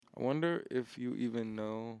I wonder if you even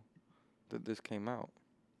know that this came out.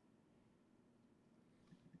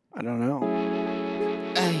 I don't know.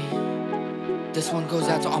 Hey, this one goes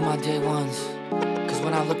out to all my day ones. Cause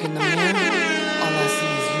when I look in the mirror, all I see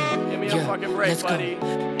is you. Give me a fucking break, let's buddy.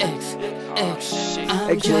 Go. X,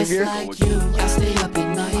 I'm X just Xavier? like you. I stay up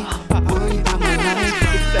at night, worry about my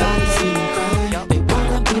life. Body see me cry, they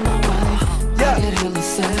wanna be my wife. Yeah. I get hella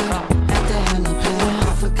sad, at the hella pad. I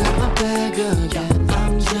forgot my bag again.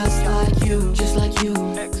 I'm just like you.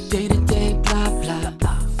 Day to day, blah blah.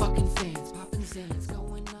 Fucking fans, popping zans,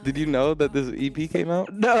 going up. Did you know that this EP came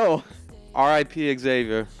out? No. R.I.P.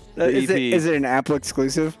 Xavier. The Is EP. it an Apple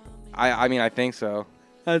exclusive? I mean, I think so.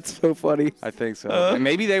 That's so funny. I think so. And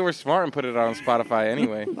maybe they were smart and put it on Spotify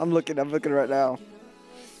anyway. I'm looking right now.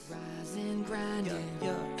 Rising, grinding,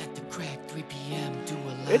 at the crack, 3 p.m. do a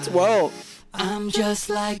line. It's well. I'm just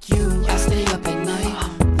like you. I stay up at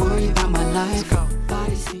night, worry about my life.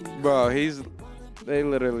 Body see me. Bro, they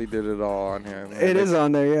literally did it all on here. Man. It is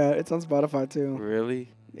on there, yeah. It's on Spotify too. Really?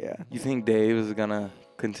 Yeah. You think Dave is gonna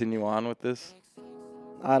continue on with this?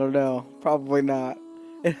 I don't know. Probably not.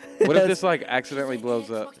 What if this like accidentally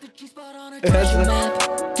blows up? Doing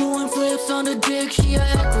flips on the dick, she a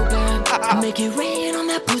acrobat. Make it rain on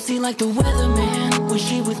that pussy like the weatherman. When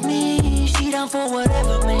she with me, she down for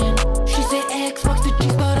whatever, man. She say X fucks the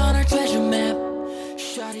G-spot on her treasure map.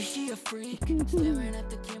 Shawty, she a freak. Staring at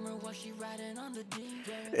the camera while she riding on the D.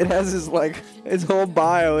 It has his whole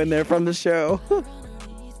bio in there from the show.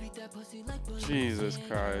 Jesus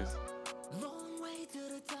Christ.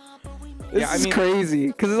 This Yeah, I is mean- crazy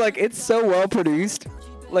because it's so well produced,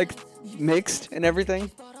 like mixed and everything.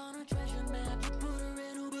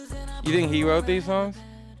 You think he wrote these songs?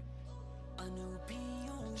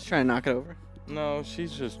 Just trying to knock it over. No,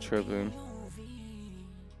 she's just tripping.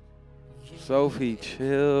 Sophie,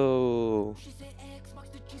 chill.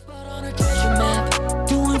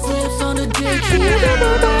 Doing flips on the dick, she a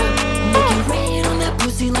acrobat. Make it rain on that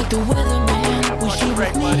pussy like the weatherman. When she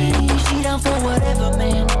with me, she down for whatever,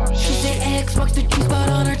 man. She say X fucks the G-spot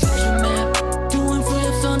on her treasure map. Doing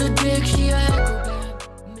flips on the dick, she a acrobat.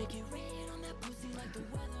 Make it rain on that pussy like the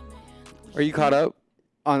weatherman. Are you caught up?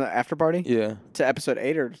 On the after party? Yeah. To episode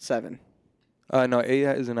 8 or 7? No, 8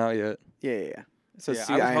 isn't out yet. Yeah. So Yeah,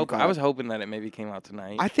 see, I was hoping that it maybe came out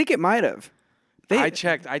tonight. I think it might have. I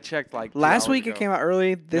checked like 2 last hours week ago. it came out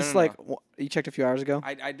early. This No. you checked a few hours ago.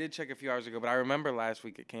 I did check a few hours ago, but I remember last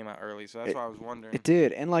week it came out early, so that's why I was wondering. It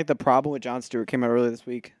did, and the problem with Jon Stewart came out early this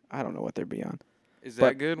week. I don't know what they're beyond. Is but-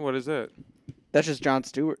 that good? What is it? That's just Jon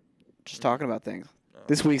Stewart, just talking about things.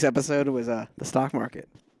 This week's episode was the stock market.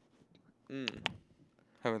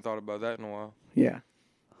 Haven't thought about that in a while. Yeah,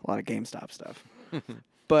 a lot of GameStop stuff.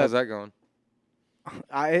 But How's that going?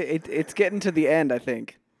 it's getting to the end. I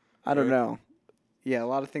think. I don't Really? know. Yeah, a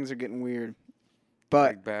lot of things are getting weird,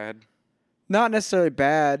 but Like bad? not necessarily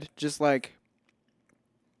bad. Just I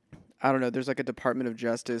don't know. There's a Department of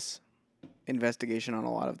Justice investigation on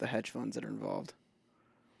a lot of the hedge funds that are involved.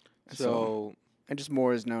 So And just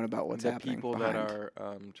more is known about what's the happening. people behind. that are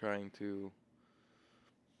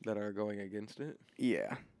that are going against it.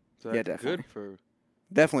 Yeah, So Yeah, that's definitely. good for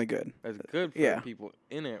definitely good. that's good for Yeah. the people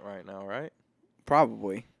in it right now, right?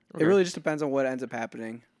 Probably. Okay. It really just depends on what ends up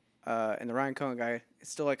happening. And the Ryan Cohen guy is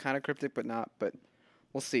still kind of cryptic, but not. But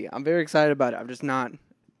we'll see. I'm very excited about it. I'm just not.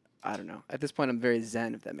 I don't know. At this point, I'm very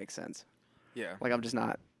zen, if that makes sense. Yeah. I'm just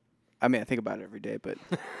not. I mean, I think about it every day, but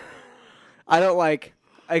I don't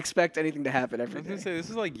I expect anything to happen I every was gonna day. say this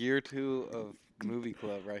is like year 2 of Movie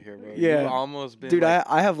Club right here, bro. Yeah. You've almost been Dude, like,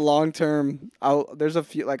 I have long term. There's a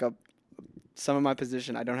few some of my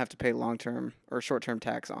position I don't have to pay long term or short term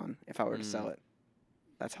tax on if I were to sell it.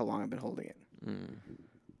 That's how long I've been holding it.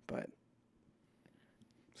 But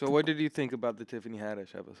So what did you think about the Tiffany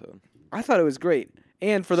Haddish episode? I thought it was great.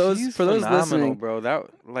 And for those She's those phenomenal, listening, bro.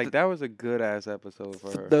 That was a good ass episode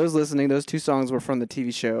for her. those listening, those 2 songs were from the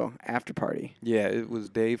TV show After Party. Yeah, it was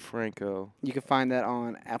Dave Franco. You can find that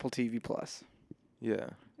on Apple TV Plus. Yeah.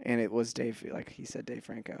 And it was Dave, like he said, Dave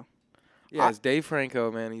Franco. Yeah, it's Dave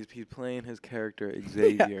Franco, man. He's playing his character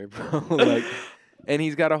Xavier, bro. And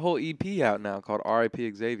he's got a whole EP out now called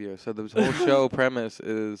R.I.P. Xavier. So the whole show premise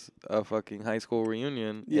is a fucking high school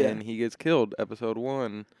reunion, and he gets killed, episode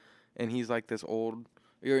 1, and he's like this old,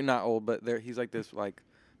 you're not old, but he's like this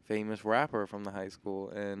famous rapper from the high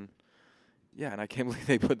school, and yeah, and I can't believe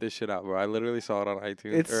they put this shit out, bro. I literally saw it on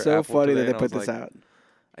iTunes. It's or so Apple funny today, that they and I put was this like, out.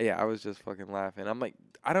 Yeah, I was just fucking laughing. I'm like,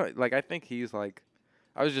 I think he's like,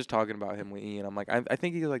 I was just talking about him with Ian. I'm like, I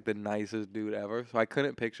think he's like the nicest dude ever. So I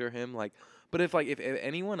couldn't picture him but if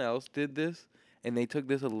anyone else did this and they took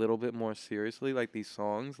this a little bit more seriously, like these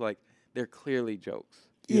songs, like they're clearly jokes.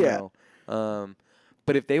 You Yeah. know?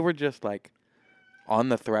 But if they were just like on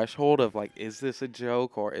the threshold of like, is this a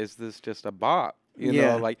joke or is this just a bop? You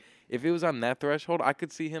Yeah. know, like if it was on that threshold, I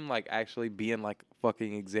could see him like actually being like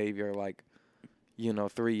fucking Xavier, like,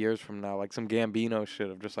 3 years from now, like some Gambino shit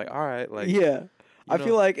of just like, all right, like, Yeah. I know.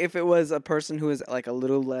 feel like if it was a person who is like a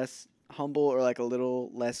little less humble or like a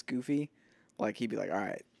little less goofy, like he'd be like, all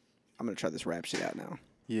right, I'm going to try this rap shit out now.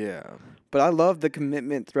 Yeah. But I love the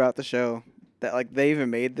commitment throughout the show that like they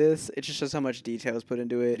even made this. It just shows how much detail is put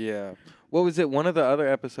into it. Yeah. What was it? One of the other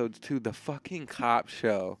episodes too, the fucking cop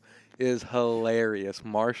show is hilarious.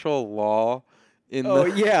 Martial law in Oh,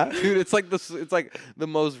 the yeah. dude, it's like the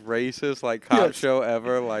most racist like cop Yes. show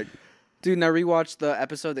ever. Like, Dude, and I rewatched the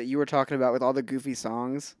episode that you were talking about with all the goofy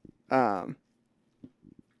songs.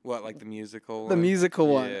 what, like the musical The one? musical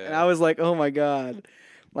one. Yeah. And I was like, oh my God.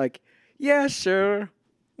 Like, yeah, sure.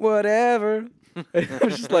 Whatever. I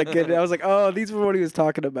was just like, I was like, oh, these were what he was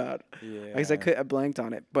talking about. Yeah. I guess I blanked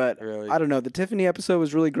on it. But Really? I don't know. The Tiffany episode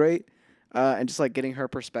was really great. And just like getting her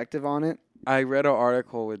perspective on it. I read an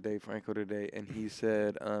article with Dave Franco today, and he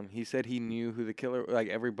said he knew who the killer. Like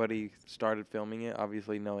everybody started filming it,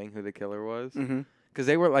 obviously knowing who the killer was, Mm-hmm. because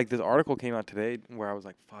they were like, this article came out today where I was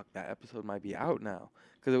like, fuck, that episode might be out now,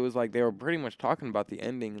 because it was like they were pretty much talking about the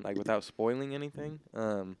ending, like without spoiling anything.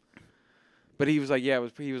 But he was like, yeah,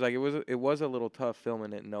 it was a little tough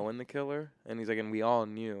filming it knowing the killer, and he's like, and we all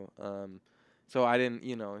knew. So I didn't,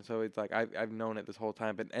 so it's like I've known it this whole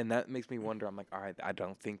time, and that makes me wonder. I'm like, all right, I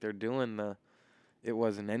don't think they're doing the it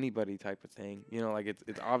wasn't anybody type of thing. Like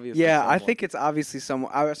it's obvious. Yeah, I think it's obviously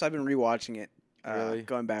someone. So I've been rewatching it. Really?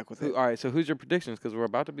 Going back with it. All right, so who's your predictions? Because we're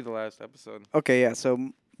about to be the last episode. Okay, yeah. So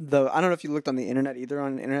I don't know if you looked on the internet either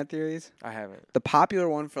on internet theories. I haven't. The popular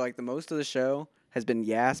one for like the most of the show has been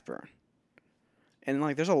Jasper. And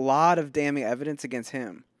like there's a lot of damning evidence against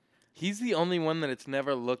him. He's the only one that it's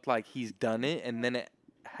never looked like he's done it, and then it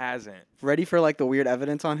hasn't. Ready for like the weird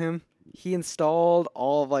evidence on him? He installed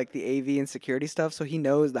all of like the AV and security stuff, so he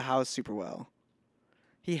knows the house super well.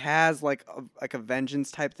 He has like a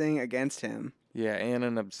vengeance type thing against him. Yeah, and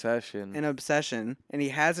an obsession. And he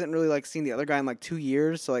hasn't really like seen the other guy in like 2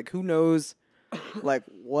 years. So like who knows, like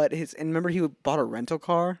what his. And remember he bought a rental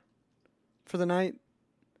car for the night.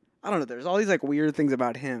 I don't know. There's all these like weird things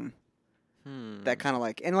about him that kind of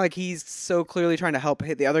like, and like he's so clearly trying to help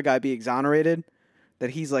the other guy be exonerated that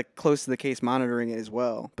he's like close to the case monitoring it as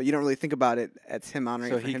well. But you don't really think about it as him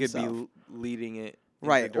monitoring it for himself. So he could be leading it in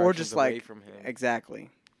right, the or directions just away like from him. Exactly.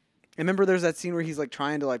 And remember, there's that scene where he's like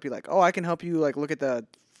trying to like be like, "Oh, I can help you like look at the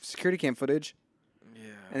security cam footage," Yeah.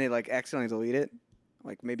 and they like accidentally delete it.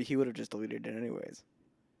 Like maybe he would have just deleted it anyways.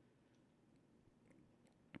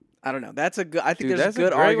 I don't know. That's a good. I think Dude, there's that's a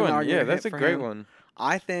good great argument. one. Yeah, that's a for great him. one.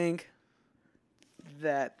 I think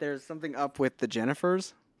that there's something up with the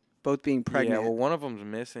Jennifers, both being pregnant. Yeah, well, one of them's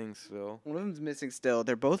missing still. One of them's missing still.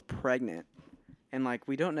 They're both pregnant, and like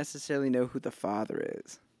we don't necessarily know who the father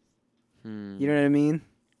is. You know what I mean?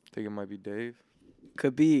 Think it might be Dave.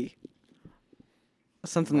 Could be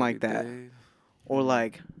something Might like be that, Dave. or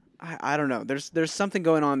like I don't know. There's something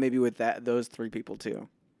going on maybe with those three people too.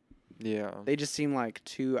 Yeah. They just seem like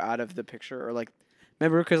too out of the picture, or like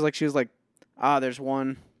remember because like she was like, there's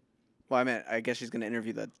one. Well, I guess she's gonna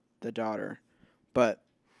interview the daughter, but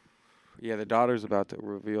Yeah, the daughter's about to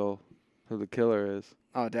reveal who the killer is.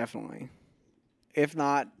 oh, definitely, if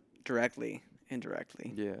not directly,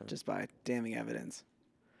 indirectly. Yeah. Just by damning evidence.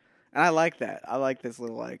 And I like that. I like this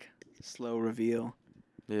little like slow reveal.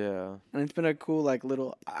 Yeah. And it's been a cool like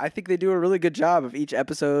little I think they do a really good job of each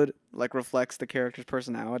episode like reflects the character's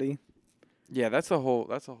personality. Yeah, that's the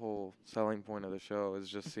whole selling point of the show is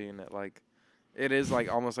just seeing it like it is like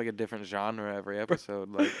almost like a different genre every episode.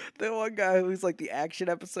 Like The one guy who's like the action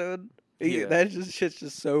episode, Yeah. that just shit's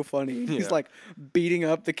just so funny. He's Yeah. like beating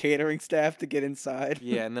up the catering staff to get inside.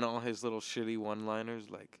 yeah, and then all his little shitty one-liners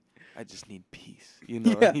like I just need peace. You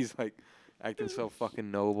know, Yeah. and he's like acting so fucking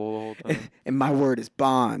noble the whole time. And my word is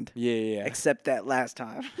bond. Yeah. Except that last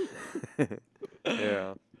time.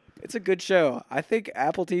 Yeah. It's a good show. I think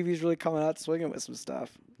Apple TV's really coming out swinging with some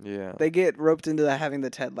stuff. Yeah. They get roped into having the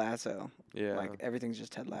Ted Lasso. Yeah. Like everything's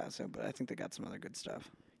just Ted Lasso, but I think they got some other good stuff.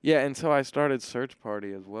 Yeah, and so I started Search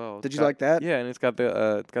Party as well. Did It's you got- like that? Yeah, and it's got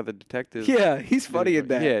the detective. Yeah, he's funny in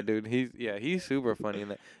that. Yeah, dude, he's super funny in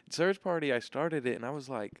that. Search Party, I started it and I was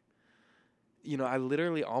like, I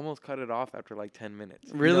literally almost cut it off after like 10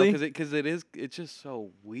 minutes. Really? Because it's just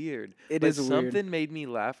so weird. It But is weird. something made me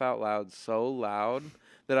laugh out loud so loud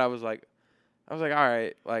that I was like, all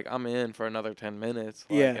right, like I'm in for another 10 minutes.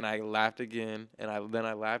 Like, Yeah. And I laughed again, and then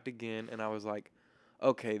I laughed again, and I was like,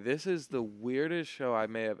 okay, this is the weirdest show I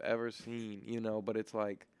may have ever seen, you know, but it's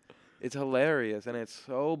like, it's hilarious and it's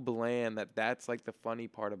so bland that's like the funny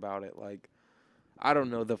part about it. Like, I don't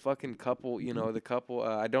know, the fucking couple, you know, the couple,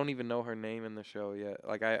 I don't even know her name in the show yet.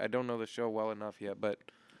 Like, I don't know the show well enough yet, but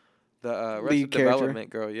the Arrested Lead character. Development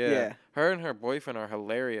girl, yeah. Her and her boyfriend are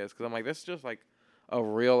hilarious because I'm like, this is just like a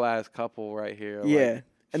real ass couple right here. Yeah. Like,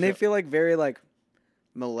 And they feel like very like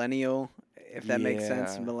millennial, if that makes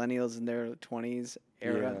sense. Yeah. Millennials in their 20s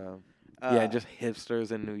era. Yeah, just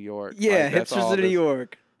hipsters in New York. Yeah, Like, that's all hipsters in New this-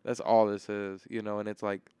 York. That's all this is, you know, and it's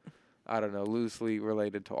like, I don't know, loosely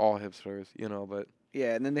related to all hipsters, you know, but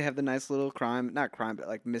Yeah, and then they have the nice little not crime, but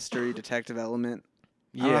like mystery detective element.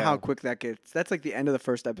 yeah. I don't know how quick that gets. That's like the end of the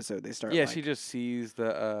first episode. They start. Yeah, like, she just sees the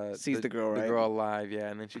girl, right? The girl alive, yeah,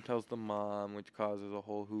 and then she tells the mom, which causes a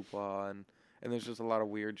whole hoopla, and there's just a lot of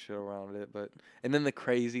weird shit around it. But and then the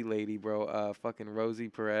crazy lady, bro, fucking Rosie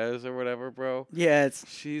Perez or whatever, bro. Yeah,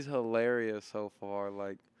 She's hilarious so far,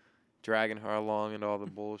 like dragging her along and all the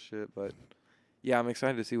bullshit. But yeah, I'm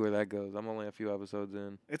excited to see where that goes. I'm only a few episodes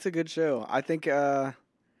in. it's a good show. I think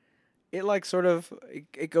it like sort of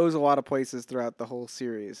it goes a lot of places throughout the whole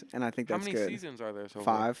series, and I think that's How many good. seasons are there so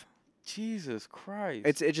far? 5. Jesus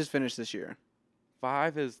Christ. It just finished this year.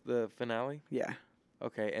 5 is the finale? Yeah,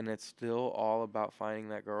 Okay, and it's still all about finding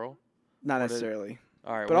that girl? not What is- necessarily,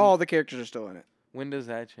 All right. but all the characters are still in it. When does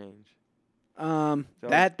that change? So So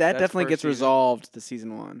that that's definitely first gets season? resolved to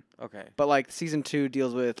season 1, Okay. but like season 2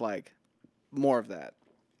 deals with like more of that.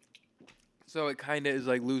 So it kind of is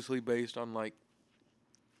like loosely based on like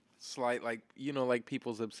slight, like, you know, like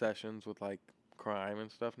people's obsessions with like crime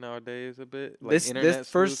and stuff nowadays a bit. Like This internet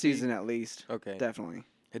first sleuthing? season at least, Okay. definitely.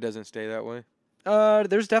 It doesn't stay that way?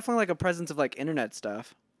 There's definitely like a presence of like internet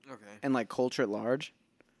stuff Okay. and like culture at large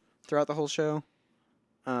throughout the whole show.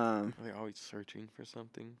 Are they always searching for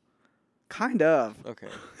something? Kind of. Okay.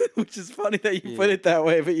 Which is funny that you Yeah. put it that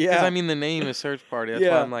way, but Because, yeah. I mean, the name is Search Party. That's why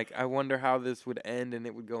Yeah. I'm like, I wonder how this would end and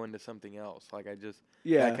it would go into something else. Like,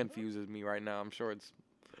 yeah. that confuses me right now. I'm sure it's,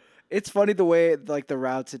 It's funny the way like the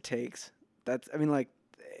routes it takes. I mean like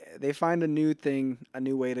they find a new thing, a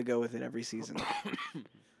new way to go with it every season.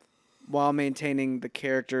 While maintaining the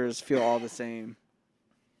characters feel all the same.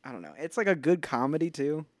 I don't know. It's like a good comedy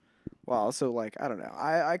too. While also like I don't know.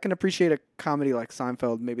 I can appreciate a comedy like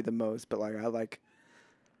Seinfeld maybe the most, but like I like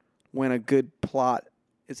when a good plot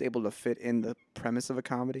is able to fit in the premise of a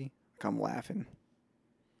comedy. Like I'm laughing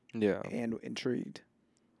yeah. and intrigued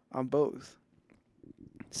on both.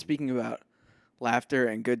 Speaking about laughter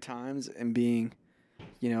and good times and being,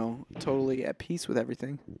 you know, totally at peace with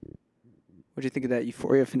everything. What do you think of that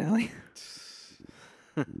Euphoria finale?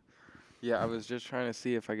 Yeah, I was just trying to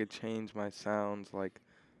see if I could change my sounds like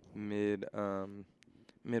mid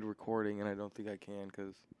recording, and I don't think I can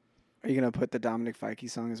because Are you gonna put the Dominic Fike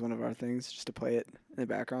song as one of our things just to play it in the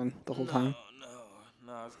background the whole time? No.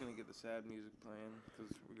 I was gonna get the sad music playing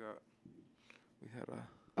because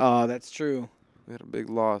Oh, that's true. we had a big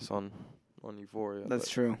loss on Euphoria. That's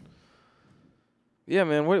but- true. Yeah,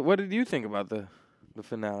 man. What did you think about the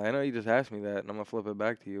finale? I know you just asked me that, and I'm gonna flip it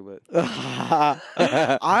back to you, but I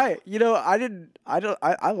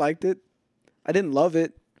liked it. I didn't love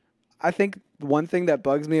it. I think one thing that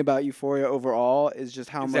bugs me about Euphoria overall is just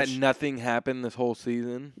how is much. that nothing happened this whole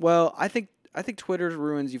season? Well, I think Twitter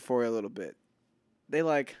ruins Euphoria a little bit. They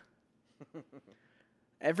like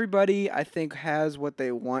everybody. I think has what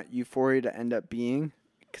they want Euphoria to end up being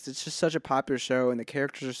because it's just such a popular show and the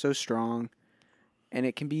characters are so strong, and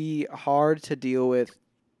it can be hard to deal with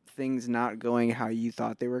things not going how you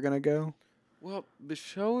thought they were gonna go. Well, the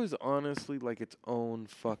show is honestly like its own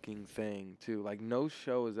fucking thing too. Like no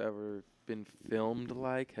show has ever been filmed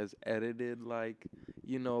like, has edited like,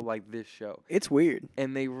 you know, like this show. It's weird.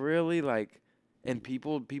 And they really like, and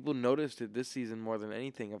people noticed it this season more than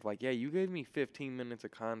anything. Of like, yeah, you gave me 15 minutes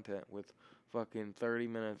of content with fucking 30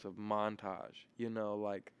 minutes of montage. You know,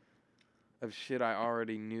 like of shit I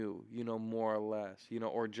already knew. You know, more or less. You know,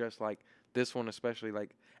 or just like this one especially.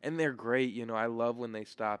 Like, and they're great. You know, I love when they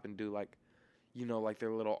stop and do like, you know, like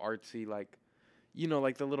their little artsy like, you know,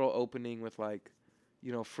 like the little opening with like,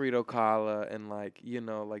 you know, Frito Kahlo and like, you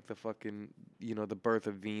know, like the fucking, you know, the birth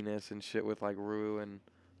of Venus and shit with like Rue and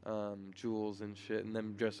Jules and shit, and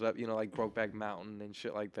them dressed up, you know, like Brokeback Mountain and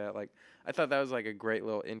shit like that. Like, I thought that was like a great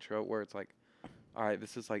little intro where it's like, all right,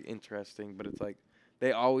 this is like interesting, but it's like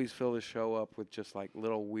they always fill the show up with just like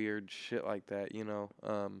little weird shit like that, you know.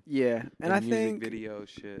 Yeah, and I music think video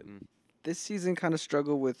shit and this season kind of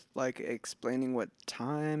struggled with like explaining what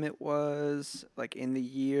time it was, like in the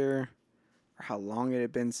year, or how long it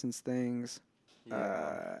had been since things.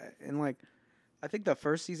 And like, I think the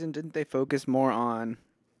first season, didn't they focus more on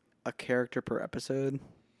a character per episode?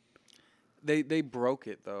 They broke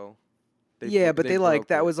it though. But they like broke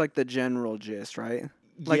that it. was like the general gist, right?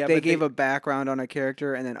 Like Yeah, they but gave a background on a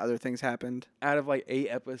character and then other things happened. out of like 8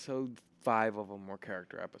 episodes, 5 of them were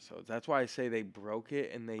character episodes. That's why I say they broke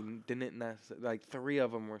it, and they didn't necessarily, like 3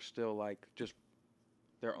 of them were still like just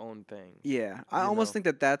their own thing. Yeah, I You almost know. think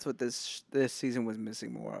that that's what this season was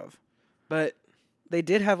missing more of. But They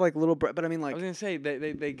did have like little, but I mean I like was gonna say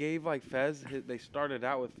they gave like Fez. They started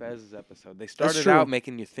out with Fez's episode. They started true. out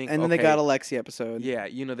making you think. and then they okay, got a Lexi episode. Yeah,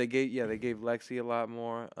 they gave Lexi a lot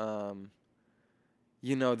more.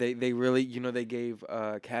 They really they gave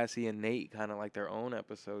Cassie and Nate kind of like their own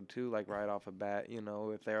episode too, like right off the bat.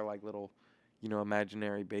 With their like little,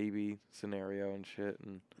 imaginary baby scenario and shit,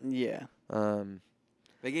 and Yeah,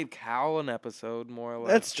 they gave Cal an episode more or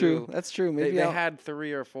less. that's true. too. That's true. They Maybe had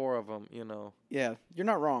 3 or 4 of them. Yeah, you're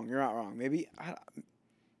not wrong. You're not wrong. Maybe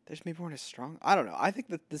there's maybe weren't as strong. I don't know. I think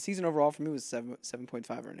that the season overall for me was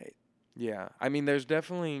 7.5 or an 8. Yeah, I mean, there's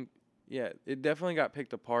definitely, it definitely got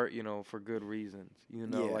picked apart, for good reasons. Yeah.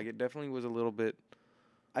 Like it definitely was a little bit.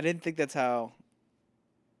 I didn't think that's how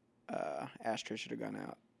Ashtray should have gone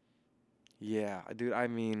out. Yeah, dude. I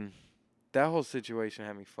mean, that whole situation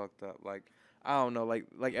had me fucked up. Like, I don't know. Like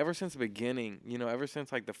ever since the beginning, ever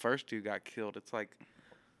since like the first 2 got killed, it's like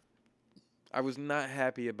I was not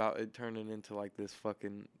happy about it turning into like this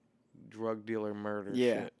fucking drug dealer murder.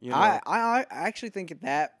 Yeah, shit, I actually think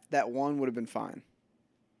that one would have been fine.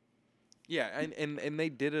 Yeah, and they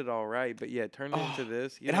did it all right, but yeah, it turned into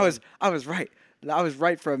this. And I was right. I was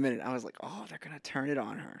right for a minute. I was like, oh, they're gonna turn it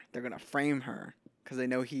on her. They're gonna frame her because they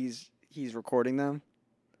know he's recording them.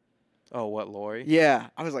 Oh, what, Lori? Yeah,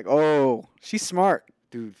 I was like, oh, she's smart.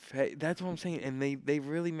 Dude, Faye, that's what I'm saying. And they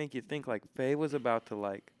really make you think, like, Faye was about to,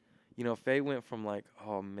 like, Faye went from, like,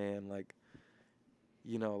 oh, man, like,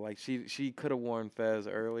 like, she could have warned Fez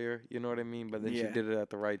earlier, you know what I mean? But then she Yeah. did it at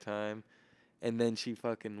the right time. And then she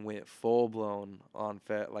fucking went full-blown on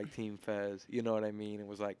Team Fez, you know what I mean? It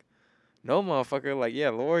was like, no, motherfucker, like, yeah,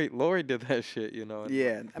 Lori did that shit, and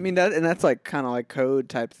Yeah, I mean that's like kind of like code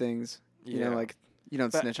type things. You know, Yeah. like you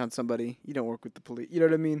don't But- snitch on somebody. You don't work with the police. You know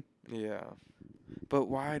what I mean? Yeah. But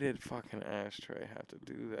why did fucking Ashtray have to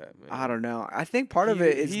do that, man? I don't know. I think part of He-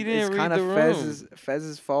 it is he didn't read kind of the room.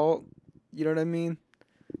 Fez's fault. You know what I mean?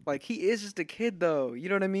 Like he is just a kid though. You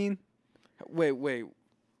know what I mean? Wait.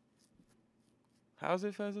 How's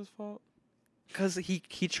it Fez's fault? Because he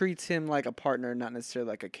treats him like a partner, not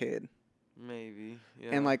necessarily like a kid. Maybe.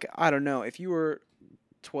 Yeah. And like I don't know, if you were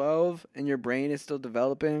 12 and your brain is still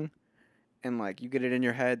developing, and like you get it in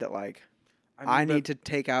your head that like I need to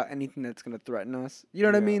take out anything that's gonna threaten us. You know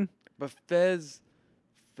what I Yeah. mean? But Fez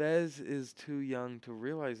is too young to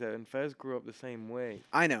realize that, and Fez grew up the same way.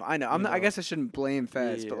 I know. I know. guess I shouldn't blame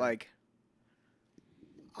Fez, but Yeah. like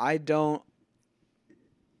I don't.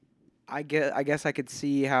 I guess I could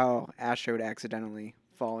see how Ashtray would accidentally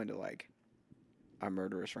fall into like a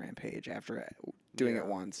murderous rampage after doing Yeah. it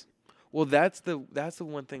once. Well, that's the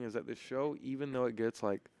one thing is that the show, even though it gets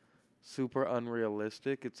like super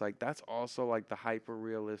unrealistic, it's like that's also like the hyper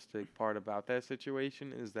realistic part about that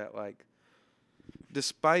situation is that like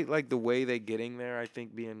despite like the way they getting there, I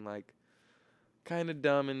think being like kind of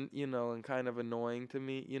dumb and and kind of annoying to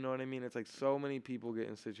me, you know what I mean? It's like so many people get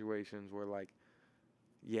in situations where like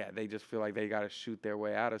they just feel like they got to shoot their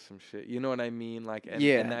way out of some shit. You know what I mean? Like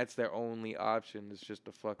and that's their only option is just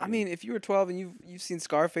to fucking I mean, if you were 12 and you've seen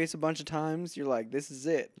Scarface a bunch of times, you're like, this is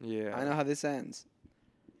it. yeah. I know how this ends.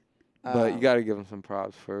 But you got to give him some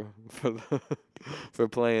props for for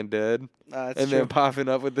playing dead that's and true. then popping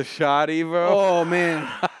up with the shotty, bro. Oh man,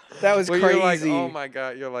 that was Where crazy. You're like, oh my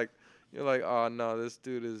god, you're like, oh no, this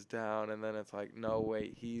dude is down, and then it's like, no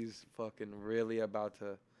wait, he's fucking really about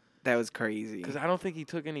to. That was crazy. Because I don't think he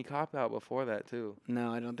took any cop out before that too.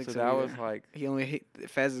 No, I don't think so. So that was either. like, He only hit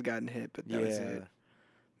Fez has gotten hit, but that was yeah, it.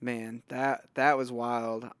 Man, that was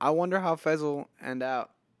wild. I wonder how Fez will end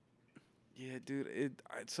out. yeah, dude.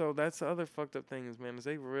 So that's the other fucked up thing is, man, is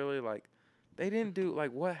they really like, they didn't do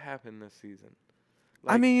like what happened this season.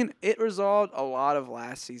 I Like, mean, it resolved a lot of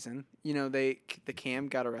last season. You know, the Cam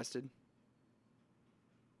got arrested.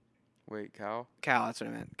 wait, Cal, Cal, that's what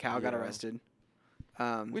I meant. Cal got Yeah. arrested.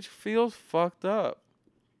 which feels fucked up.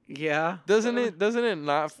 Yeah. Doesn't it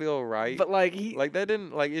not feel right? But like he Like that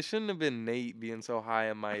didn't like it shouldn't have been Nate being so high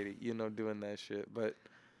and mighty, doing that shit. But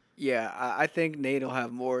yeah, I think Nate will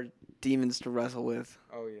have more demons to wrestle with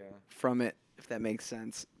oh yeah, from it, if that makes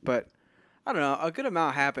sense. But I don't know, a good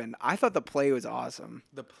amount happened. I thought the play was awesome.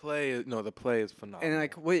 the play is phenomenal. And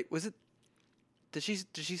like, wait, was it? Did she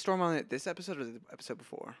storm on it this episode or the episode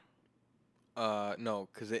before? No,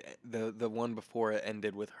 because the one before it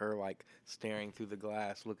ended with her like staring through the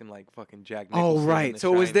glass, looking like fucking Jack Nicholson. Oh, in right. The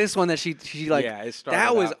So it was Shining. this one that she like. Yeah, it started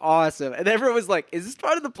That was out- awesome, and everyone was like, "Is this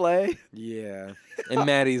part of the play?" Yeah, and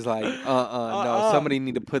Maddie's like, no, somebody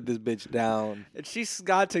need to put this bitch down. And she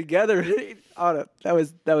got together. Oh, no,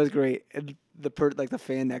 that was great. And the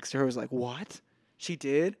fan next to her was like, "What? She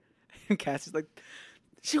did?" And Cassie's like,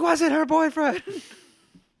 "She wasn't her boyfriend."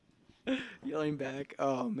 Yelling back.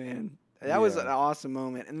 Oh man, that was Yeah. an awesome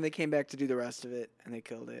moment. And they came back to do the rest of it, and they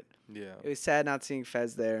killed it. Yeah, It was sad not seeing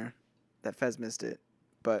Fez there. That Fez missed it,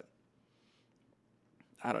 but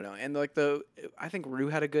I don't know. And like I think Rue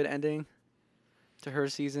had a good ending to her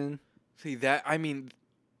season. see that I mean.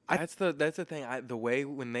 That's the thing. The way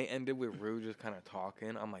when they ended with Rue just kind of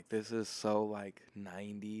talking, I'm like, this is so like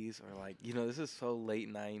 90s or like this is so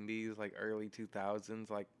late 90s, like early 2000s,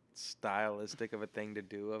 like stylistic of a thing to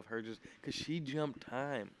do of her just because she jumped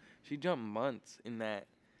time, she jumped months in that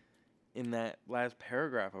last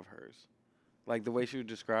paragraph of hers, like the way she was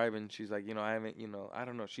describing. She's like, I haven't, I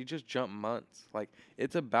don't know. She just jumped months. Like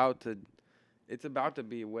it's about to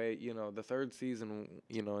be way, the third season,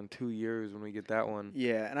 in 2 years when we get that one.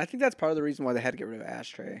 Yeah, and I think that's part of the reason why they had to get rid of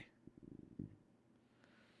Ashtray.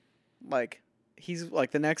 Like, he's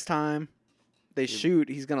like the next time they shoot,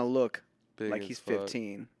 he's gonna look Big like as he's fuck.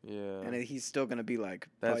 15, Yeah, and he's still gonna be like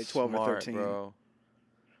that's probably 12 smart, or 13. bro.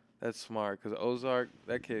 That's smart because Ozark,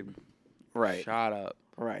 that kid, Right, shot up.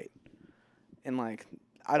 right, and like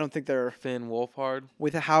I don't think they're Finn Wolfhard.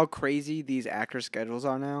 with how crazy these actor schedules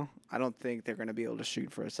are now. I don't think they're gonna be able to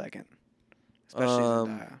shoot for a second, especially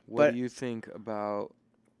Zendaya. What But do you think about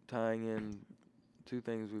tying in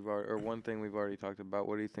one thing we've already talked about?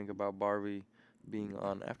 What do you think about Barbie being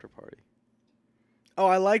on After Party? oh,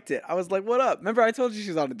 I liked it. I was like, "What up?" Remember, I told you she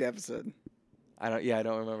was on the episode. I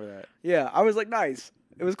don't remember that. Yeah, I was like, "Nice."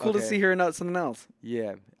 It was cool to Okay. see her in something else.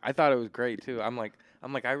 Yeah, I thought it was great too. I'm like,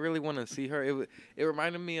 I really want to see her. It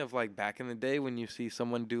reminded me of like back in the day when you see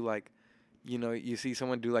someone do like, you see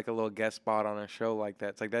someone do like a little guest spot on a show like that.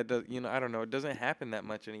 It's like that does, I don't know. It doesn't happen that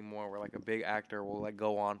much anymore. Where like a big actor will like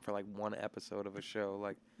go on for like one episode of a show.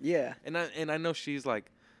 Like, Yeah. and I know she's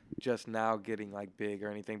like just now getting like big or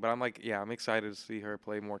anything, but I'm like, yeah, I'm excited to see her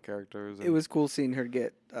play more characters. It was cool seeing her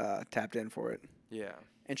get tapped in for it, yeah,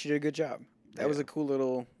 and she did a good job. That was Yeah. a cool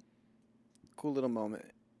little moment.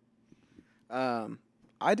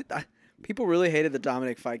 People really hated the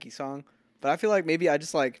Dominic Fike song, but I feel like maybe I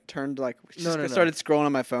just like turned like started scrolling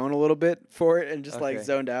on my phone a little bit for it and just like Okay.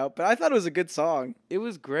 zoned out. But I thought it was a good song. it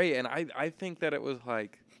was great, and I think that it was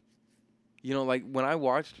like, like when I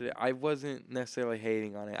watched it, I wasn't necessarily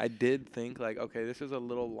hating on it. I did think like, okay, this is a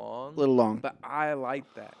little long, A little long. but I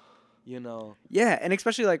like that, Yeah, and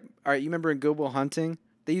especially like, all right, you remember in Good Will Hunting,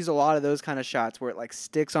 they use a lot of those kind of shots where it like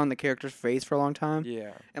sticks on the character's face for a long time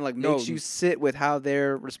Yeah, and like No, makes you sit with how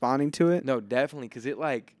they're responding to it. no, definitely, because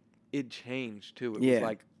it changed too. It Yeah. was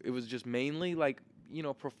like it was just mainly like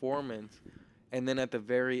performance, and then at the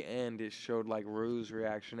very end it showed like Rue's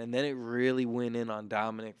reaction, and then it really went in on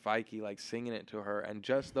Dominic Fike like singing it to her, and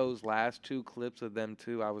just those last two clips of them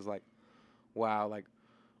too, I was like, wow, like.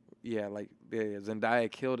 Yeah, like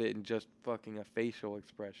Zendaya killed it in just fucking a facial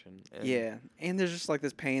expression. And Yeah, and there's just like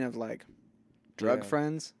this pain of like drug Yeah.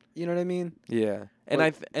 friends. You know what I mean? Yeah, and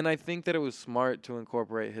Like- I think that it was smart to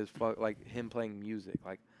incorporate like him playing music,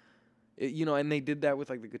 like, and they did that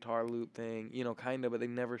with like the guitar loop thing, kind of, but they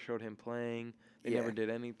never showed him playing. They never Yeah. did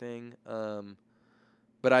anything.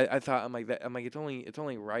 But I thought I'm like it's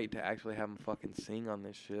only right to actually have him fucking sing on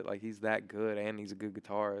this shit. Like he's that good and he's a good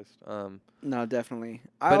guitarist. No, definitely.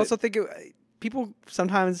 I But also think people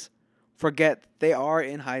sometimes forget they are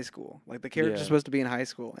in high school. Like the character's Yeah. supposed to be in high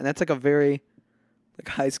school, and that's like a very like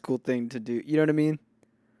high school thing to do. You know what I mean?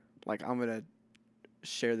 Like I'm gonna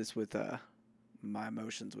share this with my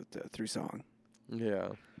emotions with through song. Yeah,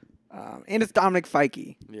 And it's Dominic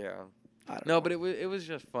Fike. yeah. I don't No, know. but it was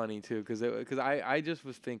just funny too, because I just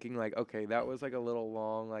was thinking like, okay, that was like a little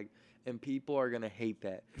long, like, and people are gonna hate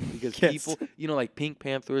that because Yes. people, like Pink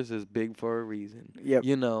Panthers is big for a reason. Yep.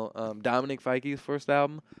 Dominic Fike's first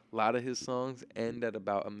album, a lot of his songs end at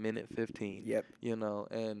about 1:15. Yep.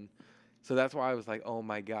 And so that's why I was like, oh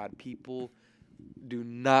my god, people do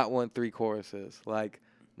not want 3 choruses, like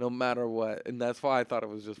no matter what, and that's why I thought it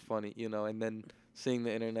was just funny, and then. Seeing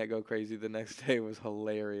the internet go crazy the next day was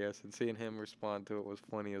hilarious, and seeing him respond to it was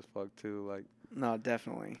funny as fuck too. Like, No,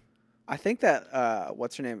 definitely. I think that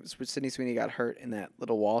what's her name? Sydney Sweeney got hurt in that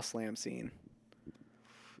little wall slam scene.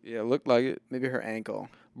 yeah, it looked like it, Maybe her ankle.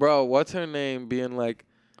 bro. What's her name? Being like,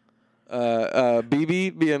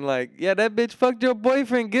 BB being like, yeah, that bitch fucked your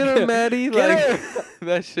boyfriend. Get her, Maddie. Like, her.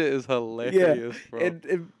 that shit is hilarious, bro.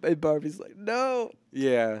 And Barbie's like, no,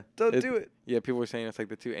 Yeah. don't do it. Yeah, people were saying it's like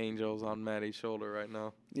the two angels on Maddie's shoulder right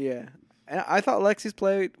now. Yeah. And I thought Lexi's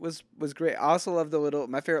play was great. I also love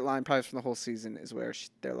my favorite line probably from the whole season is where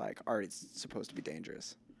they're like, art is supposed to be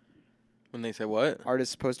dangerous. When they say what? Art is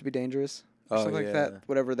supposed to be dangerous. Or something like yeah. that.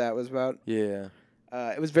 Whatever that was about. Yeah.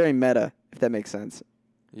 It was very meta, if that makes sense.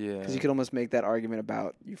 Yeah. Because you could almost make that argument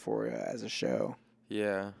about Euphoria as a show.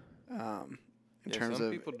 Yeah. In terms some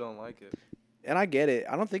of people don't like it. And I get it.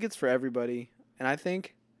 I don't think it's for everybody. And I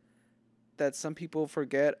think that some people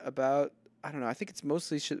forget about, I don't know, I think it's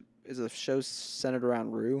mostly is a show centered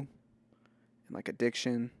around Rue and like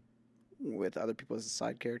addiction with other people as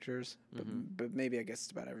side characters. But maybe I guess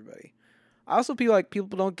it's about everybody. I also feel like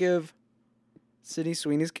people don't give Sydney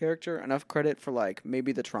Sweeney's character enough credit for like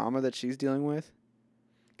maybe the trauma that she's dealing with.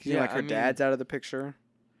 Because like her dad's out of the picture.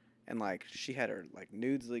 And like she had her like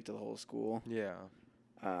nudes leaked to the whole school. Yeah.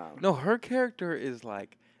 No, her character is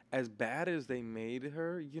like as bad as they made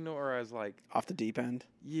her, or as like off the deep end.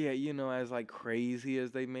 Yeah, as like crazy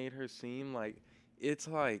as they made her seem, like it's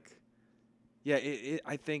like, yeah,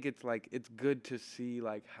 I think it's like it's good to see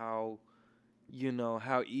like how,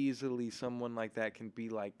 how easily someone like that can be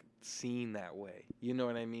like seen that way. You know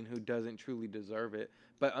what I mean? Who doesn't truly deserve it.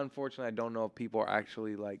 But unfortunately, I don't know if people are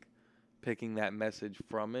actually like picking that message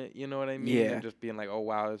from it, you know what I mean? Yeah. And just being like, oh,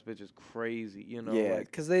 wow, this bitch is crazy, Yeah,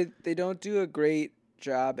 because they don't do a great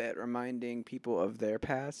job at reminding people of their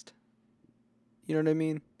past. You know what I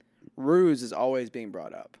mean? Ruse is always being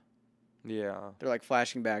brought up. Yeah. They're like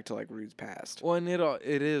flashing back to like Rue's past. Well, and it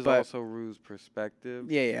is also Rue's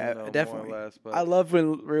perspective. Yeah, definitely. More or less, but I love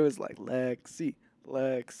when Rue is like, Lexi.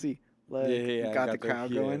 Yeah, got the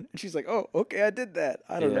crowd going. And she's like, oh, okay, I did that.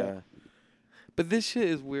 I don't know. But this shit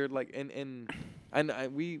is weird. Like,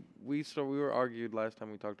 we were argued last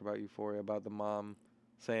time we talked about Euphoria about the mom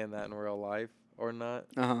saying that in real life or not.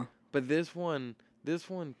 But this one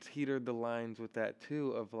teetered the lines with that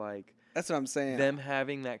too of like. That's what I'm saying. Them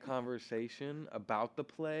having that conversation about the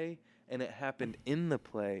play, and it happened in the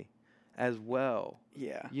play, as well.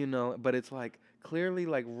 Yeah. But it's like clearly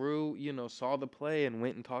like Rue, saw the play and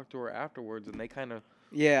went and talked to her afterwards, and they kind of.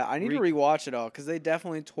 Yeah, I need to rewatch it all because they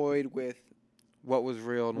definitely toyed with. What was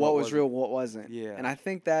real and what was real, what wasn't. Yeah. And I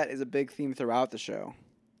think that is a big theme throughout the show.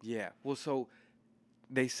 Yeah. Well, so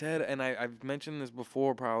they said, and I've mentioned this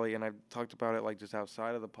before probably, and I've talked about it like just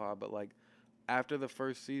outside of the pod, but like after the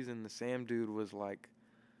first season, the Sam dude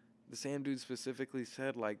specifically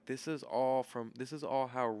said like, this is all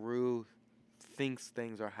how Rue thinks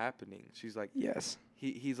things are happening. She's like, yes.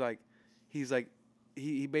 He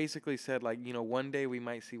basically said like, one day we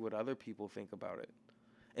might see what other people think about it.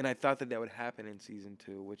 And I thought that would happen in season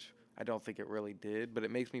 2, which I don't think it really did. But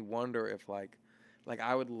it makes me wonder if, like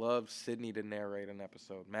I would love Sydney to narrate an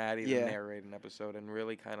episode, Maddie to narrate an episode, and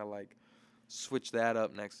really kind of, like, switch that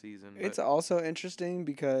up next season. It's also interesting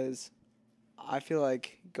because I feel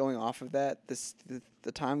like going off of that,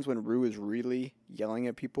 the times when Rue is really yelling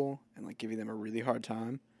at people and, like, giving them a really hard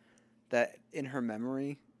time, that in her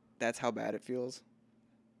memory, that's how bad it feels.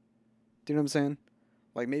 Do you know what I'm saying?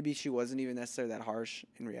 Like, maybe she wasn't even necessarily that harsh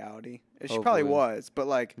in reality. She probably was, but,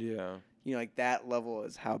 like, like, that level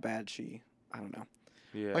is how bad I don't know.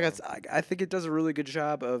 Yeah. Like, I think it does a really good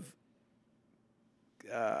job of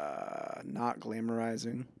not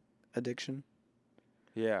glamorizing addiction.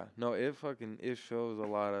 Yeah. No, it shows a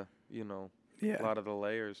lot of, a lot of the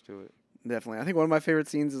layers to it. Definitely. I think one of my favorite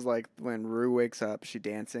scenes is, like, when Rue wakes up, she's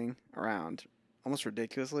dancing around almost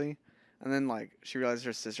ridiculously. And then, like, she realizes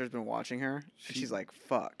her sister's been watching her. And she's like,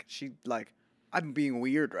 fuck. I'm being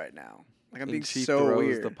weird right now. Like, I'm being so weird.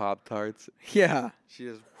 She throws the Pop-Tarts. Yeah. She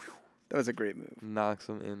just... That was a great move. Knocks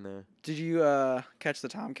them in there. Did you catch the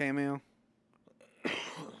Tom cameo?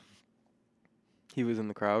 He was in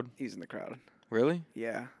the crowd? He's in the crowd. Really?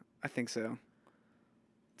 Yeah, I think so.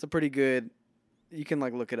 It's a pretty good... You can,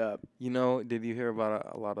 like, look it up. Did you hear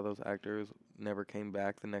about a lot of those actors never came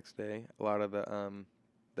back the next day? A lot of the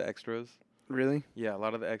extras. Really? Yeah, a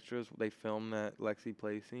lot of the extras, they filmed that Lexi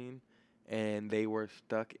play scene, and they were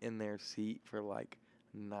stuck in their seat for like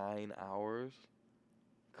 9 hours,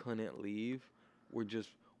 couldn't leave, were just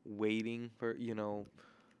waiting for,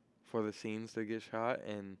 for the scenes to get shot,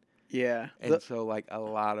 and so like a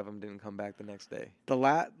lot of them didn't come back the next day.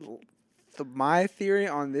 My theory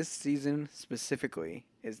on this season specifically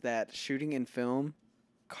is that shooting in film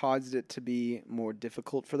caused it to be more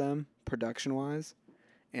difficult for them production-wise.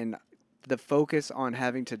 And the focus on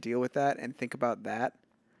having to deal with that and think about that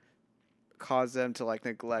caused them to like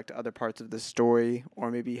neglect other parts of the story,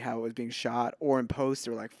 or maybe how it was being shot, or in post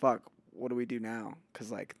they're like, "Fuck, what do we do now?"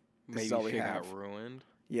 Because like this is all we shit have. got ruined.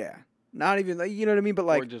 Yeah, not even like, you know what I mean, but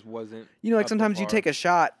like or just wasn't. like up to sometimes you par. take a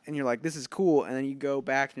shot and you're like, "This is cool," and then you go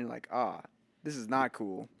back and you're like, "Ah, this is not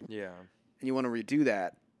cool," Yeah. and you want to redo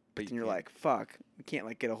that, but you then you're can't. like, "Fuck, we can't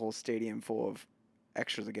like get a whole stadium full of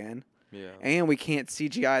extras again." Yeah. And we can't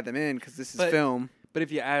CGI them in because this is But- film. But if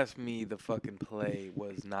you ask me, the fucking play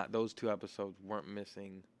was not. Those 2 episodes weren't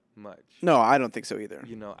missing much. No, I don't think so either.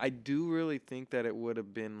 You know, I do really think that it would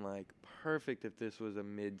have been like perfect if this was a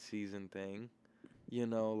mid-season thing. You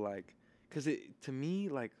know, like, cause it to me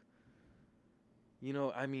like. You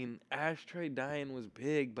know, I mean, Ashtray dying was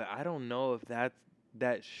big, but I don't know if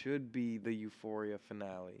that should be the Euphoria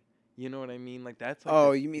finale. You know what I mean? Like that's. Like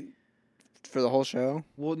Oh, the- you mean for the whole show?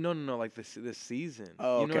 Well, no, like this season.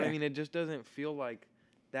 Oh, You know what I okay. mean? It just doesn't feel like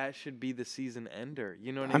that should be the season ender.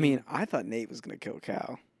 You know what I I mean? mean, I thought Nate was gonna kill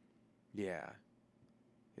Cal. Yeah.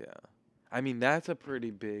 I mean, that's a pretty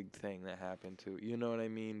big thing that happened too. You know what I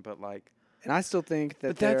mean? But like, And I still think that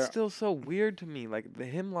but that's still so weird to me. Like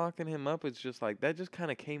him locking him up is just like that. Just kind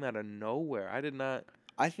of came out of nowhere. I did not.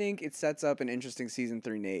 I think it sets up an interesting season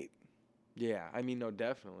 3 Nate, Yeah, I mean, no,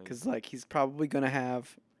 definitely. because like he's probably gonna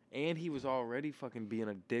have. And he was already fucking being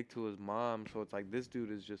a dick to his mom, so it's like this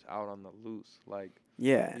dude is just out on the loose. Like,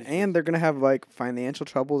 Yeah, He's and they're gonna have like financial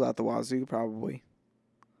troubles out the wazoo probably.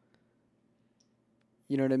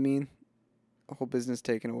 You know what I mean? A whole business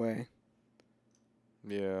taken away.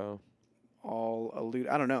 yeah, All allude.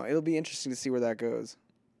 I don't know. It'll be interesting to see where that goes.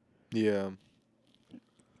 yeah,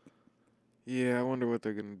 yeah. I wonder what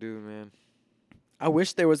they're gonna do, man. I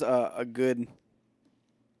wish there was a good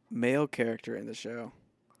male character in the show.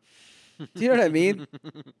 Do you know what I mean?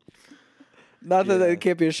 Not that Yeah. it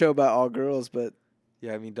can't be a show about all girls, but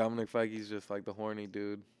Yeah, I mean, Dominic Fike's just like the horny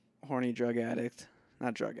dude. horny drug addict.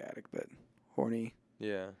 Not drug addict, but horny.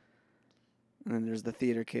 Yeah, And then there's the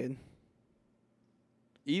theater kid.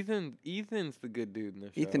 Ethan's the good dude in the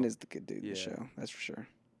show. Ethan is the good dude in Yeah. the show. That's for sure.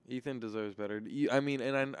 Ethan deserves better. I mean,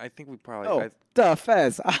 and I think we probably. Oh, duh,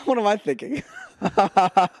 Fez. What am I thinking?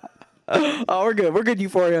 Oh, we're good. We're good,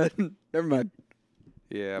 Euphoria. Never mind.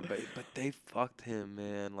 yeah, but they fucked him,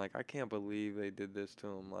 man. Like, I can't believe they did this to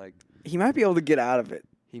him. Like, He might be able to get out of it.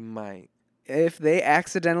 he might. If they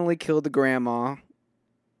accidentally killed the grandma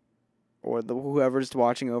or whoever's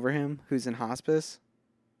watching over him who's in hospice.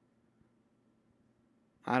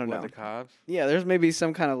 I don't know. The cops? Yeah, there's maybe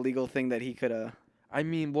some kind of legal thing that he could I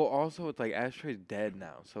mean, well, also it's like Ashtray's dead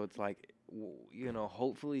now, so it's like, you know,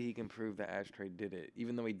 hopefully he can prove that Ashtray did it,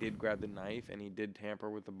 even though he did grab the knife and he did tamper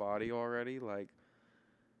with the body already. Like,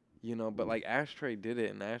 you know, but like Ashtray did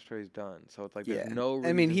it and Ashtray's done, so it's like Yeah. there's no reason.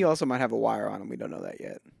 I mean, he also might have a wire on him. We don't know that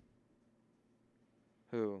yet.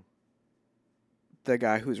 Who? The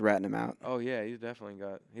guy who's ratting him out. Oh yeah, he's definitely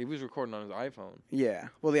got. He was recording on his iPhone. Yeah.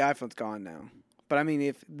 Well, the iPhone's gone now. But I mean,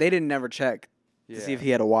 if they didn't never check Yeah. to see if he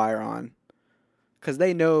had a wire on, because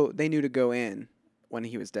they knew to go in when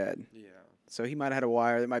he was dead. Yeah. So he might have had a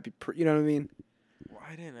wire that might be, you know what I mean?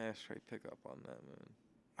 Why didn't Ashtray pick up on that, man?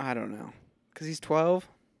 I don't know. Because he's 12.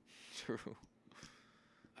 True.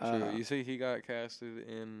 You see, he got casted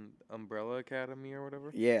in Umbrella Academy or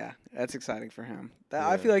whatever. Yeah, that's exciting for him. I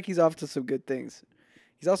Yeah. feel like he's off to some good things.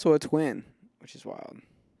 He's also a twin, which is wild.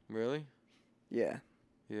 Really? Yeah.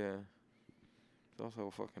 Yeah. He's also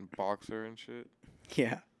a fucking boxer and shit.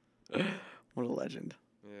 Yeah. What a legend.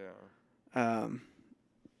 Yeah.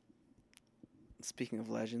 Speaking of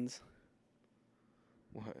legends,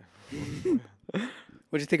 What?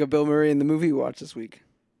 what'd you think of Bill Murray in the movie you watched this week?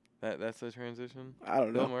 That's the transition. I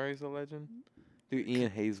don't Bill know. Murray's a legend. Dude,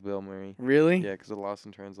 Ian hates Bill Murray. Really? Yeah, 'cause of Lost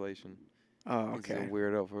in Translation. Oh, He's a okay.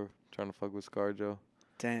 weirdo for trying to fuck with ScarJo.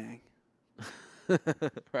 Dang.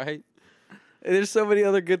 Right? There's so many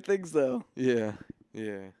other good things though. Yeah.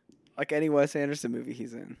 Yeah. Like any Wes Anderson movie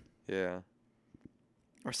he's in, Yeah.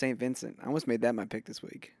 or St. Vincent. I almost made that my pick this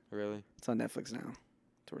week. Really? It's on Netflix now.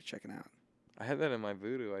 It's worth checking out. I had that in my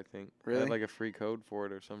voodoo, I think. I Really? had like a free code for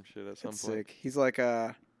it or some shit at some It's point. sick. He's like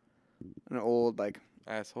an old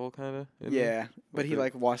Asshole kind of? yeah, but he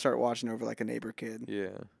With it. start watching over like a neighbor kid.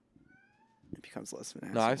 Yeah. It becomes less of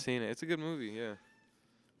an No, asshole. I've seen it. It's a good movie, yeah.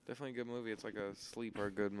 Definitely a good movie. It's like a sleeper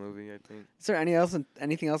good movie, I think. Is there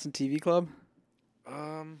anything else in TV Club?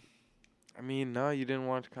 I mean, no, you didn't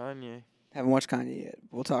watch Kanye. Haven't watched Kanye yet.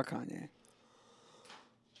 We'll talk Kanye.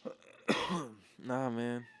 Nah,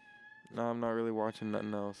 man. No, I'm not really watching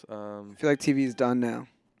nothing else. I feel like TV's done now.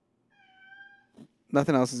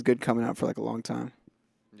 Nothing else is good coming out for like a long time.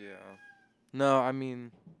 Yeah. No, I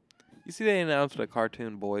mean, you see they announced a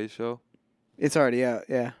Cartoon Boys show? It's already out,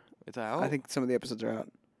 yeah. It's out? I think some of the episodes are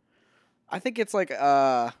out. I think it's like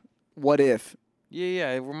What If.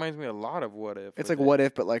 Yeah, it reminds me a lot of What If. It's like What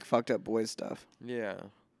If, but like fucked up boys stuff. Yeah.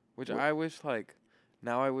 Which I wish, like,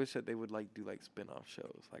 now I wish that they would, like, do, like, spin-off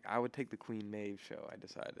shows. Like, I would take the Queen Maeve show, I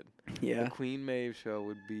decided. Yeah. The Queen Maeve show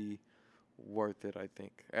would be worth it, I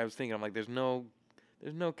think. I was thinking, I'm like, there's no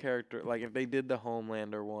character. Like, if they did the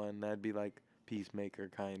Homelander one, that'd be, like, Peacemaker,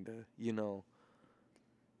 kind of, you know.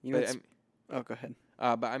 You know But, oh, go ahead.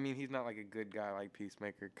 but, I mean, he's not, like, a good guy like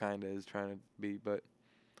Peacemaker kind of is trying to be, but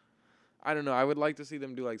I don't know. I would like to see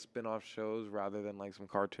them do, like, spin-off shows rather than, like, some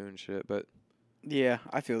cartoon shit, but Yeah,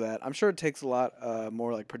 I feel that. I'm sure it takes a lot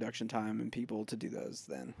more like production time and people to do those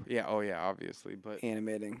than yeah, obviously, but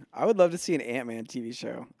animating. I would love to see an Ant-Man TV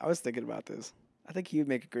show. I was thinking about this. I think he would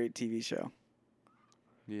make a great TV show.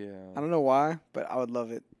 yeah. I don't know why, but I would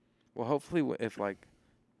love it. Well, hopefully, if like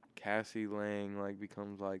Cassie Lang like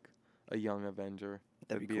becomes like a young Avenger,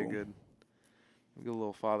 That'd be a cool. good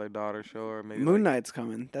little father-daughter show, or maybe Moon like, Knight's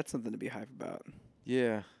coming. That's something to be hype about.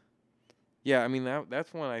 Yeah. I mean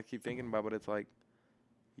that's one I keep thinking about, but it's like,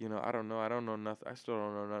 you know, I don't know nothing. I still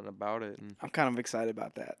don't know nothing about it. And I'm kind of excited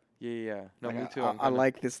about that. yeah. No, Like, me too. I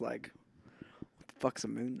like this. Like, what the fuck's a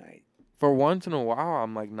Moon Knight? For once in a while,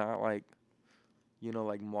 I'm like not like, you know,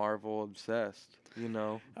 like Marvel obsessed. You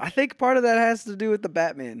know. I think part of that has to do with the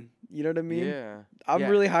Batman. You know what I mean? Yeah. I'm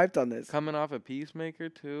really hyped on this. Coming off a Peacemaker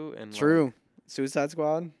too, and True. like, Suicide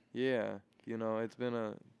Squad. yeah. You know, it's been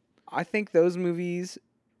a I think those movies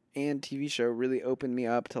and TV show really opened me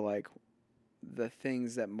up to like the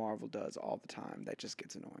things that Marvel does all the time that just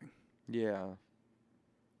gets annoying. yeah.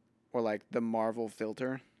 Or like the Marvel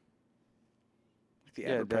filter. Like the Yeah,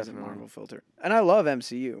 ever-present definitely. Marvel filter. And I love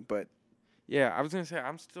MCU, but Yeah, I was gonna say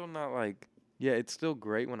I'm still not like. Yeah, it's still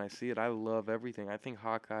great when I see it. I love everything. I think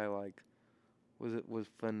Hawkeye like was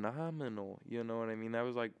phenomenal. You know what I mean? That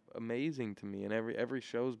was like amazing to me, and every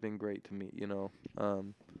show's been great to me. You know,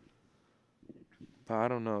 but I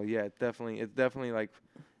don't know. Yeah, it's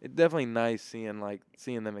definitely nice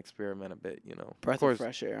seeing them experiment a bit. You know, breath of course, of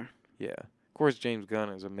fresh air. yeah, of course James Gunn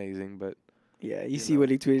is amazing, but Yeah, you You see know. what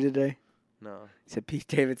he tweeted today? no. He said Pete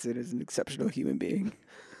Davidson is an exceptional human being.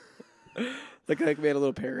 like made a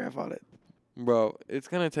little paragraph on it. Bro, it's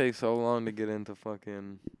gonna take so long to get into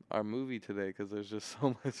fucking our movie today because there's just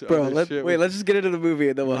so much. Bro, other shit we- let's just get into the movie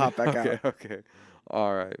and then we'll hop back out. Okay.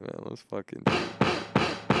 All right, man. Let's fucking.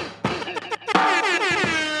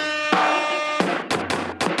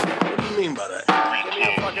 What do you mean by that? Give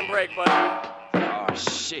me a fucking break, buddy. Oh,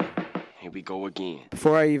 shit. Here we go again.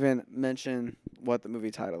 Before I even mention what the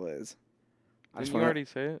movie title is, Did you wanna- already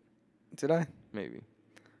say it? Did I? Maybe.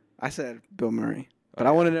 I said Bill Murray. But Okay.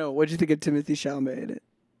 I want to know, what did you think of Timothy Chalamet in it?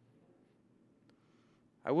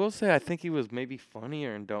 I will say I think he was maybe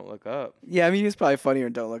funnier in Don't Look Up. Yeah, I mean, he was probably funnier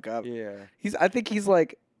in Don't Look Up. Yeah. I think he's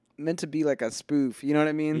like meant to be like a spoof. You know what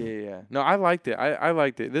I mean? Yeah. No, I liked it. I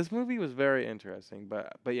liked it. This movie was very interesting,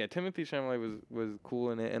 but yeah, Timothy Chalamet was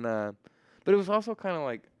cool in it, and but it was also kind of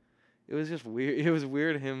like, it was just weird. It was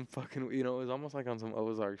weird him fucking, you know, it was almost like on some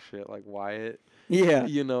Ozark shit, like Wyatt, Yeah.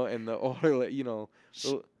 you know, and the older, you know,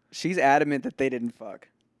 She's adamant that they didn't fuck.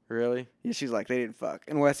 really, Yeah, she's like, they didn't fuck.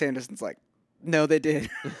 And Wes Anderson's like, no, they did.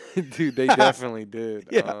 dude, they definitely did.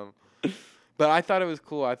 Yeah. But I thought it was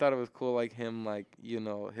cool. I thought it was cool, like him, like, you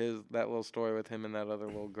know, that little story with him and that other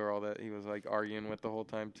little girl that he was like arguing with the whole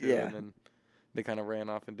time too. Yeah. And then they kind of ran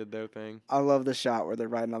off and did their thing. I love the shot where they're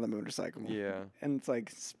riding on the motorcycle. Yeah. And it's like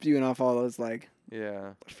spewing off all those like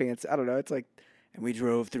Yeah. fancy, I don't know. It's like, and we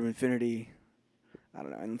drove through infinity. I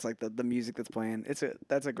don't know. And it's like the music that's playing.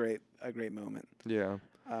 That's a great moment. Yeah.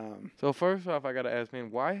 So first off, I gotta ask,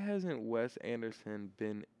 man, why hasn't Wes Anderson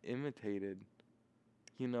been imitated?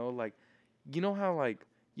 You know, like, you know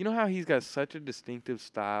how he's got such a distinctive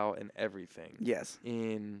style in everything. Yes.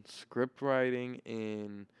 In script writing,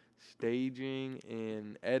 in staging,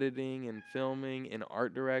 in editing, in filming, in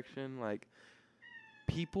art direction. Like,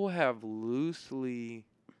 people have loosely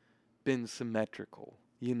been symmetrical,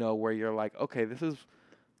 you know, where you're like, okay, this is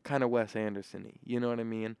kind of Wes Anderson-y, you know what I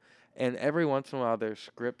mean? And every once in a while, there's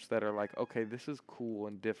scripts that are like, okay, this is cool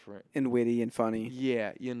and different. And witty and funny.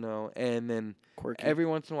 Yeah, you know, and then Quirky. every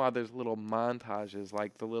once in a while, there's little montages,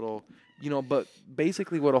 like the little, you know, but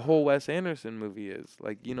basically what a whole Wes Anderson movie is.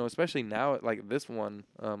 Like, you know, especially now, like this one,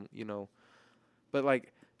 you know, but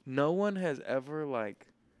like no one has ever like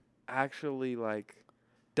actually like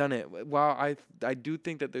done it. While I do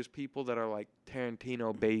think that there's people that are like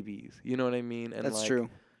Tarantino babies, you know what I mean? And That's like, true.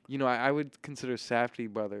 You know, I would consider Safdie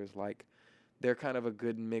brothers like they're kind of a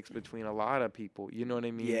good mix between a lot of people. You know what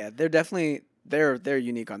I mean? Yeah, they're definitely they're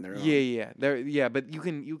unique on their own. But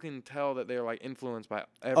you can tell that they're like influenced by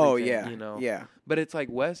everything. Oh yeah, you know. yeah. But it's like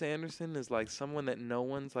Wes Anderson is like someone that no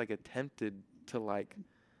one's like attempted to like.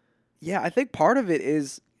 Yeah, I think part of it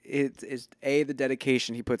is the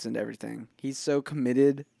dedication he puts into everything. He's so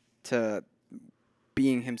committed to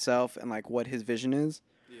being himself and like what his vision is.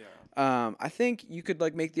 Yeah. I think you could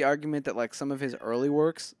like make the argument that like some of his early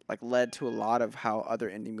works like led to a lot of how other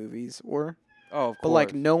indie movies were. Oh, of course. But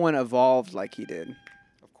like no one evolved like he did.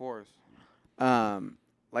 Of course.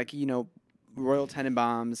 Like Royal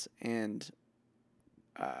Tenenbaums and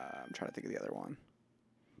I'm trying to think of the other one.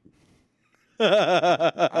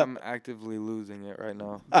 I'm actively losing it right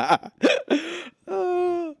now.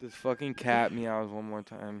 This fucking cat meows one more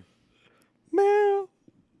time. Meow.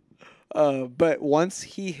 But once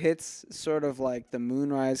he hits sort of like the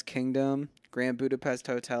Moonrise Kingdom, Grand Budapest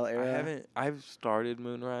Hotel era. I've started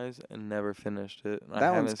Moonrise and never finished it. That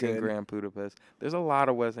I one's haven't seen good. Grand Budapest. There's a lot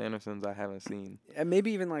of Wes Andersons I haven't seen. And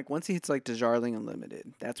maybe even like once he hits like Darjeeling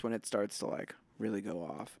Unlimited, that's when it starts to like really go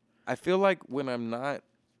off. I feel like when I'm not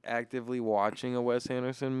actively watching a Wes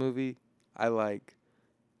Anderson movie, I like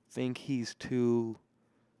think he's too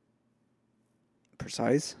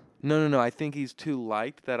Precise? No. I think he's too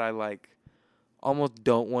liked that I like almost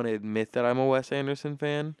don't want to admit that I'm a Wes Anderson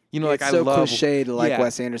fan. You know, like it's I so love cliche to like yeah.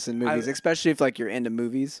 Wes Anderson movies, especially if like you're into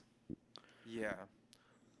movies. Yeah.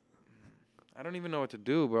 I don't even know what to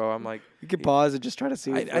do, bro. I'm like You could pause and just try to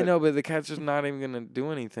see. I know, but the cat's just not even gonna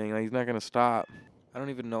do anything. Like, he's not gonna stop. I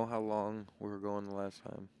don't even know how long we were going the last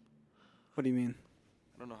time. What do you mean?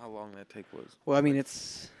 I don't know how long that take was. Well, I mean,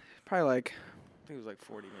 it's probably like I think it was like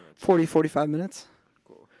 40 minutes. 40, 45 minutes.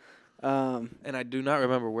 Cool. Um, And I do not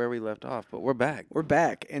remember where we left off, but we're back. we're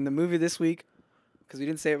back. And the movie this week, because we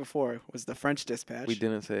didn't say it before, was The French Dispatch We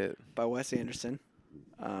didn't say it. by Wes Anderson.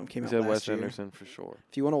 Came We out said last Wes year. Anderson for sure.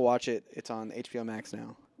 If you want to watch it, it's on HBO Max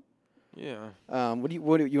now. Yeah. What do you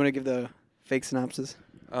want to give the fake synopsis?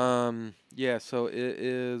 Yeah, so it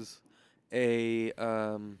is a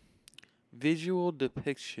visual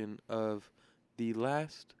depiction of the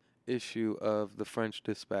last issue of The French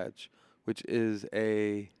Dispatch, which is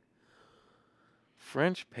a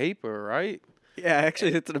French paper, right? Yeah,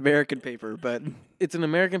 actually, it's an American paper, but It's an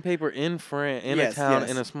American paper in France, in Yes, a town,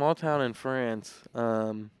 yes. in a small town in France,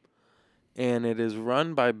 and it is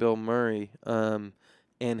run by Bill Murray, and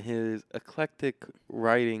his eclectic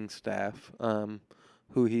writing staff,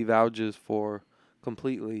 who he vouches for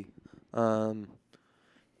completely, and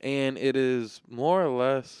it is more or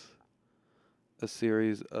less a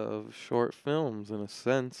series of short films in a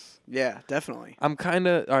sense. yeah, definitely. I'm kind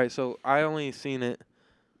of all right. So I only seen it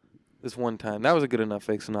this one time. That was a good enough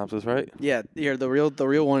fake synopsis, right? Yeah, here the real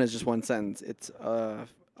one is just one sentence. It's a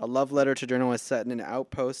love letter to journalists set in an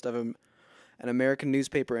outpost of an American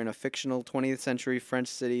newspaper in a fictional 20th century French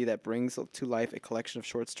city that brings to life a collection of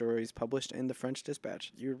short stories published in the French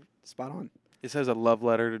Dispatch. You're spot on. It says a love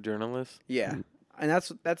letter to journalists. Yeah, and that's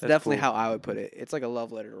definitely cool. how I would put it. It's like a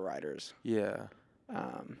love letter to writers, Yeah.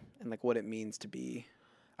 and like what it means to be.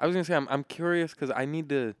 I was gonna say I'm curious because I need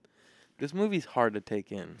to. This movie's hard to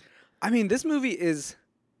take in. I mean, this movie is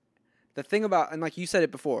the thing about, and like you said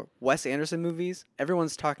it before, Wes Anderson movies.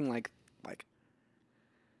 Everyone's talking like,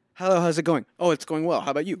 hello, how's it going? Oh, it's going well.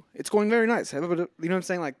 How about you? It's going very nice. You know what I'm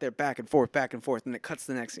saying? Like they're back and forth, and it cuts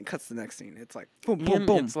the next scene. It's like boom, boom, And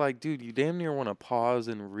boom. It's like, dude, you damn near want to pause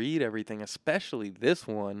and read everything, especially this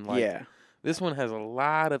one. Like, yeah, this one has a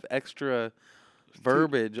lot of extra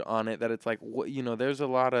verbiage on it that it's like, there's a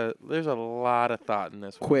lot of thought in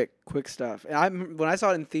this one. quick stuff. And when I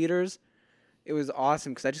saw it in theaters, it was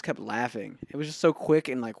awesome because I just kept laughing. It was just so quick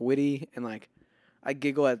and like witty, and like I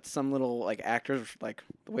giggle at some little like actors like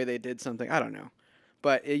the way they did something. I don't know,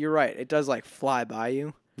 but you're right. It does like fly by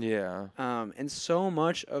you. Yeah. And so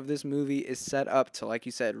much of this movie is set up to, like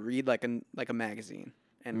you said, read like a magazine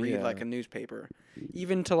and read Yeah. like a newspaper.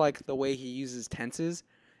 Even to like the way he uses tenses.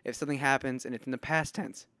 If something happens and it's in the past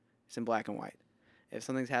tense, it's in black and white. If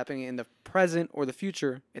something's happening in the present or the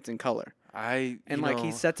future, it's in color.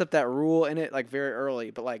 He sets up that rule in it like very early,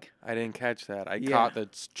 but like I didn't catch that. I Yeah. caught the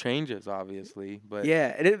changes, obviously, but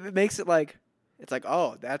yeah, and it makes it like it's like,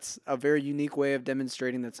 oh, that's a very unique way of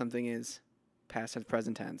demonstrating that something is past tense,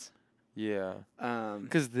 present tense. yeah. Um,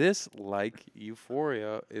 Because this, like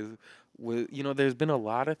Euphoria, there's been a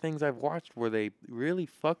lot of things I've watched where they really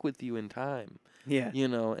fuck with you in time. yeah,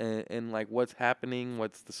 And like what's happening,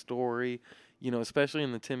 what's the story, especially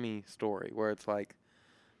in the Timmy story where it's like,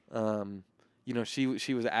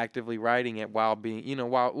 she was actively writing it while being,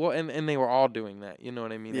 and they were all doing that, you know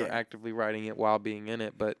what I mean? Yeah. They're actively writing it while being in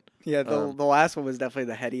it, but yeah. The last one was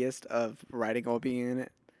definitely the headiest of writing while being in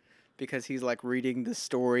it, because he's like reading the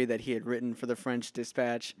story that he had written for the French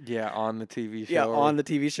Dispatch. Yeah, on the TV show. Yeah, on the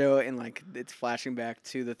TV show, and like it's flashing back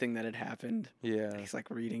to the thing that had happened. Yeah. He's like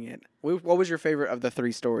reading it. What was your favorite of the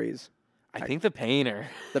 3 stories? I think The Painter.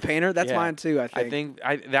 The Painter? That's Yeah. mine too, I think.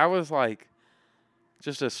 That was like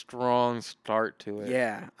just a strong start to it.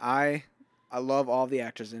 Yeah, I love all the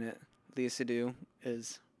actors in it. Leah Seydoux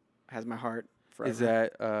has my heart forever. Is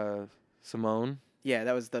that Simone? Yeah,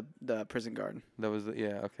 that was the prison guard. That was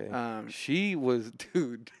okay. She was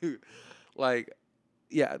dude. Like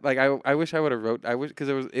yeah, like I wish I would have wrote cuz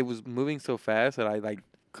it was moving so fast that I like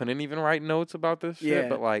couldn't even write notes about this shit, Yeah.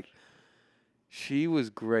 but like she was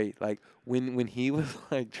great. Like when he was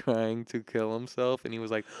like trying to kill himself and he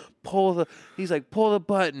was like pull the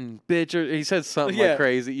button, bitch, or he said something Yeah. like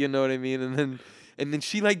crazy, you know what I mean? And then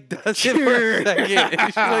she like does it for a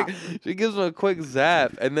second. And she gives him a quick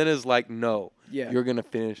zap and then is like, "No. Yeah. You're going to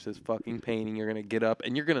finish this fucking painting. You're going to get up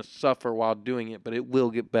and you're going to suffer while doing it, but it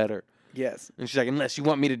will get better." Yes. And she's like, "Unless you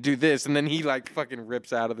want me to do this." And then he like fucking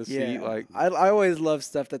rips out of the seat like I always love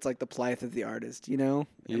stuff that's like the plight of the artist, you know?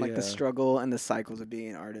 And like the Yeah. struggle and the cycles of being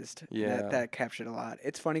an artist. And Yeah. that captured a lot.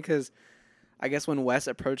 It's funny because I guess when Wes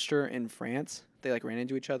approached her in France, they like ran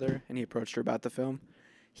into each other and he approached her about the film.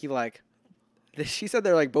 He like, she said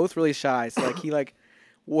they're like both really shy. So like he like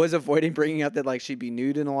was avoiding bringing up that like she'd be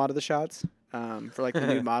nude in a lot of the shots for like the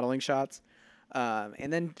nude modeling shots.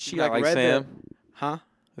 And then she Not like read Sam? Huh?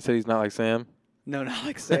 I said he's not like Sam. No, not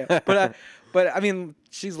like Sam. But I mean,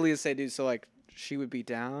 she's Leah Seydoux, so like she would be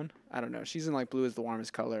down. I don't know. She's in like Blue is the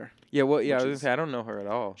Warmest Color. Yeah, well, yeah, I Which was gonna is- say I don't know her at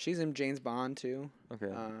all. She's in James Bond too. Okay.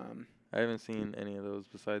 Um, I haven't seen any of those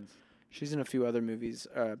besides she's in a few other movies,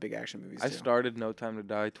 big action movies. I too. started No Time to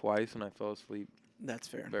Die twice and I fell asleep That's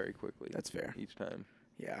fair. very quickly. That's fair. Each time.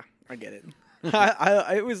 Yeah, I get it.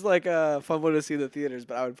 It was like a fun one to see in the theaters,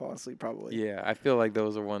 but I would fall asleep probably. Yeah, I feel like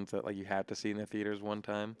those are ones that like you have to see in the theaters one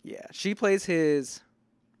time. Yeah, she plays his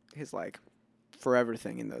like forever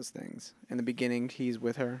thing in those things. In the beginning, he's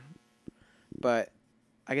with her, but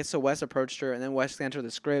I guess so. Wes approached her, and then Wes sent her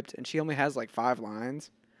the script, and she only has like 5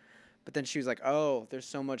 lines. But then she was like, "Oh, there's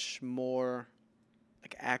so much more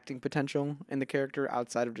like acting potential in the character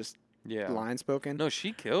outside of just Yeah. line spoken." No,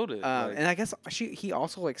 she killed it. like- And I guess he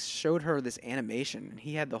also like showed her this animation, and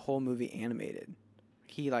he had the whole movie animated.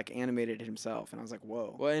 He like animated it himself, and I was like,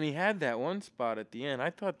 "Whoa!" well, and he had that one spot at the end. I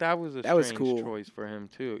thought that was a That was strange cool. choice for him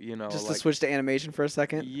too. You know, Just like, to switch to animation for a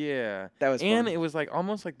second. Yeah. That was and fun. it was like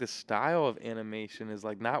almost like the style of animation is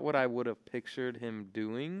like not what I would have pictured him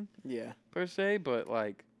doing Yeah. per se, but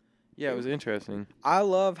like yeah, it was interesting. I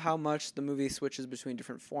love how much the movie switches between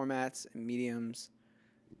different formats and mediums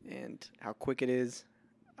and how quick it is.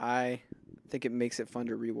 I think it makes it fun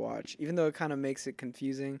to rewatch, even though it kind of makes it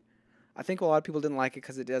confusing. I think a lot of people didn't like it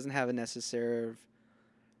because it doesn't have a necessary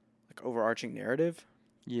like overarching narrative,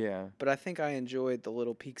 Yeah. but I think I enjoyed the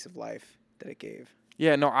little peaks of life that it gave.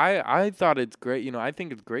 Yeah, no, I thought it's great. You know, I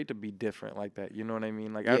think it's great to be different like that. You know what I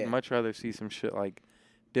mean? Like Yeah. I'd much rather see some shit like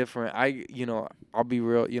different. I'll be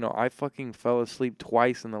real, I fucking fell asleep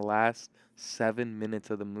twice in the last 7 minutes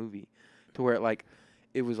of the movie to where like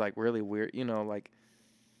it was like really weird, like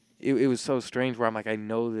it was so strange where I'm like I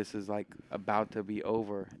know this is like about to be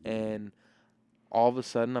over and all of a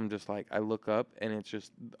sudden I'm just like I look up and it's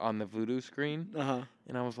just on the voodoo screen Uh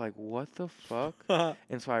and I was like what the fuck? huh.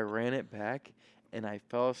 And so I ran it back and I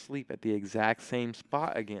fell asleep at the exact same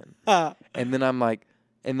spot again. Uh And then I'm like,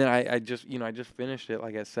 and then I just, I just finished it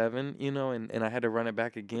like at 7, and I had to run it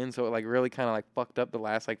back again. So it like really kind of like fucked up the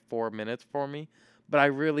last like 4 minutes for me. But I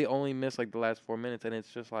really only missed like the last 4 minutes. And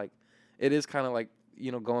it's just like, it is kind of like,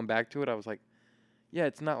 going back to it, I was like, yeah,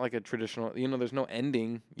 it's not like a traditional, there's no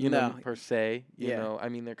ending, No. per se. You Yeah. know, I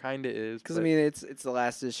mean, there kind of is. Because I but mean, it's the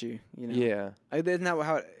last issue. yeah. Isn't that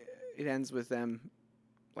how it ends with them,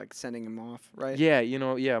 like sending him off, right? Yeah,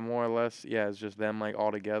 yeah, more or less. Yeah, it's just them like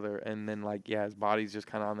all together, and then like yeah, his body's just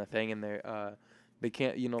kind of on the thing, and they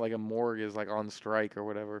can't, like a morgue is like on strike or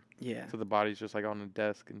whatever, Yeah, so the body's just like on the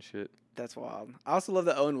desk and shit. that's wild. I also love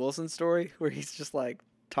the Owen Wilson story where he's just like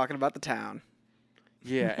talking about the town,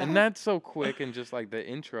 Yeah, and that's so quick and just like the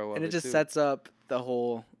intro of and it just too. sets up the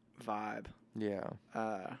whole vibe. Yeah,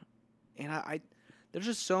 And I there's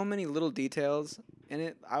just so many little details in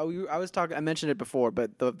it. I mentioned it before,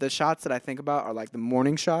 but the shots that I think about are like the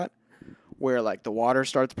morning shot where like the water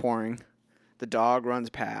starts pouring, the dog runs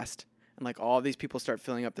past, and like all these people start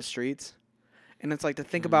filling up the streets. And it's like to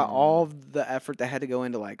think about all the effort that had to go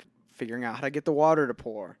into like figuring out how to get the water to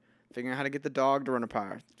pour, figuring out how to get the dog to run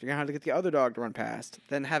past, figuring out how to get the other dog to run past,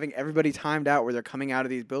 then having everybody timed out where they're coming out of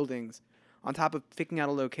these buildings on top of picking out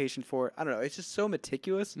a location for it. I don't know. It's just so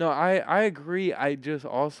meticulous. No, I agree. I just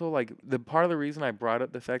also like the part of the reason I brought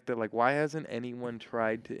up the fact that like why hasn't anyone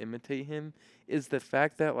tried to imitate him is the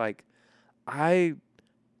fact that like I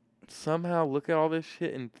somehow look at all this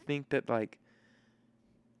shit and think that like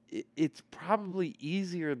it's probably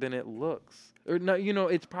easier than it looks. Or no,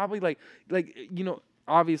 it's probably like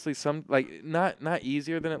obviously some like not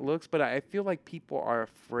easier than it looks, but I feel like people are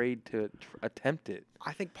afraid to attempt it.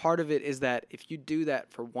 I think part of it is that if you do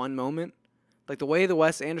that for one moment, like the way the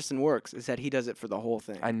Wes Anderson works is that he does it for the whole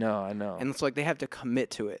thing. I know. And it's like they have to commit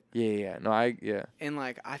to it. Yeah. No, yeah. And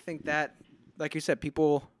like I think that, like you said,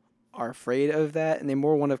 people are afraid of that, and they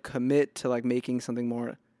more want to commit to like making something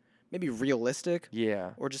more maybe realistic.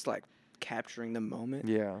 Yeah. Or just like capturing the moment.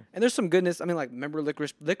 Yeah. And there's some goodness. I mean, like, remember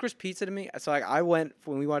Licorice Pizza to me? So like I went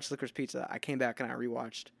when we watched Licorice Pizza, I came back and I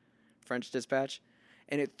rewatched French Dispatch,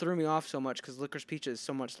 and it threw me off so much because Licorice Pizza is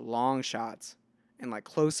so much long shots and like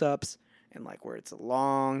close-ups and like where it's a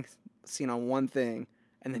long scene on one thing,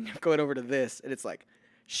 and then you're going over to this and it's like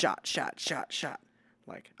shot.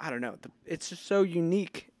 Like I don't know, it's just so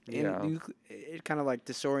unique. Yeah. And it kind of like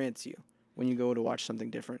disorients you when you go to watch something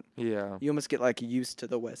different. Yeah. You almost get like used to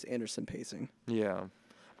the Wes Anderson pacing. Yeah.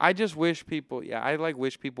 I just wish people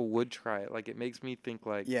wish people would try it. Like it makes me think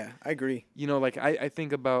like Yeah, I agree. like I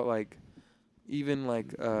think about like even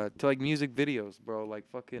like to like music videos, bro, like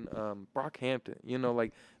fucking Brockhampton,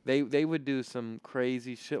 like they would do some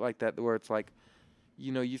crazy shit like that where it's like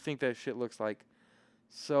you think that shit looks like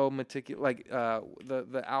so meticulous, like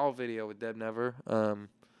the Owl video with Deb Never,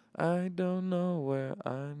 I don't know where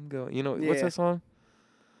I'm going. What's that song?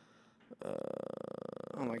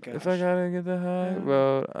 Oh my gosh. If I gotta get the high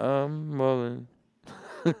road, I'm rolling.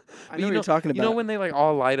 I know what you're talking about. When they like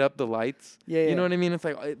all light up the lights? Yeah. You know what I mean? It's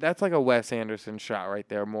like that's like a Wes Anderson shot right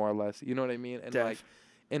there, more or less. You know what I mean? And like,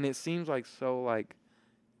 and it seems like so like,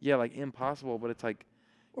 yeah, like impossible, but it's like,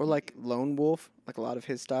 or like Lone Wolf, like a lot of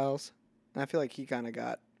his styles. And I feel like he kind of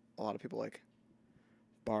got a lot of people like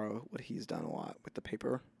borrow what he's done a lot with the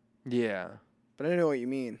paper. Yeah. But I don't know what you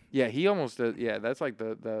mean. Yeah, he almost does. Yeah, that's like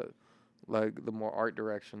the like the more art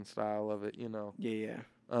direction style of it. Yeah.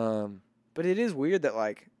 But it is weird that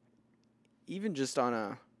like, even just on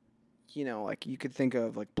a, like you could think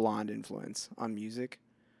of like Blonde influence on music,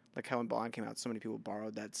 like how when Blonde came out, so many people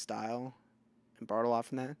borrowed that style and borrowed a lot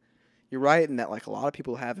from that. You're right in that like a lot of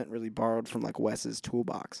people haven't really borrowed from like Wes's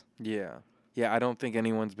toolbox. Yeah. Yeah, I don't think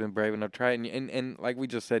anyone's been brave enough to try it. And like we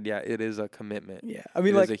just said, yeah, it is a commitment. Yeah. I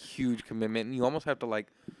mean, it like, is a huge commitment. And you almost have to like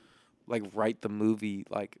write the movie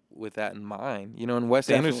like with that in mind. And Wes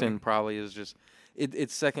Anderson probably is just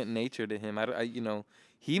it's second nature to him.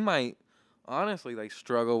 He might honestly like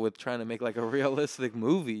struggle with trying to make like a realistic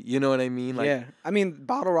movie. You know what I mean? Like, yeah. I mean,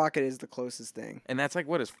 Bottle Rocket is the closest thing. And that's like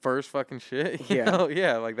what his first fucking shit. Yeah.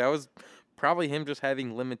 Yeah. Like that was probably him just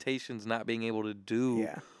having limitations, not being able to do.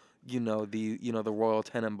 Yeah. The Royal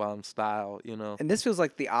Tenenbaum style, And this feels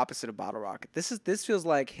like the opposite of Bottle Rocket. This feels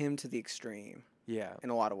like him to the extreme. Yeah.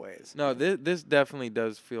 In a lot of ways. No, this definitely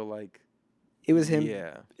does feel like it was him.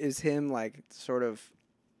 Yeah. It was him like sort of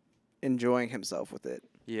enjoying himself with it.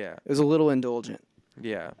 Yeah. It was a little indulgent.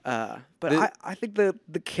 Yeah. But I think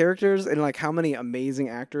the characters and like how many amazing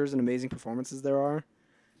actors and amazing performances there are,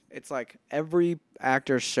 it's like every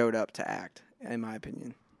actor showed up to act, in my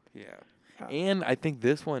opinion. Yeah. And I think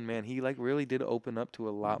this one, man, he like really did open up to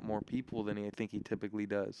a lot more people than I think he typically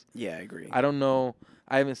does. Yeah, I agree. I don't know.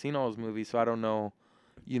 I haven't seen all his movies, so I don't know.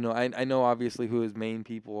 I know obviously who his main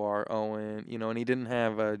people are. Owen, and he didn't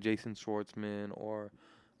have Jason Schwartzman or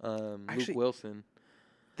Luke Wilson.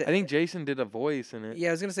 I think Jason did a voice in it. Yeah,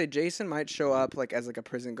 I was gonna say Jason might show up like as like a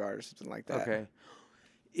prison guard or something like that. Okay.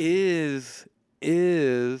 Is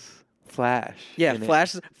Flash? Yeah,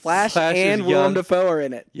 Flash and Willem Dafoe are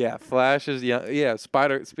in it. Yeah, Flash is young. Yeah,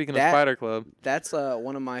 Spider. Speaking of Spider Club, that's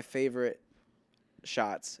one of my favorite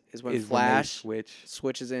shots. Is when Flash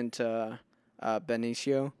switches into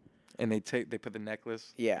Benicio, and they put the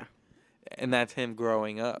necklace. Yeah, and that's him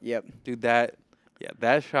growing up. Yep, dude. That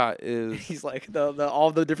shot is. He's like the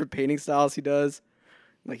all the different painting styles he does.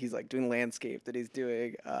 Like he's like doing landscape that he's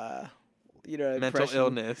doing. Mental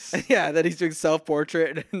illness. Yeah, that he's doing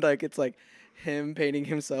self-portrait and like it's like him painting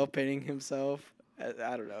himself.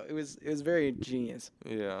 I don't know. It was very genius.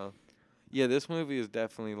 Yeah. Yeah, this movie is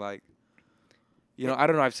definitely like I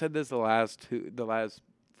don't know, I've said this the last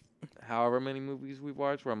however many movies we've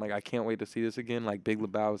watched where I'm like I can't wait to see this again, like Big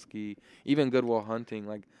Lebowski, even Good Will Hunting,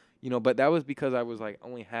 like but that was because I was like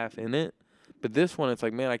only half in it. But this one it's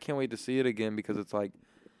like, man, I can't wait to see it again because it's like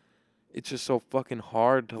it's just so fucking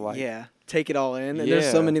hard to like take it all in. And there's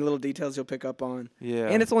so Yeah. many little details you'll pick up on. Yeah.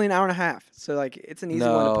 And it's only an hour and a half, so like it's an easy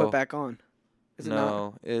one to No. put back on. Is it not?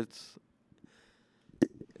 No,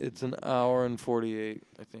 it's an hour and 48,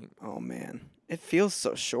 I think. Oh man, it feels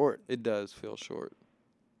so short. It does feel short.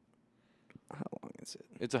 How long is it?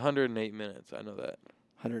 It's 108 minutes. I know that.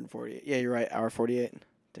 148. Yeah, you're right. Hour 48.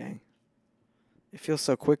 Dang. It feels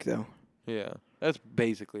so quick though. Yeah. That's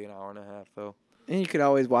basically an hour and a half, though. And you could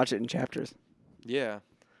always watch it in chapters. Yeah.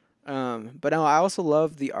 But no, I also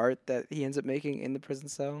love the art that he ends up making in the prison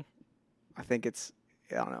cell. I think it's,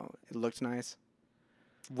 I don't know, it looked nice.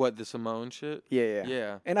 What, the Simone shit? Yeah.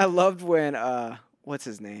 Yeah. And I loved when, what's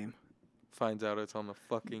his name? Finds out it's on the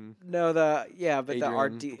fucking... No, but the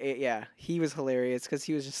art, Adrian. he was hilarious because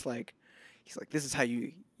he was just like, he's like, this is how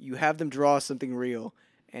you have them draw something real,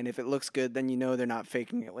 and if it looks good, then you know they're not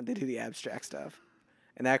faking it when they do the abstract stuff,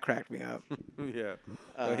 and that cracked me up. Yeah.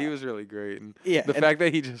 No, he was really great. And Yeah, the and- fact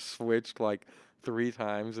that he just switched like 3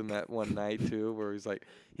 times in that one night too, where he's like,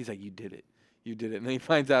 you did it. You did it. And then he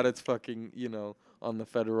finds out it's fucking, on the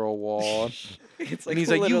federal wall. It's And like he's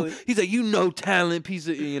literally- like, you no talent piece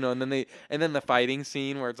of, and then the fighting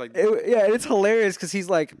scene where it's like, and it's hilarious because he's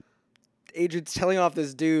like, Adrian's telling off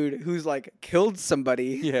this dude who's like killed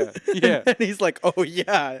somebody. Yeah, yeah. And he's like, oh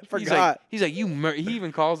yeah, I forgot. He's like, he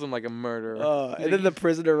even calls him like a murderer. He's And like, then the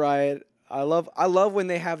prisoner riot. I love when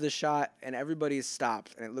they have the shot and everybody is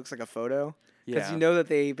stopped and it looks like a photo. Because yeah. you know that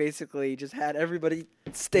they basically just had everybody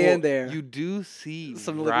stand there. You do see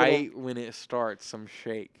Some right when it starts some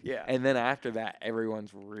shake. Yeah. And then after that,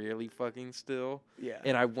 everyone's really fucking still. Yeah.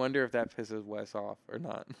 And I wonder if that pisses Wes off or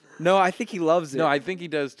not. No, I think he loves it. No, I think he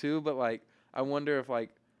does too. But like, I wonder if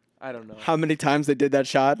like, I don't know. How many times they did that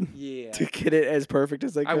shot Yeah. to get it as perfect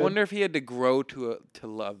as they could. I wonder if he had to grow to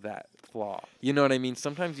love that flaw. You know what I mean?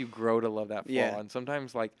 Sometimes you grow to love that flaw, Yeah. and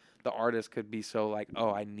sometimes like the artist could be so like,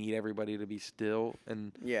 oh, I need everybody to be still,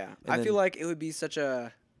 and Yeah. And I feel then- like it would be such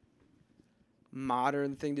a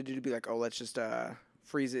modern thing to do to be like, oh, let's just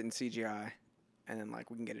freeze it in CGI and then like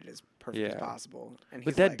we can get it as perfect as Yeah. possible. And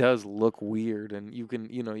but he's that like, does look weird, and you can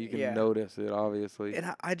Yeah. notice it obviously.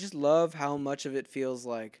 And I just love how much of it feels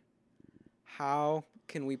like, how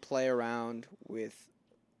can we play around with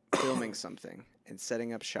filming something and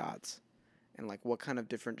setting up shots, and like what kind of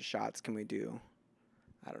different shots can we do?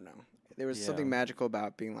 I don't know. There was something Yeah. magical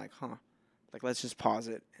about being like, like let's just pause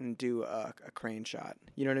it and do a crane shot.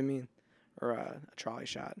 You know what I mean? Or a trolley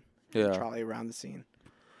shot. Yeah. A trolley around the scene.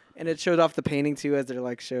 And it showed off the painting too as they're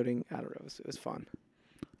like shooting. I don't know. It was fun.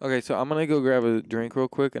 Okay, so I'm gonna go grab a drink real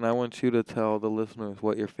quick, and I want you to tell the listeners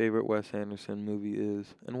what your favorite Wes Anderson movie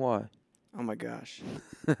is and why. Oh my gosh.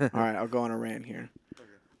 All right, I'll go on a rant here.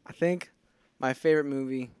 I think my favorite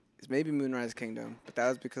movie is maybe Moonrise Kingdom, but that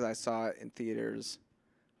was because I saw it in theaters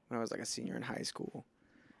when I was like a senior in high school.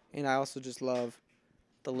 And I also just love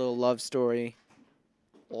the little love story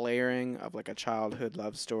layering of like a childhood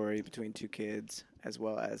love story between 2 kids as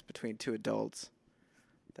well as between 2 adults,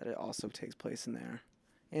 that it also takes place in there.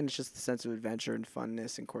 And it's just the sense of adventure and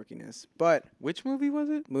funness and quirkiness. But Which movie was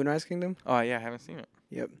it? Moonrise Kingdom? Oh yeah, I haven't seen it.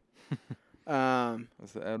 Yep.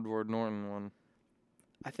 That's the Edward Norton one.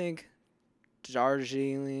 I think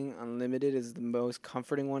Darjeeling Unlimited is the most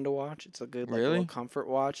comforting one to watch. It's a good like, Really? little comfort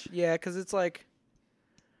watch. Yeah, because it's like,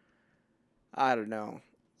 I don't know,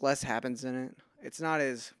 less happens in it. It's not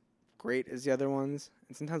as great as the other ones.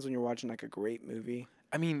 And sometimes when you're watching like a great movie,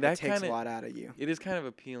 I mean, it that takes kind a of lot out of you. it is kind of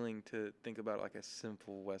appealing to think about like a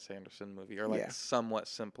simple Wes Anderson movie, or like Yeah. somewhat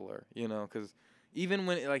simpler, because even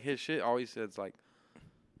when like his shit always says like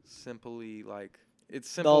simply like it's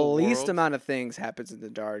The simple. least worlds. amount of things happens in the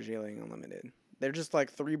Darjeeling Unlimited. They're just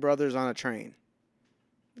like 3 brothers on a train.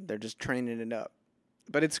 They're just training it up.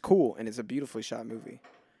 But it's cool, and it's a beautifully shot movie.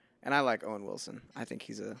 And I like Owen Wilson. I think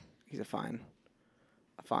he's a fine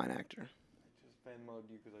actor. Just fan mode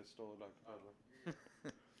you because I stole Dr. Pepper.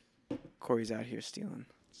 Corey's out here stealing,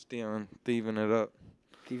 Thieving it up.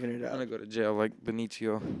 thieving it I'm gonna up. go to jail like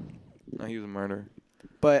Benicio. No, he was a murderer.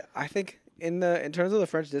 But I think in terms of the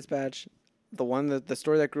French Dispatch, the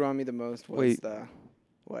story that grew on me the most was Wait.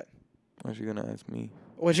 what? Why you gonna ask me?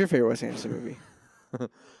 What's your favorite Wes Anderson movie?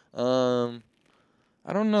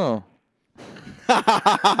 I don't know.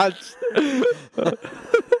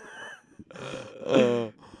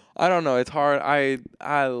 I don't know. It's hard.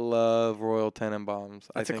 I love Royal Tenenbaums.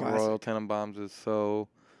 That's a I think classic. Royal Tenenbaums is so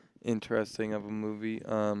interesting of a movie.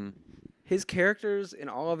 His characters in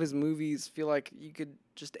all of his movies feel like you could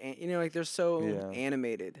just, like they're so Yeah.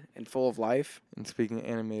 animated and full of life. And speaking of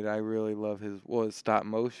animated, I really love his stop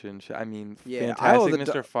motion. I mean, Yeah, Fantastic Isle of the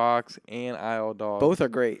Mr. Fox and Isle Dog Both are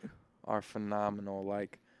great. are phenomenal.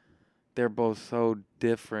 Like they're both so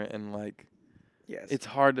different and like Yes. it's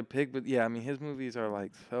hard to pick. But yeah, I mean his movies are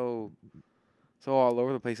like so all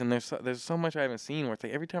over the place, and there's so much I haven't seen where it's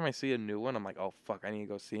like every time I see a new one, I'm like, oh fuck, I need to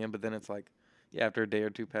go see him. But then it's like, yeah, after a day or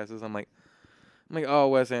two passes, I'm like, oh,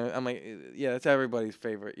 Wes Anderson. I'm like, yeah, that's everybody's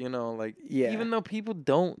favorite, you know, like Yeah. even though people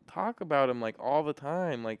don't talk about him like all the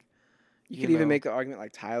time, like You could even make the argument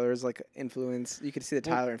like Tyler's like influence. You could see the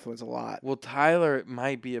Well- Tyler influence a lot. well, Tyler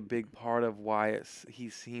might be a big part of why he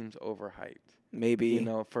seems overhyped. Maybe. You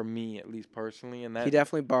know, for me at least personally, and that He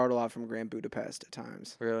definitely borrowed a lot from Grand Budapest at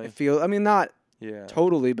times. really, I mean, not yeah,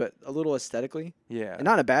 totally, but a little aesthetically. yeah, And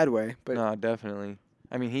not in a bad way, but no, definitely.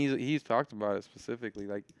 I mean, he's talked about it specifically,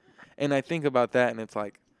 like, and I think about that, and it's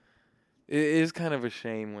like, it is kind of a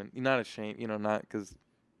shame when not a shame, you know, not because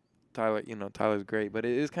Tyler, you know, Tyler's great, but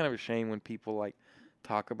it is kind of a shame when people like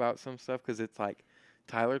talk about some stuff because it's like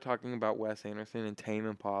Tyler talking about Wes Anderson and Tame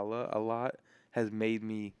Impala a lot has made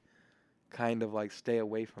me kind of like stay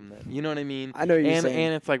away from them. You know what I mean? I know what you're saying.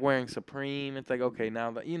 And it's like wearing Supreme. It's like, okay,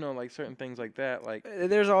 now that you know, like certain things like that, like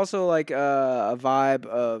there's also like a vibe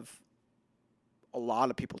of a lot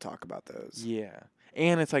of people talk about those. yeah.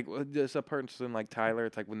 And it's like just a person like Tyler,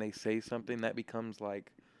 it's like when they say something that becomes like,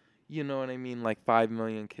 you know what I mean, like 5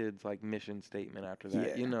 million kids like mission statement after that.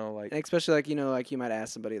 Yeah. You know, like And especially like, you know, like you might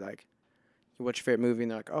ask somebody like, what's your favorite movie?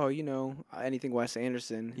 And they're like, oh, you know, anything Wes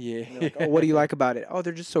Anderson. yeah. And they're like, oh, what do you like about it? Oh,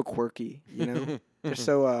 they're just so quirky, you know? They're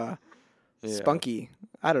so Yeah. spunky.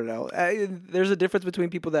 I don't know. There's a difference between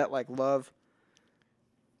people that like love.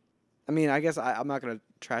 I mean, I guess I'm not gonna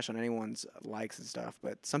trash on anyone's likes and stuff,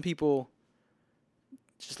 but some people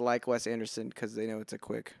just like Wes Anderson because they know it's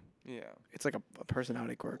Yeah. it's like a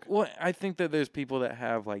personality quirk. Well, I think that there's people that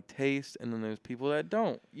have like taste, and then there's people that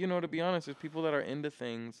don't. You know, to be honest, there's people that are into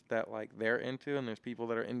things that like they're into, and there's people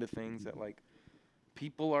that are into things that like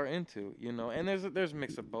people are into. You know, and there's a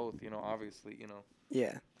mix of both. You know, obviously, you know.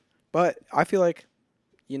 Yeah, but I feel like,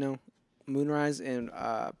 you know, Moonrise and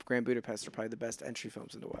Grand Budapest are probably the best entry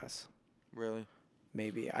films into Wes. Really.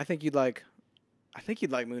 Maybe I think you'd like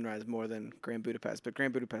Moonrise more than Grand Budapest, but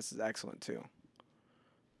Grand Budapest is excellent too.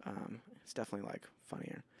 It's definitely like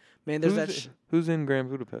funnier. Man, there's Who's in Grand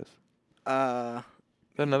Budapest? Is that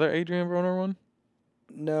another Adrian Broner one?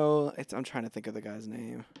 No, I'm trying to think of the guy's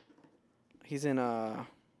name. He's in I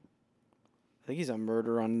think he's on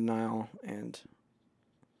Murder on the Nile and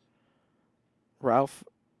Ralph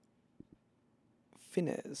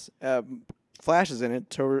Fiennes. Flash is in it.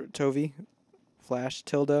 Tovey, Flash,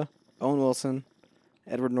 Tilda, Owen Wilson,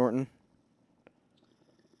 Edward Norton.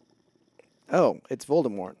 Oh, it's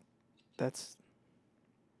Voldemort. That's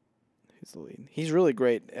who's the lead. He's really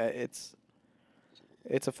great. It's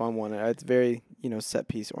a fun one. It's very, you know, set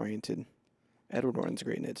piece oriented. Edward Norton's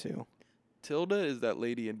great in it too. Tilda is that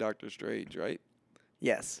lady in Doctor Strange, right?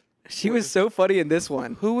 Yes. She was so funny in this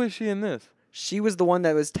one. Who was she in this? She was the one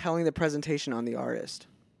that was telling the presentation on The Artist.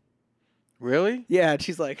 Really? Yeah, and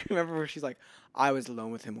she's like, remember where she's like, I was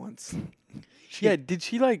alone with him once. Yeah, did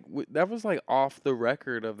she like that was like off the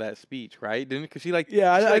record of that speech, right? Didn't because she like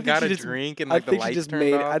Yeah, she, I like, think got she a just- drink and I like the think she lights just turned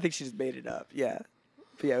made off. I think she just made it up. Yeah.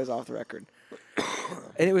 But yeah, it was off the record.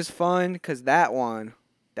 And it was fun because that one,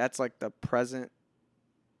 that's like the present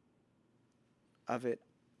of it.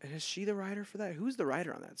 Is she the writer for that? Who's the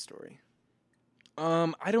writer on that story?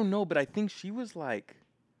 I don't know, but I think she was like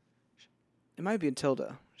It might be in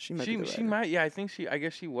Tilda. She might be the writer. she might yeah, I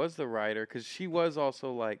guess she was the writer because she was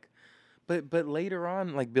also like, but later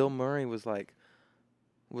on like Bill Murray was like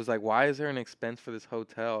why is there an expense for this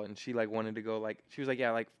hotel, and she like wanted to go like she was like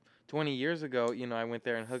yeah like 20 years ago, you know, I went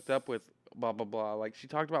there and hooked up with blah blah blah, like she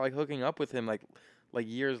talked about like hooking up with him like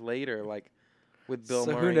years later like with Bill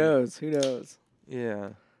So Murray. who knows? Yeah.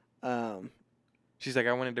 She's like,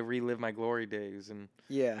 I wanted to relive my glory days, and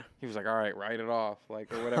Yeah. he was like, all right, write it off,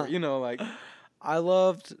 like, or whatever, you know, like. I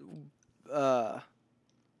loved what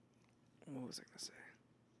was I gonna say?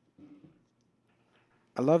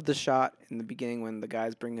 I loved the shot in the beginning when the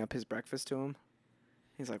guy's bringing up his breakfast to him.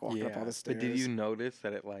 He's like walking up all the stairs. But did you notice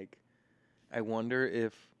that it like, I wonder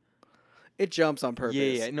if. It jumps on purpose.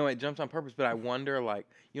 Yeah, no, it jumps on purpose, but I wonder, like,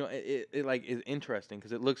 you know, it like is interesting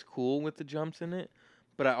because it looks cool with the jumps in it,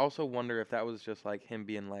 but I also wonder if that was just like him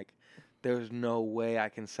being like, there's no way I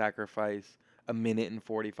can sacrifice a minute and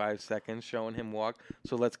 45 seconds showing him walk,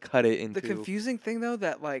 so let's cut it into. The confusing thing though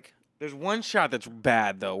that like There's one shot that's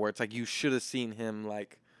bad though, where it's like you should have seen him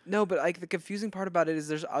like. no, but like the confusing part about it is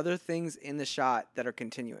there's other things in the shot that are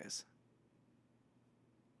continuous.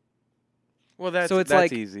 Well, that's So it's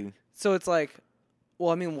that's like- easy. So it's like, well,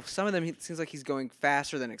 I mean, some of them it seems like he's going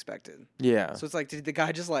faster than expected. Yeah. So it's like, did the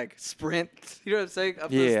guy just like sprint? You know what I'm saying?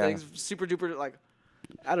 Up Yeah. those things, super duper like.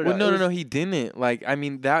 I don't know. Well, It no, was- he didn't. Like, I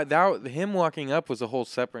mean, that him walking up was a whole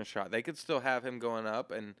separate shot. They could still have him going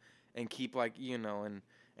up and keep like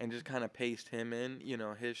and just kind of paste him in,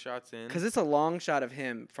 his shots in. Because it's a long shot of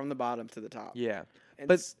him from the bottom to the top. Yeah, And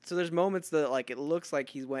but- so there's moments that like it looks like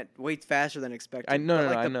he's way faster than expected. I know, but, no,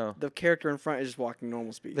 like, I the, know. The character in front is just walking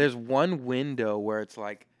normal speed. There's one window where it's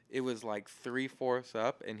like it was like 3/4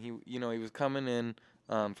 up, and he was coming in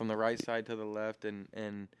from the right side to the left,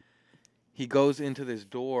 and he goes into this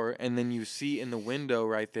door, and then you see in the window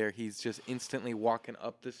right there, he's just instantly walking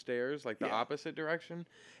up the stairs, like the Yeah. opposite direction.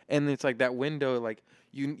 And it's like that window, like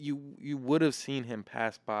you would have seen him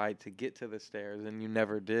pass by to get to the stairs, and you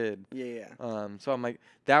never did. Yeah. So I'm like,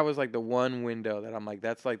 that was like the one window that I'm like,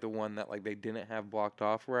 that's like the one that like they didn't have blocked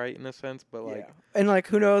off right in a sense, but like, Yeah. And like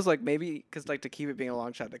who knows, like maybe because like to keep it being a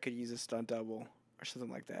long shot, they could use a stunt double or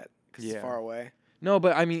something like that because Yeah. it's far away. no,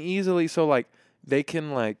 but I mean easily. So like they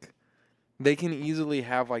can easily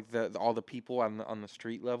have like all the people on the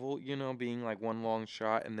street level, being like one long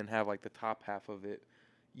shot, and then have like the top half of it,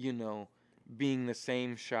 being the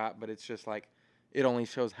same shot, but it's just like it only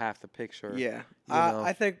shows half the picture. Yeah. you know?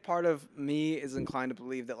 I think part of me is inclined to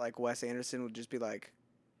believe that like Wes Anderson would just be like,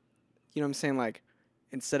 you know what I'm saying, like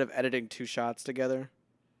instead of editing two shots together,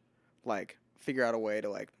 like figure out a way to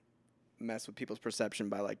like mess with people's perception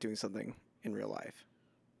by like doing something in real life.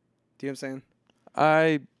 Do you know what I'm saying?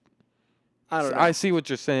 I I don't know. I see what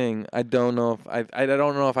you're saying. I don't know if I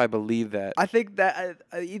don't know if I believe that. I think that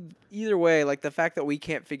either way, like the fact that we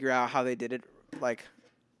can't figure out how they did it, like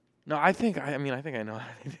No, I think I know how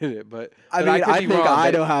they did it, but I but mean, could I be think wrong,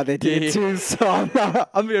 I but- know how they did Yeah, it too. So I'm not.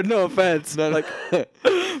 I mean, no offense. No, like,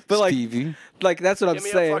 but like, Stevie. that's what I'm Give me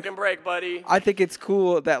a saying. fucking break, buddy. I think it's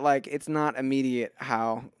cool that like it's not immediate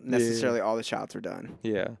how necessarily all the shots are done.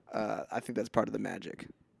 Yeah, I think that's part of the magic.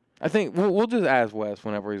 I think we'll just ask Wes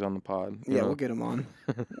whenever he's on the pod. you Yeah, know? we'll get him on.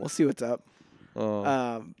 We'll see what's up.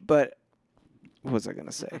 Oh. But what was I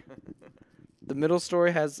gonna say? The middle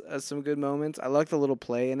story has some good moments. I like the little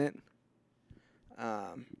play in it.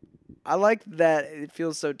 I like that it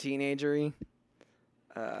feels so teenagery.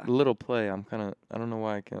 Little play. I don't know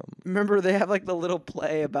why I can't. Remember they have like the little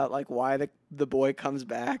play about like why the boy comes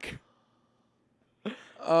back.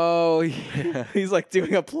 Oh yeah, He's like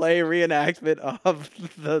doing a play reenactment of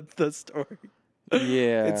the story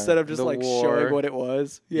yeah. instead of just the like war. showing what it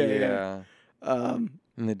was. Yeah. And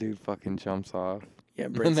the dude fucking jumps off. Yeah.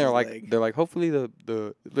 And breaks they're his like, leg. hopefully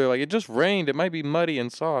they're like, it just rained. It might be muddy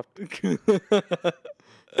and soft.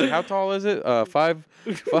 Like, how tall is it? Five.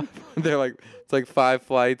 They're like, it's like 5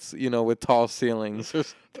 flights, with tall ceilings or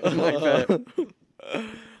something like that.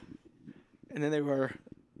 And then they were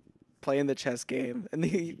playing the chess game, and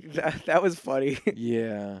that was funny.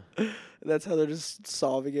 Yeah. That's how they're just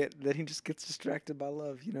solving it. Then he just gets distracted by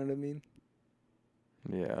love. You know what I mean?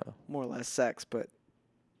 Yeah. More or less sex, but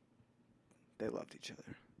they loved each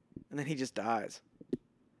other. And then he just dies.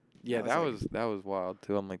 Yeah, I was that was wild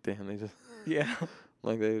too. I'm like, damn, they just Yeah.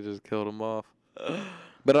 they just killed him off.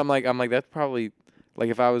 But I'm like that's probably like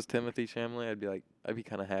if I was Timothy Chalamet, I'd be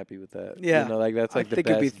kind of happy with that. Yeah. Like that's like I the think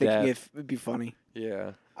best it'd be death. it'd be funny.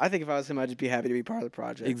 Yeah. I think if I was him, I'd just be happy to be part of the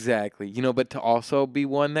project. Exactly. But to also be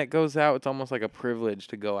one that goes out, it's almost like a privilege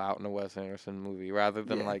to go out in a Wes Anderson movie rather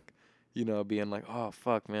than Yeah. being like, oh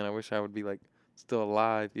fuck, man, I wish I would be like still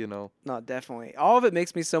alive. No, definitely. All of it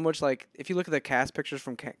makes me so much like if you look at the cast pictures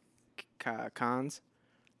from Cannes,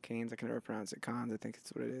 I can never pronounce it. Cannes, I think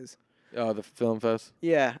it's what it is. Oh, the film fest.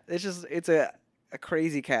 Yeah, it's a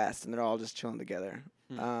crazy cast, and they're all just chilling together.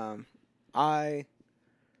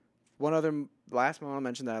 One other last one I'll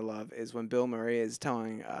mention that I love is when Bill Murray is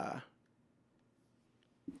telling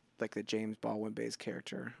like the James Baldwin based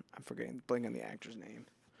character, I'm blanking on the actor's name,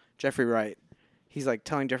 Jeffrey Wright. He's like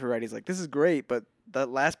telling Jeffrey Wright, he's like, this is great, but that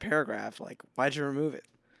last paragraph, like, why'd you remove it?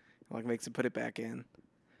 Like makes him put it back in.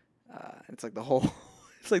 It's like the whole,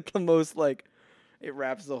 it's like the most like, it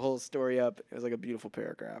wraps the whole story up. It was like a beautiful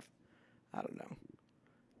paragraph. I don't know.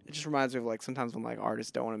 It just reminds me of like sometimes when like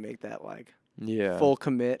artists don't want to make that like Yeah. full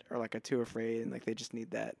commit or like a too afraid, and like they just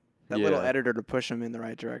need that little Yeah. editor to push them in the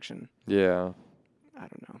right direction. Yeah. I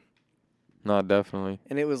don't know. No, definitely.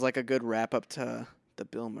 And it was like a good wrap up to the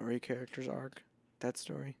Bill Murray character's arc. That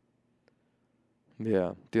story.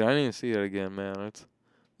 Yeah, dude, I need to see it again, man. It's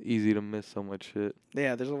easy to miss so much shit.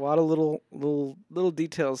 Yeah, there's a lot of little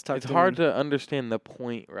details tucked in. It's hard to understand the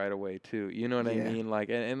point right away too. You know what Yeah. I mean? Like,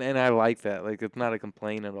 and I like that. Like, it's not a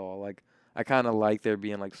complaint at all. Like, I kind of like there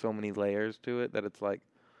being like so many layers to it that it's like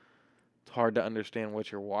it's hard to understand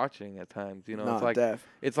what you're watching at times. No, it's like def.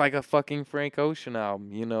 it's like a fucking Frank Ocean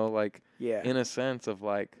album. Like Yeah. in a sense of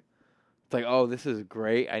like It's like, oh, this is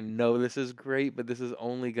great. I know this is great, but this is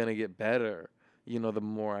only gonna get better. The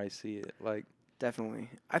more I see it, like. Definitely.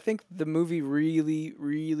 I think the movie really,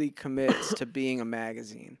 really commits to being a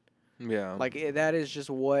magazine. Yeah. Like that is just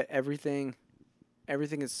what everything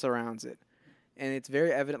is surrounds it, and it's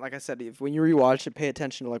very evident. Like I said, if when you rewatch it, pay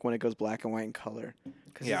attention to like when it goes black and white and color,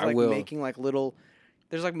 because Yeah, he's I like will. making like little.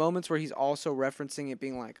 There's like moments where he's also referencing it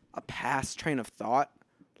being like a past train of thought,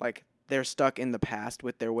 like they're stuck in the past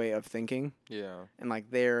with their way of thinking, Yeah. and like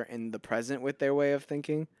they're in the present with their way of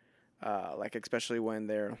thinking. Like especially when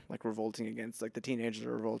they're like revolting against, like the teenagers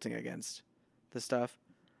are revolting against the stuff.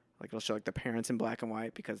 Like it'll show like the parents in black and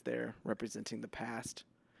white because they're representing the past,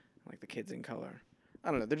 like the kids in color. I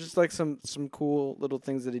don't know. They're just like some cool little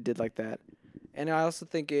things that he did like that. And I also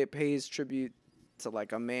think it pays tribute to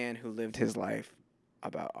like a man who lived his life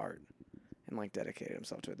about art and like dedicated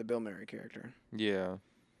himself to it. The Bill Murray character. Yeah.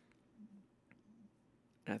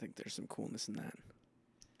 And I think there's some coolness in that.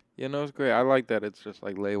 Yeah, no, it's great. I like that it's just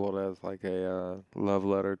like labeled as like a love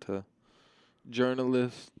letter to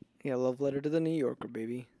journalists. Yeah, love letter to the New Yorker,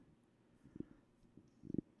 baby.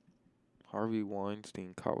 Harvey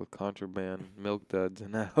Weinstein caught with contraband milk duds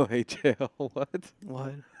in LA jail. What?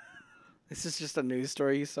 What? This is just a news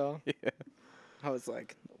story you saw? Yeah. I was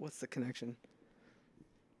like, what's the connection?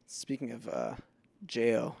 Speaking of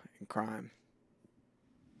jail and crime,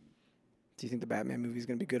 do you think the Batman movie is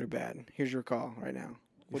going to be good or bad? Here's your call right now.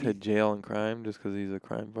 You said jail and crime just because he's a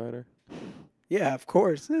crime fighter? Yeah, of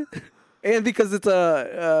course. And because it's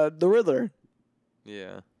the Riddler.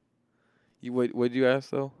 Yeah. What'd you ask,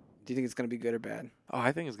 though? Do you think it's going to be good or bad? Oh,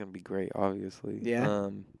 I think it's going to be great, obviously. Yeah?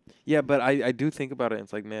 Yeah, but I do think about it, and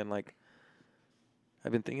it's like, man, like,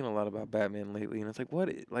 I've been thinking a lot about Batman lately, and it's like,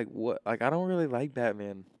 what, I don't really like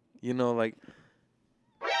Batman. Like,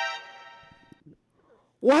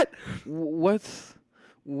 What?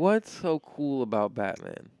 What's so cool about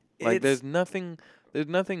Batman? Like, there's nothing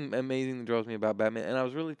amazing that draws me about Batman, and I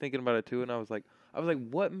was really thinking about it too, and I was like,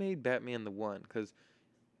 what made Batman the one? Because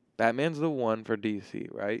Batman's the one for DC,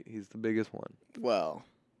 right? He's the biggest one. Well,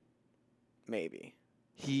 maybe.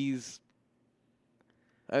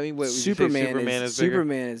 Superman is bigger?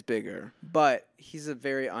 Superman is bigger, but he's a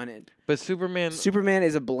very But Superman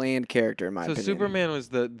is a bland character in my opinion. So Superman was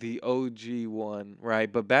the OG one,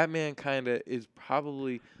 right? But Batman kind of is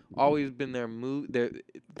probably always been their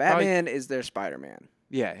Batman is their Spider-Man.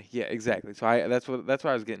 Yeah, exactly. So that's what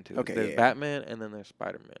I was getting to. Okay, There's yeah. Batman and then there's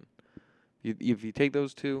Spider-Man. If you take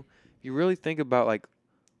those two, if you really think about like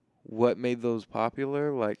what made those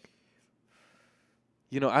popular, like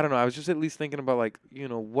I don't know. I was just at least thinking about like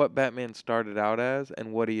what Batman started out as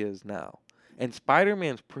and what he is now. And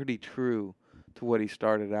Spider-Man's pretty true to what he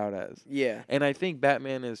started out as. Yeah. And I think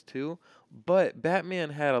Batman is too, but Batman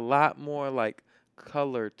had a lot more like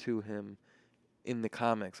color to him in the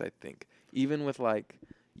comics, I think. Even with like,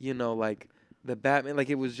 like the Batman, like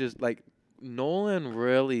it was just like Nolan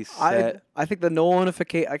really set I think the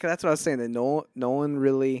Nolanification, like that's what I was saying, the Nolan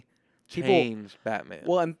really changed Batman.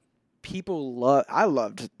 Well, and I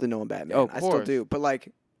loved the Nolan Batman. Oh, of I still course. do. But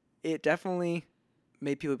like it definitely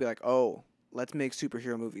made people be like, "Oh, let's make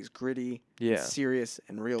superhero movies gritty, Yeah. and serious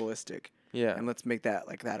and realistic." Yeah. And let's make that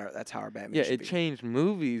like that. That's how our Batman. Yeah, should it be. changed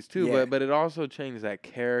movies too, Yeah. but it also changed that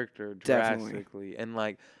character Definitely. drastically. And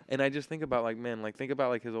like, and I just think about like, man, like think about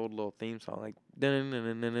like his old little theme song, like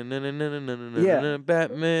Batman.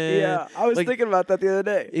 Yeah, I was Like, thinking about that the other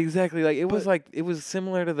day. exactly. Like it was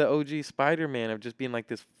similar to the OG Spider-Man of just being like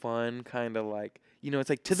this fun kind of like, it's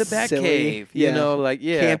like to the Silly. Batcave, Yeah. like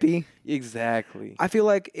yeah, Campy. exactly. I feel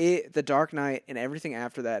like The Dark Knight and everything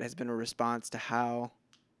after that has been a response to how,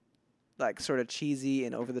 like, sort of cheesy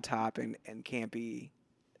and over the top and campy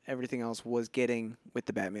everything else was getting with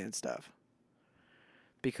the Batman stuff.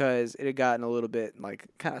 Because it had gotten a little bit, like,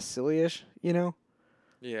 kind of silly-ish, Yeah,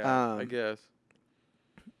 I Um, guess.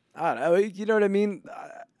 I don't know. You know what I mean?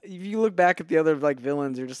 If you look back at the other, like,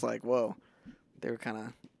 villains, you're just like, whoa. They were kind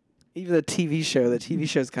of... Even the TV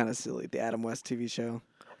show's kind of silly. The Adam West TV show.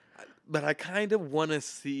 But I kind of want to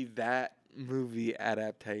see that movie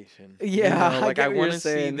adaptation. Yeah, I like get I what want you're to see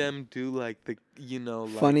saying. them do like the, like,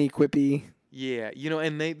 Funny, quippy. yeah,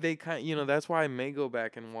 and they kind, that's why I may go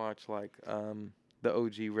back and watch like the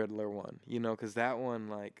OG Riddler one, because that one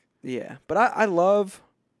like Yeah, but I love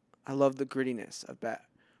the grittiness of Bat.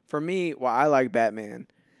 For me, why I like Batman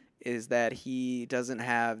is that he doesn't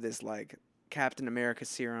have this like Captain America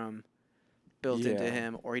serum built into Yeah.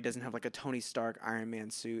 him, or he doesn't have like a Tony Stark Iron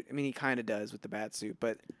Man suit. I mean, he kind of does with the bat suit,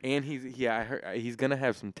 but and I heard he's gonna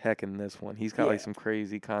have some tech in this one. He's got like Yeah. some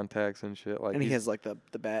crazy contacts and shit. Like and he he's- has like the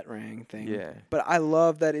bat ring thing. Yeah. But I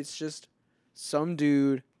love that it's just some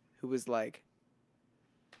dude who was like,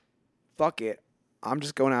 fuck it, I'm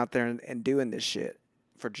just going out there and doing this shit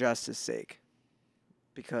for justice sake.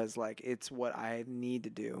 Because, like, it's what I need to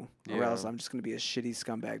do. Or Yeah. else I'm just going to be a shitty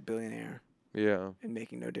scumbag billionaire Yeah. and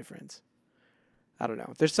making no difference. I don't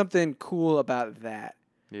know. There's something cool about that.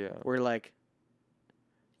 Yeah. Where, like,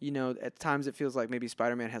 you know, at times it feels like maybe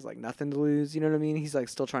Spider-Man has, like, nothing to lose. You know what I mean? He's, like,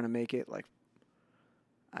 still trying to make it, like,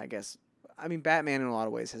 I guess. I mean, Batman in a lot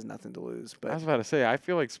of ways has nothing to lose. I was But about to say, I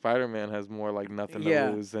feel like Spider-Man has more like nothing Yeah.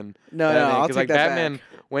 to lose than no, Batman. I'll 'Cause, take like that Batman, back.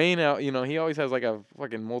 Wayne out, you know, he always has like a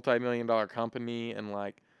fucking multi-million-dollar company and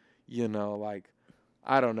like, you know, like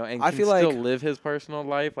I don't know, and I can feel still like- live his personal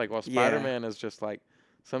life. Like while Yeah. Spider-Man is just like,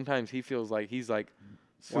 sometimes he feels like he's like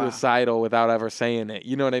Wow. suicidal without ever saying it.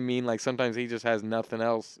 You know what I mean? Like sometimes he just has nothing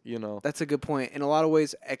else. You know? That's a good point. In a lot of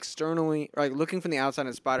ways, externally, like looking from the outside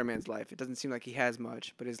of Spider-Man's life, it doesn't seem like he has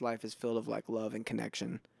much, but his life is filled of like love and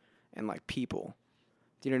connection and like people.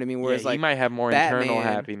 Do you know what I mean? Whereas yeah, he like might have more internal Batman-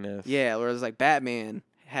 happiness. yeah, whereas like Batman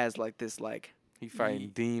has like this like he fighting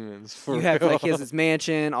demons. For you have real. like he has this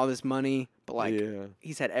mansion, all this money, but like yeah.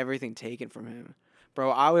 he's had everything taken from him.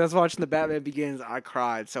 Bro, I was watching the Batman Begins, I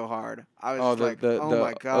cried so hard. I was Oh, just the like, the, oh the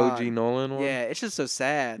my god. OG Nolan one. Yeah, it's just so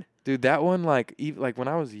sad. Dude, that one like even like when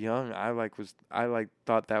I was young, I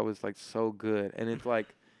thought that was like so good, and it's like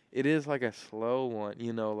it is like a slow one,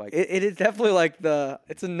 you know, like It is definitely like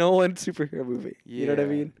it's a Nolan superhero movie. You know what I Yeah.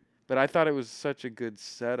 mean? But I thought it was such a good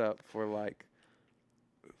setup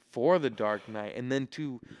for the Dark Knight, and then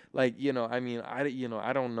to like you know, I mean, I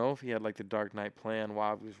don't know if he had like the Dark Knight plan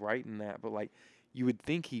while he was writing that, but like you would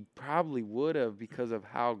think he probably would have because of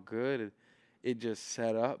how good it just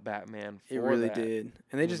set up Batman. For It really that. did,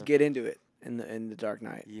 and they you just know. get into it in the Dark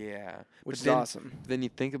Knight, Yeah, which But is then- awesome. Then you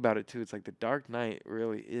think about it too. It's like the Dark Knight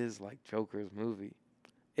really is like Joker's movie.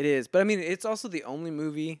 It is, but I mean, it's also the only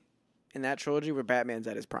movie in that trilogy where Batman's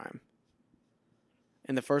at his prime.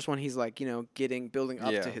 In the first one, he's like building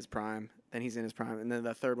up Yeah. to his prime, then he's in his prime, and then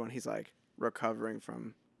the third one, he's like recovering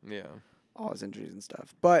from Yeah, all his injuries and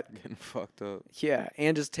stuff. But getting fucked up. yeah,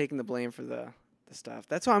 and just taking the blame for the stuff.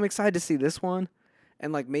 That's why I'm excited to see this one,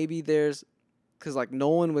 and like maybe there's because like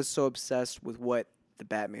Nolan was so obsessed with what the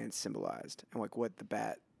Batman symbolized and like what the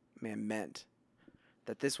Batman meant,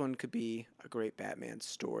 that this one could be a great Batman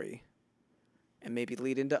story, and maybe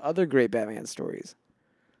lead into other great Batman stories.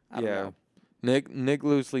 I don't Yeah. know. Nick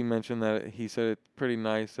loosely mentioned that he said it's pretty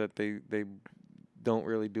nice that they don't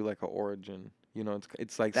really do like a origin. You know,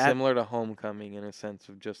 it's like That- similar to Homecoming in a sense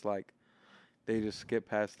of just like they just skip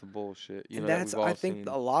past the bullshit. You And know, that's that we've all I think seen.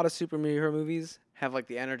 a lot of superhero movies have like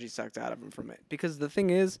the energy sucked out of them from it, because the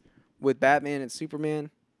thing is with Batman and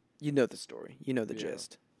Superman, you know the story, you know the Yeah.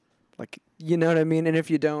 gist, like you know what I mean. And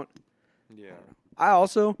if you don't, yeah. I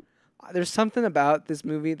also there's something about this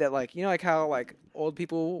movie that like like how like old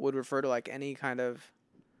people would refer to like any kind of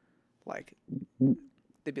like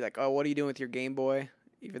they'd be like, oh, what are you doing with your Game Boy,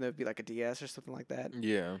 even though it'd be like a DS or something like that.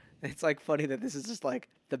 Yeah. It's like funny that this is just like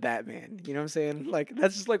the Batman. You know what I'm saying? Like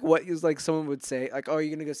that's just like what is like someone would say like, oh,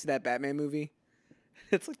 you're gonna go see that Batman movie.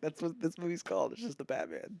 It's like that's what this movie's called. It's just the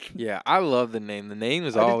Batman. Yeah, I love the name. The name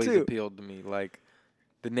has I do always too. appealed to me. Like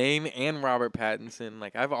the name and Robert Pattinson.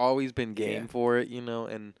 Like I've always been game Yeah. for it, you know.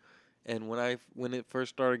 And when it first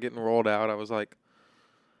started getting rolled out, I was like,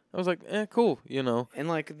 cool, you know. And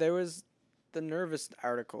like there was the nervous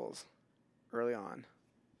articles early on.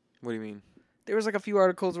 What do you mean? There was like a few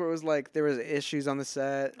articles where it was like there was issues on the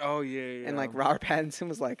set, Oh yeah. and like Robert Pattinson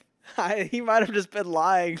was like, he might have just been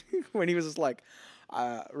lying when he was just like,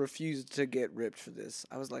 I refused to get ripped for this.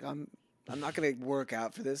 I was like, I'm not gonna work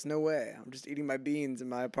out for this. No way. I'm just eating my beans in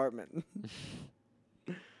my apartment.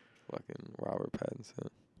 fucking Robert Pattinson.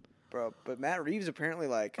 Bro, but Matt Reeves apparently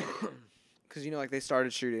like, because like they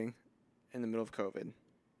started shooting in the middle of COVID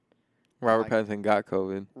Robert Like- Pattinson got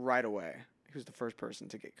COVID. right away. He was the first person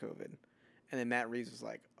to get COVID, and then Matt Reeves was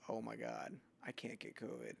like, "Oh my god, I can't get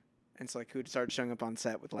COVID," and so like he would start showing up on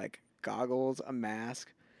set with like goggles, a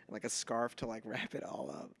mask, and like a scarf to like wrap it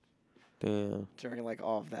all up Damn. during like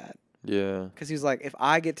all of that. Yeah. Because he was like, if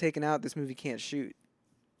I get taken out, this movie can't shoot.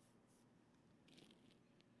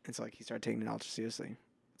 And so like he started taking it ultra seriously.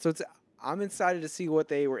 So I'm excited to see what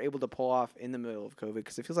they were able to pull off in the middle of COVID,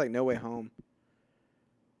 because it feels like No Way Home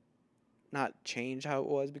not change how it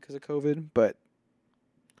was because of COVID, but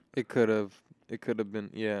It could have been.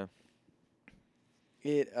 Yeah.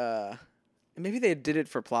 it maybe they did it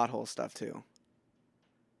for plot hole stuff too.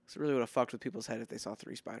 So it really would have fucked with people's head if they saw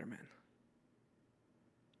 3 Spider-Man.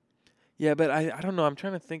 Yeah, but I don't know. I'm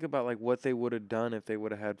trying to think about like what they would have done if they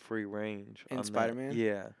would have had free range In on that. Spider-Man?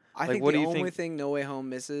 Yeah. I Like, think what the do you only think- thing No Way Home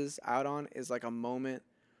misses out on is like a moment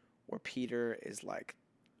where Peter is like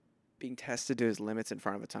being tested to his limits in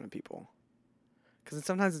front of a ton of people. Because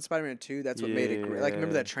sometimes in Spider-Man 2, that's what made it great. Like,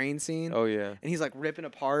 remember that train scene? Oh yeah. And he's like ripping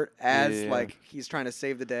apart as Yeah. like he's trying to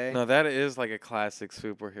save the day. No, that is like a classic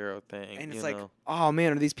superhero thing. And you it's like, know? oh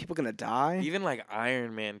man, are these people gonna die? Even like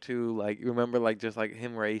Iron Man too. Like you remember like just like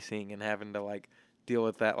him racing and having to like deal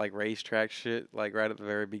with that like racetrack shit like right at the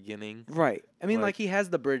very beginning. Right. I mean, Like- like he has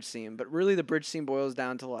the bridge scene, but really the bridge scene boils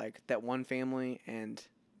down to like that one family and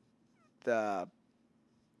the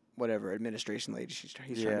whatever administration lady he's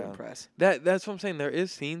trying to Yeah. impress. That's what I'm saying. There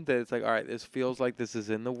is scenes that it's like, all right, this feels like this is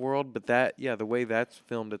in the world, but that the way that's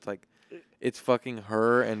filmed, it's like it's fucking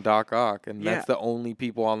her and Doc Ock, and that's Yeah. the only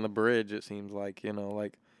people on the bridge. It seems like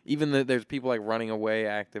like even there's people like running away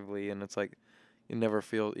actively, and it's like you never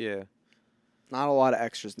feel Not a lot of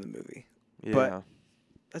extras in the movie. yeah. But-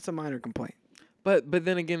 That's a minor complaint. But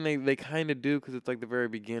then again, they kind of do because it's like the very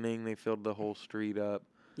beginning. They filled the whole street up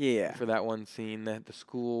Yeah. for that one scene. That the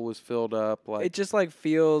school was filled up. Like It just like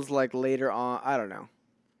feels like later on, I don't know.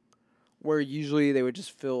 Where usually they would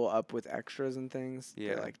just fill up with extras and things.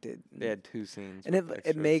 Yeah. They like did. they had 2 scenes, And with it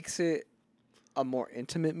extras. makes it a more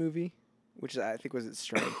intimate movie, which I think was its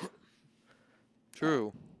strength.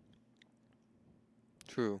 True.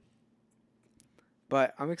 True.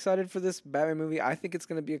 But I'm excited for this Batman movie. I think it's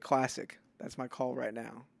gonna be a classic. That's my call right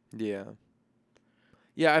now. Yeah.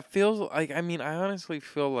 Yeah, I feel like I honestly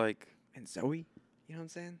feel like And Zoe, you know what I'm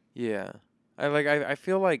saying? yeah. I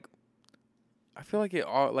feel like it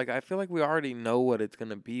all like I feel like we already know what it's going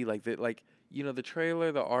to be like the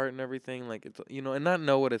trailer, the art and everything like it's and not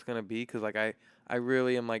know what it's going to be cuz like I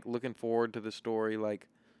really am like looking forward to the story like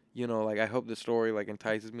like I hope the story like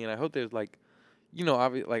entices me and I hope there's like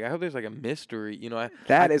I hope there's like a mystery,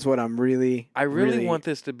 That is what I'm really. I really want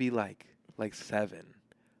this to be like 7.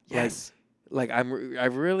 Yes. Like I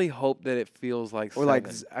really hope that it feels like Or 7. like,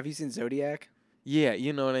 have you seen Zodiac? Yeah,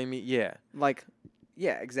 you know what I mean? Yeah. Like,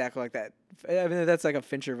 yeah, exactly like that. I mean, that's like a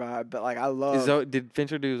Fincher vibe, but like I love Did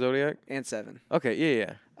Fincher do Zodiac? and Seven. Okay,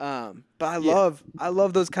 yeah. But I Yeah.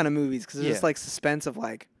 love those kind of movies because it's just Yeah. like suspense of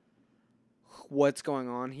like what's going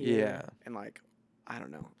on here. Yeah. And like, I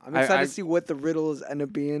don't know. I'm I- excited I- to see what the riddles end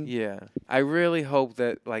up being. Yeah. I really hope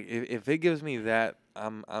that like if it gives me that,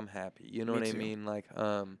 I'm happy. You know Me what I too. mean? Like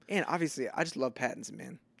And obviously, I just love Pattinson,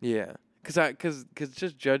 man. yeah. Cuz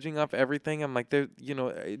just judging off everything, I'm like there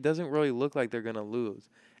it doesn't really look like they're going to lose.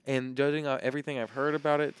 And judging off everything I've heard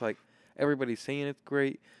about it, it's like everybody's saying it's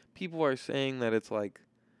great. People are saying that it's like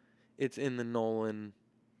it's in the Nolan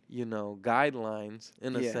guidelines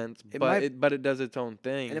in a Yeah. sense, It but might- it does its own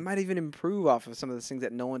thing. And it might even improve off of some of the things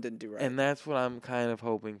that no one didn't do right. And that's what I'm kind of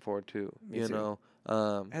hoping for too. Me you too. know,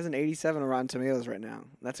 it has an 87 on Rotten Tomatoes right now.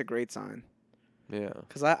 That's a great sign. yeah,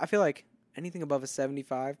 Because I feel like anything above a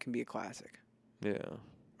 75 can be a classic. yeah,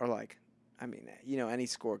 Or like, I mean, any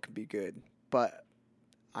score could be good. But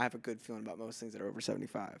I have a good feeling about most things that are over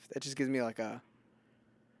 75. That just gives me like a...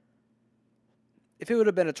 If it would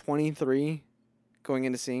have been a 23 going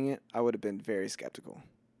into seeing it, I would have been very skeptical.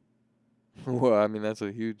 Well, I mean that's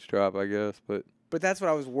a huge drop, I guess, but But that's what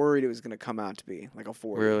I was worried it was going to come out to be, like a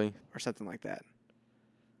 40 really, or something like that.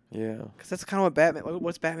 yeah, Because that's kind of what Batman...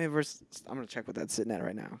 What's Batman versus... I'm going to check what that's sitting at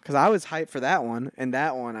right now. Because I was hyped for that one, and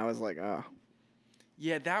that one I was like, oh.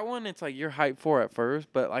 yeah. That one, it's like you're hyped for at first,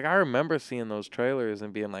 but like I remember seeing those trailers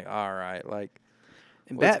and being like, all right, like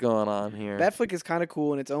And what's going on here? Batflick is kind of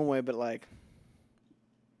cool in its own way, but like...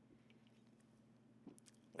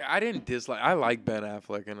 I didn't dislike. I like Ben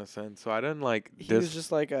Affleck in a sense, so I didn't like. He was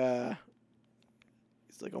just like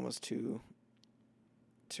he's like almost too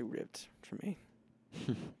ripped for me.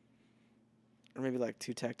 Or maybe like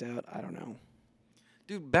too teched out. I don't know.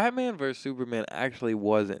 Dude, Batman vs Superman actually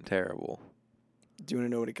wasn't terrible. Do you want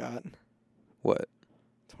to know what it got? What?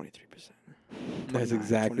 23%. That's 29,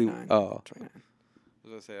 exactly. 29, Oh, 29.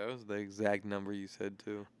 I was gonna say that was the exact number you said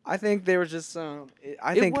too. I think there was just some.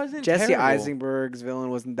 I It think wasn't Jesse terrible. Eisenberg's villain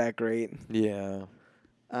wasn't that great. Yeah,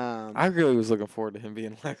 I I really was looking forward to him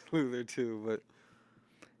being Lex Luthor too, but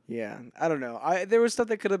yeah, I don't know. There was stuff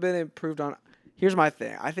that could have been improved on. Here's my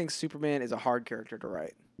thing. I think Superman is a hard character to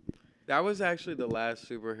write. that was actually the last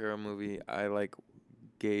superhero movie I like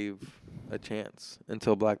gave a chance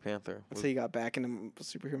until Black Panther. Until you got back into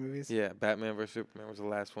superhero movies. Yeah, Batman vs Superman was the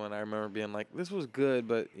last one. I remember being like, this was good,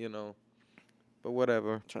 but but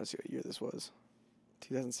whatever. I'm trying to see what year this was.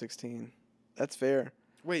 2016. That's fair.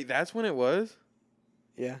 Wait, that's when it was?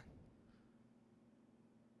 Yeah.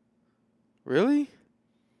 Really?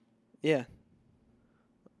 Yeah.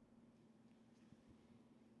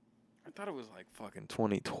 I thought it was like fucking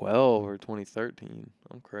 2012 or 2013.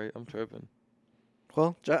 I'm tripping.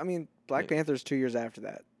 Well, I mean, Black Yeah. Panther's 2 years after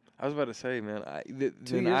that. I was about to say, man.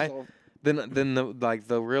 2 years old. Then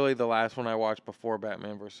the last one I watched before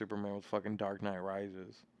Batman vs Superman was fucking Dark Knight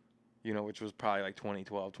Rises. You know, which was probably like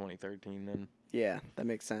 2012, 2013 then. Yeah, that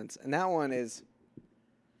makes sense. And that one is...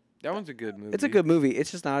 That one's a good movie. It's a good movie. It's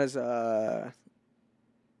just not as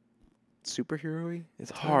superhero-y. It's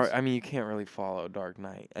hard. I mean, you can't really follow Dark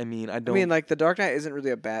Knight. I mean, like, The Dark Knight isn't really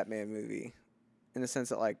a Batman movie in the sense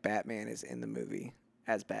that, like, Batman is in the movie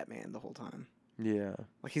as Batman the whole time. Yeah.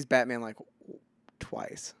 Like, he's Batman, like,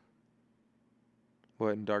 twice.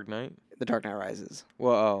 What, in Dark Knight? The Dark Knight Rises.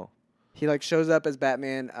 Well, oh. He, like, shows up as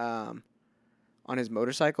Batman on his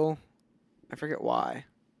motorcycle. I forget why.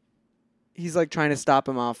 He's, like, trying to stop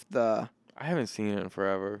him off the... I haven't seen it in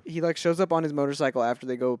forever. He, like, shows up on his motorcycle after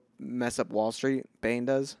they go mess up Wall Street. Bane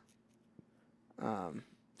does. Tom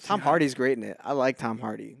Hardy's great in it. I like Tom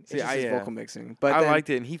Hardy. It's just his vocal mixing. But I liked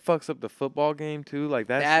it, and he fucks up the football game, too. Like,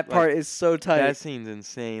 that part is so tight. That scene's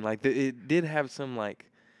insane. Like, it did have some, like...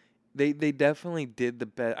 They definitely did the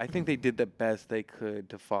best. I think they did the best they could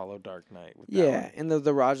to follow Dark Knight. With that one. And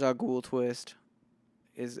the Ra's al Ghul twist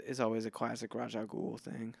is always a classic Ra's al Ghul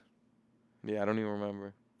thing. Yeah, I don't even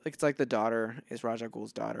remember. Like, it's like the daughter is Ra's al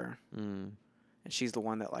Ghul's daughter. Mm. And she's the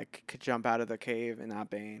one that, like, could jump out of the cave and not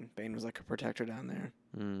Bane. Bane was, like, a protector down there.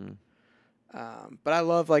 Mm. But I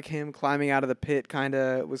love, like, him climbing out of the pit kind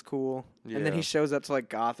of was cool. Yeah. And then he shows up to, like,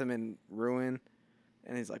 Gotham in ruin.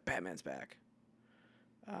 And he's like, Batman's back.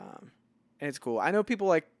 And it's cool. I know people,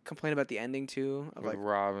 like, complain about the ending, too. Of, With like,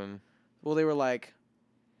 Robin. Well, they were like,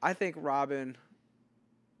 I think Robin...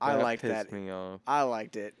 I liked that. Pissed me off. I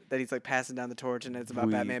liked it. That he's, like, passing down the torch and it's about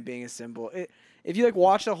Batman being a symbol. If you, like,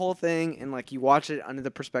 watch the whole thing and, like, you watch it under the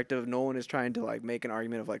perspective of Nolan is trying to, like, make an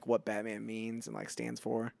argument of, like, what Batman means and, like, stands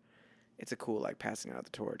for, it's a cool, like, passing out the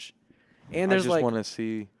torch. And there's, I just like... want to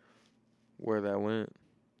see where that went.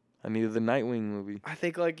 I needed the Nightwing movie. I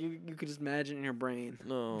think, like, you could just imagine in your brain.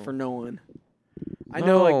 No. For Nolan. I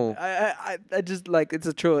know, like, I just, like, it's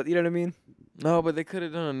a trilogy. You know what I mean? No, but they could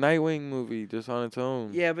have done a Nightwing movie just on its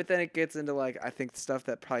own. Yeah, but then it gets into, like, I think stuff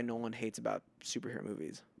that probably Nolan hates about superhero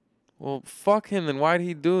movies. Well, fuck him. Then why'd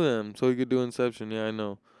he do them? So he could do Inception. Yeah, I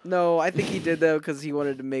know. No, I think he did that because he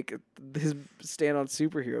wanted to make his stand on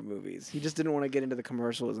superhero movies. He just didn't want to get into the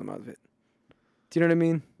commercialism of it. Do you know what I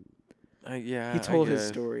mean? Yeah, he told his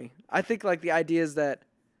story. I think, like, the idea is that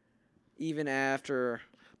even after,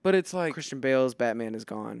 but it's like Christian Bale's Batman is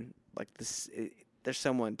gone, like there's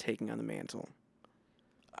someone taking on the mantle.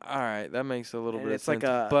 All right, that makes a little bit of sense.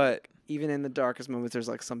 Like but even in the darkest moments, there's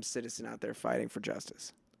like some citizen out there fighting for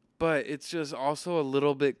justice. But it's just also a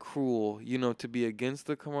little bit cruel, you know, to be against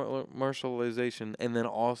the commercialization and then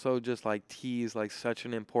also just like tease like such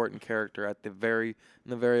an important character at in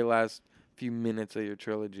the very last few minutes of your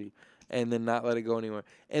trilogy. And then not let it go anywhere.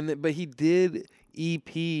 But he did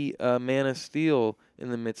EP Man of Steel in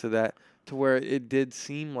the midst of that, to where it did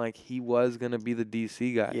seem like he was gonna be the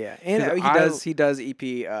DC guy. Yeah, and he does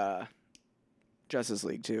EP Justice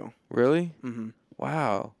League too. Really? Mm-hmm.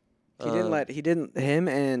 Wow. Him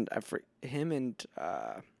and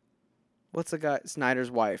what's the guy?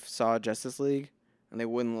 Snyder's wife saw Justice League, and they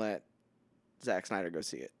wouldn't let Zack Snyder go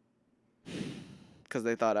see it because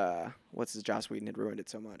they thought Joss Whedon had ruined it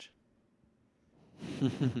so much.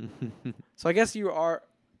 So I guess you are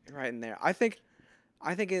right in there. I think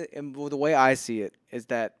the way I see it is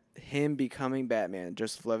that him becoming Batman,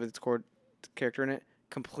 Joseph Levitt's character in it,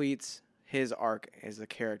 completes his arc as a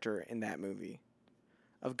character in that movie,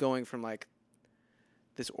 of going from like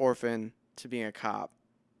this orphan to being a cop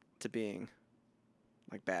to being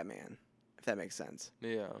like Batman, if that makes sense.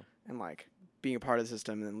 Yeah. And like being a part of the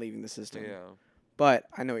system and then leaving the system. Yeah. But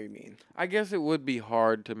I know what you mean. I guess it would be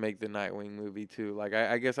hard to make the Nightwing movie too. Like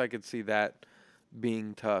I guess I could see that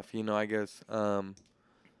being tough. You know, I guess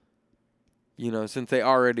since they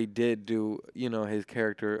already did do, his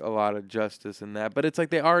character a lot of justice in that. But it's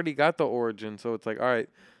like they already got the origin, so it's like, all right,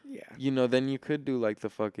 yeah. Then you could do like the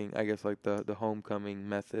fucking, I guess like the homecoming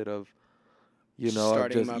method of,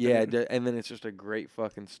 starting just, and then it's just a great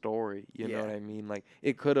fucking story. You know what I mean? Like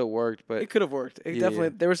it could have worked, but it could have worked. It definitely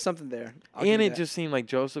there was something there. And it just seemed like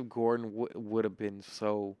Joseph Gordon would have been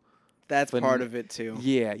so. That's part of it too.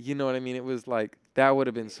 Yeah, you know what I mean? It was like that would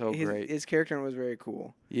have been so great. His character was very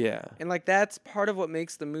cool. Yeah. And like that's part of what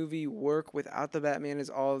makes the movie work without the Batman is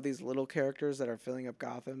all of these little characters that are filling up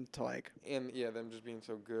Gotham to like them just being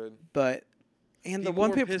so good. But the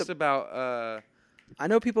one people pissed about I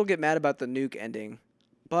know people get mad about the nuke ending,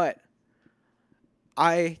 but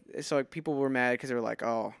people were mad because they were like,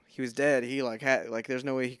 "Oh, he was dead. He there's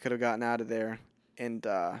no way he could have gotten out of there and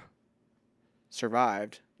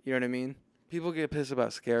survived." You know what I mean? People get pissed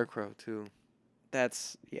about Scarecrow too.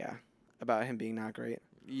 That's about him being not great.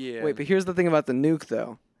 Yeah. Wait, but here's the thing about the nuke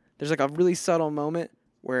though. There's like a really subtle moment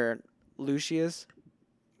where Lucius,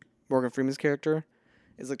 Morgan Freeman's character,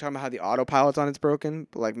 is like talking about how the autopilot's on it's broken,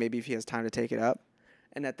 but like maybe if he has time to take it up.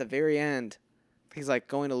 And at the very end, he's like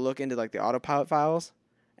going to look into like the autopilot files,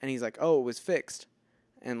 and he's like, "Oh, it was fixed,"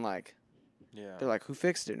 and like. Yeah. They're like, "Who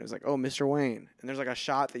fixed it?" And it was like, "Oh, Mr. Wayne." And there's like a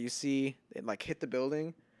shot that you see it like hit the building,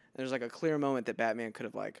 and there's like a clear moment that Batman could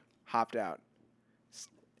have like hopped out.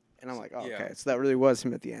 And I'm like, "Oh, Yeah. okay." So that really was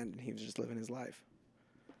him at the end, and he was just living his life,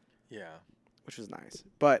 Yeah. which was nice.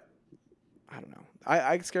 But I don't know.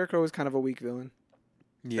 I Scarecrow was kind of a weak villain.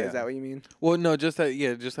 Yeah. Is that what you mean? Well, no, just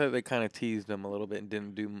that they kind of teased him a little bit and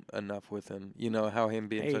didn't do enough with him. You know how him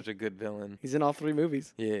being Hey. such a good villain. He's in all 3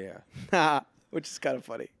 movies, Yeah. which is kind of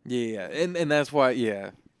funny. Yeah. And that's why.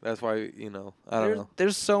 Yeah. That's why. You know. I don't know.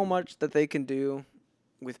 There's so much that they can do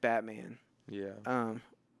with Batman. Yeah.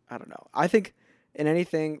 I don't know. I think in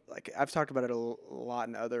anything, like I've talked about it a lot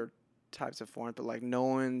in other types of forms, but like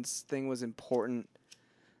Nolan's thing was important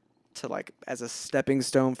to like as a stepping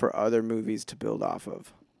stone for other movies to build off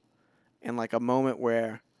of, and like a moment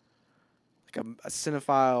where like a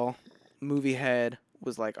cinephile movie head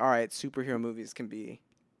was like, all right, superhero movies can be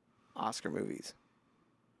Oscar movies,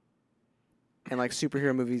 and like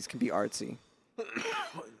superhero movies can be artsy.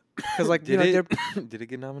 Because like Did you know, it did it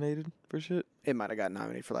get nominated for shit? it might have got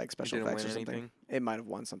nominated for like special didn't effects or win something. anything? It might have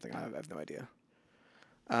won something. I have no idea.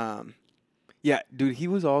 Yeah, dude, he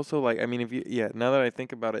was also like, I mean, now that I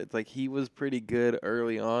think about it, it's like he was pretty good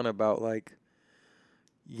early on about like,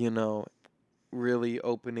 you know, really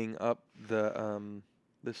opening up the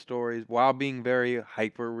stories while being very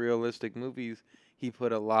hyper realistic movies. He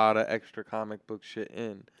put a lot of extra comic book shit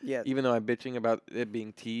in. Yeah, Even though I'm bitching about it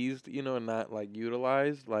being teased, you know, and not like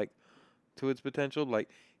utilized like to its potential,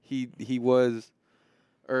 like he was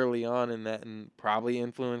early on in that and probably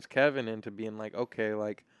influenced Kevin into being like, okay,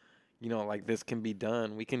 like, you know, like this can be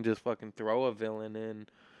done. We can just fucking throw a villain in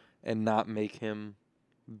and not make him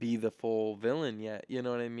be the full villain yet. You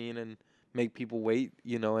know what I mean? And make people wait,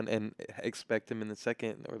 you know, and expect him in the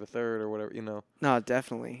second or the third or whatever, you know. no,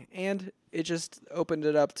 definitely. And it just opened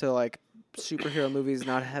it up to like superhero movies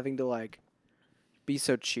not having to like be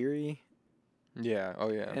so cheery Yeah. Oh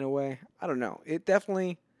yeah. in a way. I don't know. It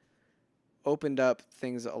definitely opened up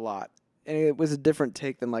things a lot. And it was a different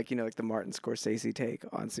take than like, you know, like the Martin Scorsese take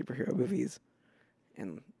on superhero movies.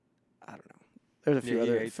 And I don't know. There's a few Yeah, he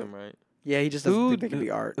other hates him, right? Yeah, he just doesn't think they can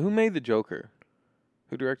be art. Who made the Joker?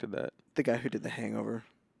 Who directed that? The guy who did The Hangover.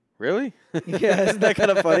 Really? Yeah, isn't that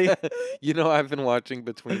kind of funny? You know, I've been watching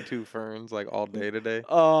Between Two Ferns like all day today.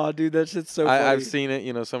 Oh, dude, that shit's so funny. I've seen it,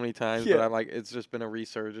 you know, so many times, but Yeah. I'm like, it's just been a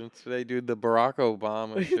resurgence today, dude. The Barack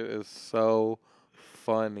Obama shit is so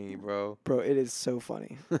funny, bro. Bro, it is so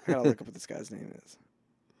funny. I gotta look up what this guy's name is.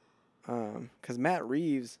 Because Matt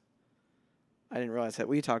Reeves, I didn't realize that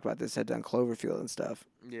we talked about this, had done Cloverfield and stuff.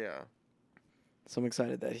 Yeah. So I'm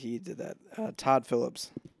excited that he did that. Todd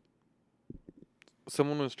Phillips.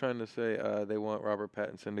 Someone was trying to say they want Robert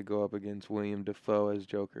Pattinson to go up against William Dafoe as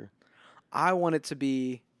Joker. I want it to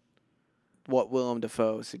be what Willem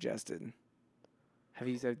Dafoe suggested.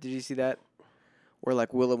 Did you see that? Where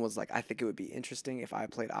like Willem was like, I think it would be interesting if I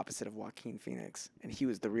played opposite of Joaquin Phoenix, and he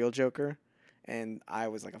was the real Joker, and I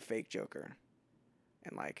was like a fake Joker,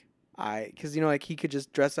 and like because you know like he could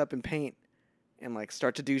just dress up and paint, and like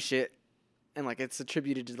start to do shit, and like it's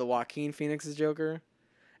attributed to the Joaquin Phoenix's Joker,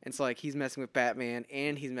 and so like he's messing with Batman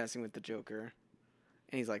and he's messing with the Joker,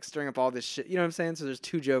 and he's like stirring up all this shit. You know what I'm saying? So there's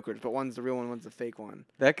 2 Jokers, but one's the real one, one's the fake one.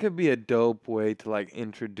 That could be a dope way to like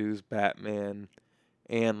introduce Batman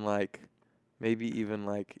and like maybe even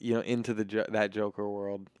like, you know, into that Joker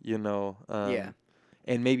world, you know. Yeah.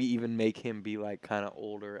 And maybe even make him be like kind of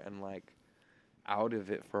older and like out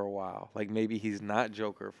of it for a while. Like maybe he's not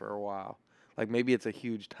Joker for a while. Like maybe it's a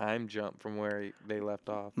huge time jump from where they left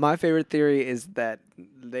off. My favorite theory is that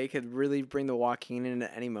they could really bring the Joaquin in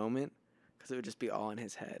at any moment because it would just be all in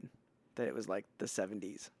his head. That it was like the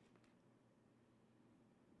 70s.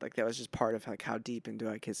 Like that was just part of like how deep into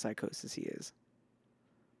like his psychosis he is.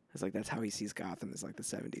 It's like that's how he sees Gotham is like the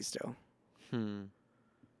 70s still. Hmm.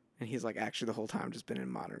 And he's like actually the whole time just been in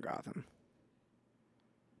modern Gotham.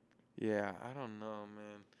 Yeah, I don't know,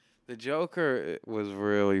 man. The Joker was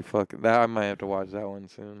really fucking. That I might have to watch that one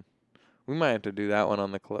soon. We might have to do that one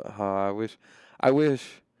on the club. I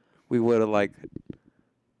wish we would have like.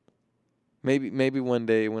 Maybe one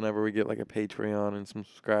day whenever we get like a Patreon and some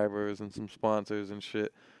subscribers and some sponsors and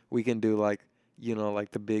shit, we can do like, you know,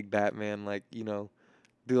 like the big Batman, like, you know,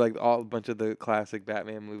 do like a bunch of the classic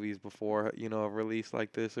Batman movies before, you know, a release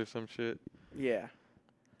like this or some shit. Yeah.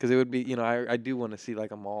 Because it would be, you know, I do want to see like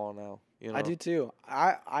a mall now. You know? I do too.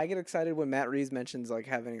 I get excited when Matt Reeves mentions like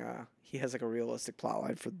having he has like a realistic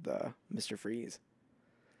plotline for the Mr. Freeze,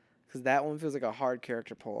 because that one feels like a hard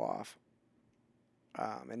character pull off,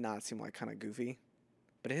 and not seem like kind of goofy,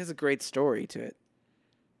 but it has a great story to it.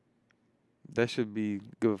 That should be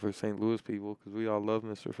good for St. Louis people because we all love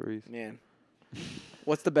Mr. Freeze. Man,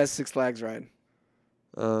 what's the best Six Flags ride?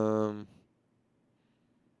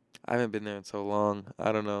 I haven't been there in so long.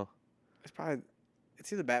 I don't know.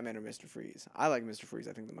 It's either Batman or Mr. Freeze. I like Mr. Freeze,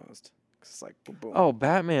 I think, the most. 'Cause it's like boom, boom. Oh,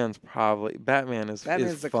 Batman's the Batman's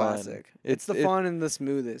the fun. classic. It's the fun and the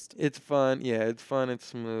smoothest. It's fun. Yeah, it's fun. It's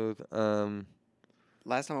smooth.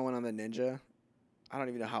 Last time I went on the Ninja, I don't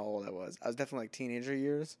even know how old I was. I was definitely like teenager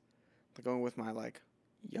years, like going with my like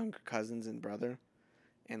younger cousins and brother,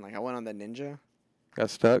 and like I went on the Ninja.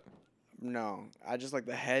 Got stuck. No, I just like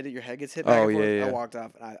your head gets hit back and forth. Yeah. I walked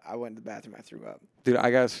off and I went to the bathroom. I threw up. Dude,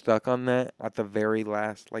 I got stuck on that at the very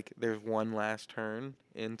last. Like, there's one last turn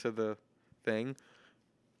into the thing.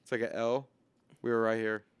 It's like an L. We were right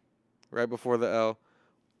here, right before the L.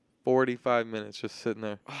 45 minutes just sitting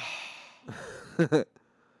there.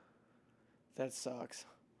 That sucks.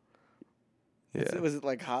 Yeah. Was it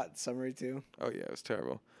like hot and summery too? Oh yeah, it was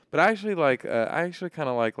terrible. But I actually like. I actually kind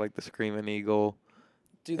of like the Screaming Eagle.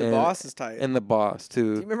 Dude, the boss is tight. And the boss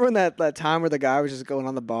too. Do you remember when that time where the guy was just going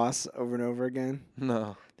on the boss over and over again?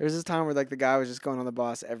 No. There was this time where like the guy was just going on the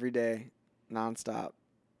boss every day, nonstop,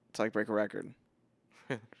 to like break a record.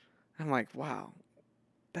 I'm like, wow,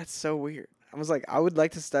 that's so weird. I was like, I would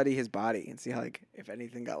like to study his body and see how, like, if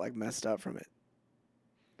anything got like messed up from it.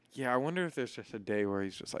 Yeah, I wonder if there's just a day where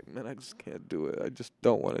he's just like, man, I just can't do it. I just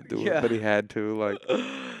don't want to do Yeah. it, but he had to. Like,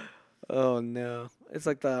 Oh no, it's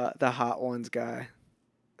like the Hot Ones guy,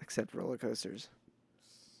 except roller coasters.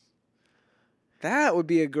 That would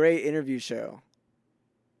be a great interview show.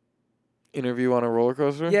 interview on a roller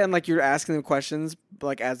coaster. Yeah, and like you're asking them questions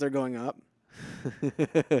like as they're going up. Do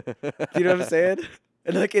you know what I'm saying?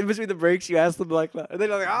 And like in between the breaks, you ask them like, and they're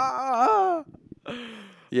like, ah.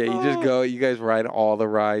 Yeah, you just go. You guys ride all the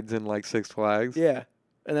rides in like Six Flags. Yeah,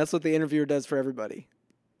 and that's what the interviewer does for everybody.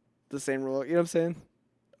 The same roller, you know what I'm saying?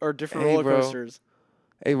 Or different roller coasters.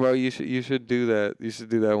 Hey, bro, you should do that. You should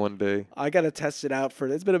do that one day. I gotta test it out for.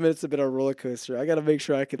 It's been a minute since I've been on a roller coaster. I gotta make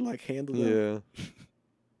sure I can like handle them.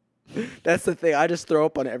 Yeah. That's the thing. I just throw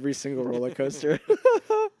up on every single roller coaster.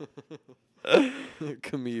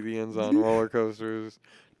 Comedians on roller coasters,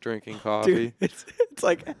 drinking coffee. Dude, it's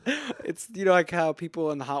like you know like how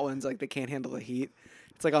people in the hot ones like they can't handle the heat.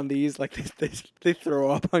 It's like on these like they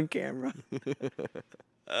throw up on camera.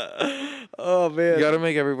 Oh man! You gotta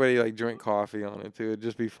make everybody like drink coffee on it too. It'd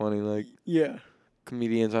just be funny, like yeah,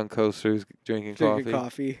 comedians on coasters drinking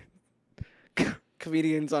coffee.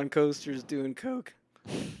 Comedians on coasters doing coke.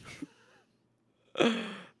 That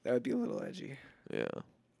would be a little edgy. Yeah.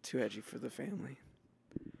 Too edgy for the family.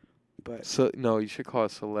 But So no, you should call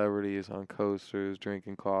it celebrities on coasters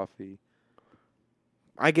drinking coffee.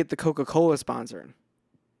 I get the Coca-Cola sponsoring.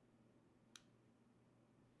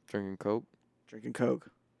 Drinking Coke. Drinking Coke.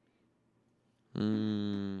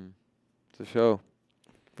 It's a show.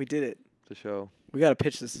 We did it. It's a show. We got to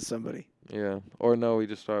pitch this to somebody. Yeah. Or no, we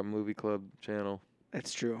just start a movie club channel.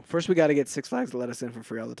 That's true. First, we got to get Six Flags to let us in for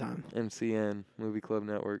free all the time. MCN, Movie Club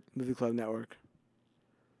Network. Movie Club Network.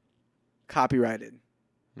 Copyrighted.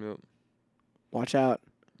 Yep. Watch out.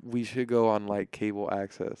 We should go on like cable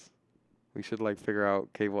access. We should like figure out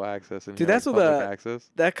cable access and Dude, that's like, what public access.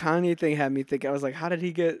 That Kanye thing had me thinking. I was like, how did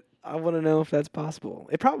he get? I want to know if that's possible.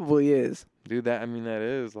 It probably is. Dude, that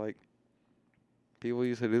is like people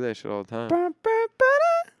used to do that shit all the time.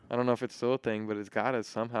 I don't know if it's still a thing, but it's gotta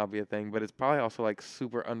somehow be a thing. But it's probably also like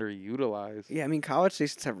super underutilized. Yeah, I mean, college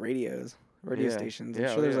stations have radio stations. I'm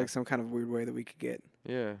sure there's like some kind of weird way that we could get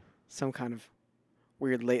some kind of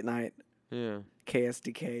weird late night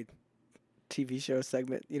KSDK TV show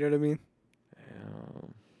segment. You know what I mean?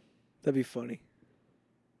 That'd be funny.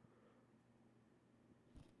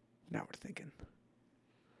 Now we're thinking.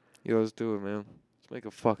 Yo, let's do it, man. Let's make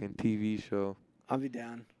a fucking TV show. I'll be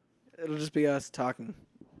down. It'll just be us talking.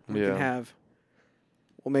 We'll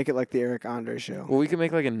make it like the Eric Andre show. Well, we can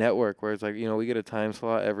make like a network where it's like, we get a time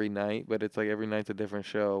slot every night, but it's like every night's a different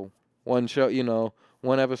show. One show,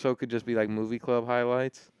 one episode could just be like movie club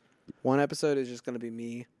highlights. One episode is just going to be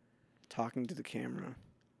me talking to the camera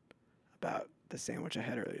about the sandwich I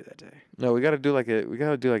had earlier that day. No, we gotta do like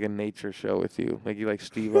a nature show with you. Make you like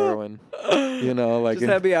Steve Irwin. Like just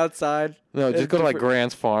have me outside. No, just go to like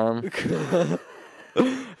Grant's farm.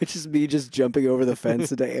 It's just me just jumping over the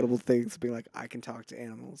fence into animal things, being like, I can talk to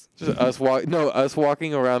animals. Just us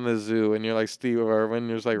walking around the zoo, and you're like Steve Irwin.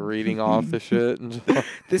 You're just like reading off the shit. And just like,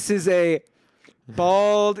 This is a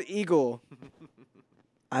bald eagle.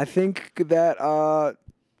 I think that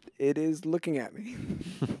it is looking at me.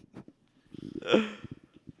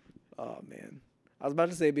 Oh man, I was about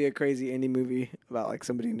to say it'd be a crazy indie movie about like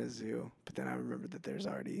somebody in a zoo, but then I remembered that there's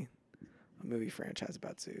already a movie franchise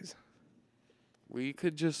about zoos. we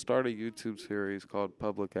could just start a YouTube series called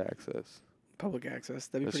Public Access. Public access,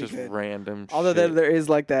 that'd be It's pretty just good. random Although shit. there is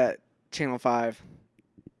like that Channel 5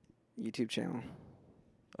 YouTube channel.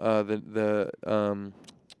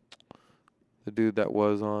 The dude that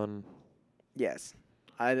was on Yes,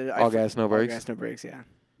 All Gas No All Brakes. Gas No Brakes. Yeah,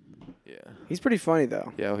 Yeah. he's pretty funny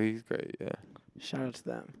though. Yeah, well, he's great. Yeah. Shout out to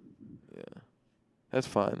them. Yeah. That's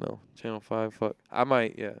fine though. Channel 5. Fuck. I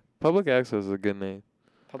might. Yeah. Public Access is a good name.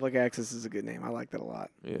 Public access is a good name. I like that a lot.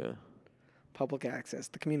 Yeah. Public access,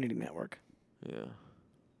 the community network, Yeah.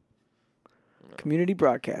 community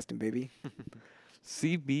broadcasting, baby.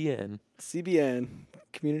 CBN. CBN,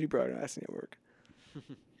 Community Broadcasting Network.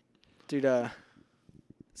 Dude,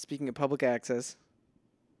 speaking of public access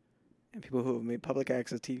and people who have made public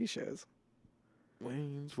access TV shows,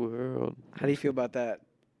 Wayne's World. how do you feel about that?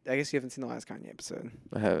 I guess you haven't seen the last Kanye episode.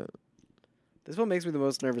 I haven't. This one makes me the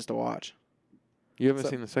most nervous to watch. You haven't So-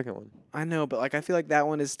 seen the second one. I know, but like I feel like that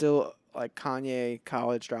one is still like Kanye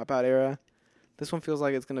college dropout era. This one feels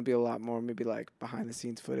like it's gonna be a lot more maybe like behind the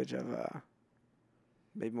scenes footage of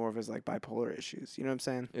maybe more of his like bipolar issues. You know what I'm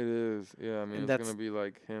saying? It is. Yeah. I mean, And it's that's- gonna be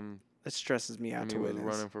like him That stresses me out when to he was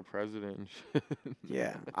witness. running for president and shit.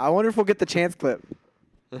 Yeah, I wonder if we'll get the chance clip.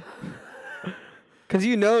 Cause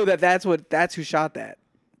you know that's who shot that.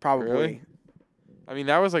 Probably. Really? I mean,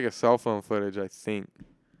 that was like a cell phone footage, I think.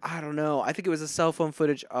 I don't know. I think it was a cell phone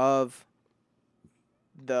footage of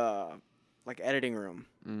the like editing room.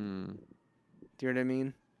 Mm. Do you know what I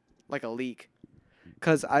mean? Like a leak.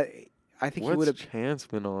 Cause I think he would What's have. Chance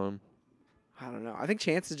been on? I don't know. I think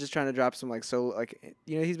Chance is just trying to drop some like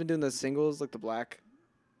he's been doing those singles like the black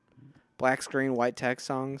screen white text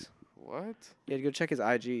songs. What? Yeah, go check his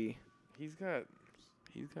IG. He's got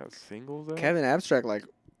singles out? Kevin Abstract like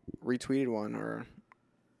retweeted one or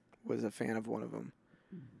was a fan of one of them.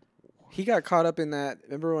 He got caught up in that.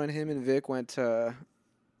 Remember when him and Vic went to,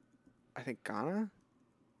 I think, Ghana?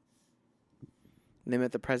 And they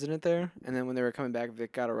met the president there. And then when they were coming back,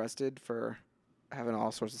 Vic got arrested for having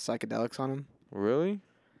all sorts of psychedelics on him. Really?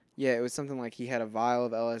 Yeah, it was something like he had a vial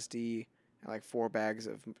of LSD and like 4 bags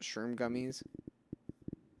of shroom gummies.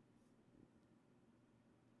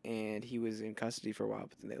 And he was in custody for a while,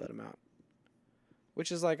 but then they let him out.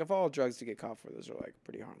 Which is like, of all drugs to get caught for, those are like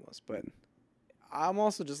pretty harmless. But I'm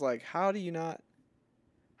also just like, why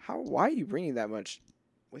are you bringing that much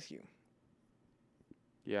with you?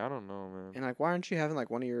 Yeah, I don't know, man. And like, why aren't you having like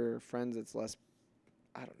one of your friends that's less,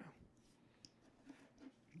 I don't know.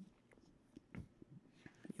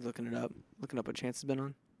 You looking it up? Looking up what Chance has been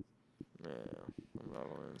on? Yeah, I'm not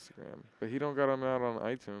on Instagram. But he don't got him out on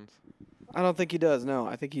iTunes. I don't think he does, no.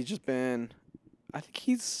 I think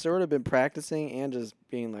he's sort of been practicing and just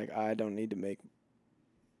being like, I don't need to make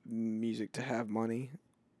music to have money.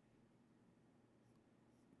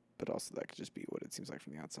 But also that could just be what it seems like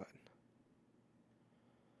from the outside.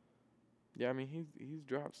 Yeah, I mean, he's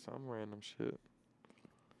dropped some random shit.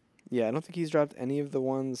 Yeah, I don't think he's dropped any of the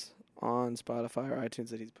ones on Spotify or iTunes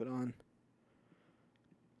that he's put on.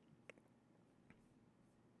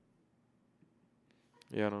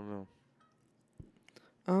 Yeah, I don't know.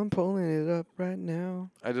 I'm pulling it up right now.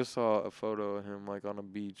 I just saw a photo of him, like, on a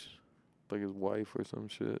beach. Like his wife or some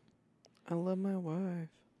shit. I love my wife.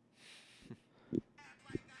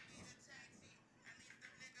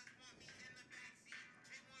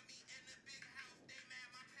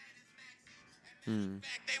 Hmm.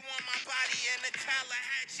 They want my body in the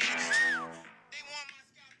Tallahatchie. They want my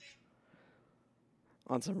scalp.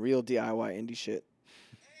 On some real DIY indie shit.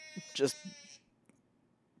 Just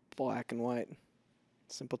black and white.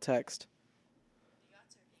 Simple text.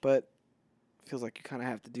 But feels like you kind of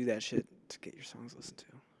have to do that shit to get your songs listened to.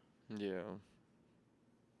 Yeah.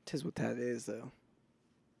 Tis what that is, though.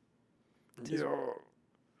 Yeah.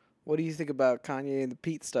 What do you think about Kanye and the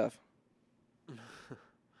Pete stuff? I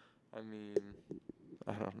mean,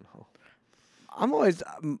 I don't know. I'm always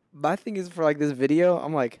my thing is for like this video.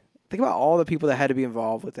 I'm like, think about all the people that had to be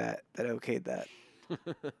involved with that okayed that.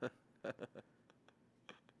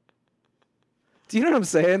 Do you know what I'm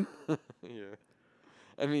saying? Yeah.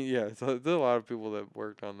 I mean, yeah, so there's a lot of people that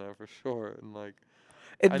worked on that for sure. And, like,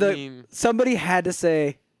 And I the- mean, somebody had to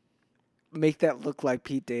say, make that look like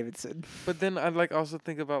Pete Davidson. But then I like also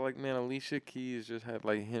think about like, man, Alicia Keys just had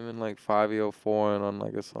like him and like 504 and on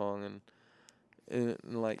like a song and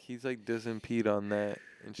like he's like dissing Pete on that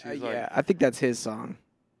and she's Yeah, like, I think that's his song.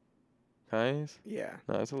 Kanye? Yeah.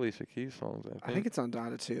 No, it's Alicia Keys songs. I think it's on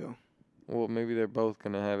Donda too. Well, maybe they're both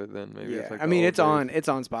gonna have it then. Maybe Yeah, it's like I the mean old days. it's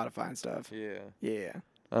on Spotify and stuff. Yeah. Yeah.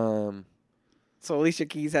 Um. So Alicia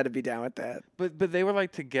Keys had to be down with that. But they were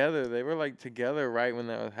like together. They were like together right when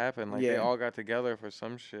that happened. Like they Yeah. all got together for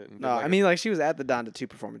some shit. And did, No, like, I mean like she was at the Donda 2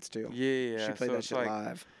 performance too. yeah. She played so that it's shit like,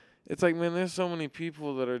 live. It's like, man, there's so many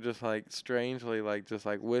people that are just like strangely like just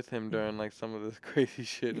like with him during like some of this crazy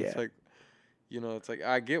shit. Yeah. It's like, you know, it's like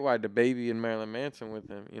I get why the baby and Marilyn Manson with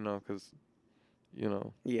him, you know, because, you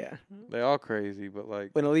know, Yeah. they all crazy, but like,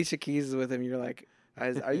 When Alicia Keys is with him, you're like,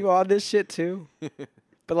 are you on this shit too?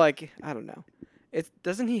 But like, I don't know.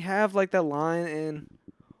 Doesn't he have like that line in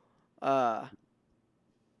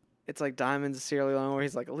it's like Diamonds of Sierra Leone where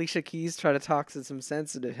he's like, Alicia Keys tried to talk some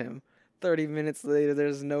sense into him. 30 minutes later,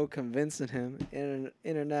 there's no convincing him.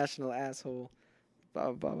 International asshole.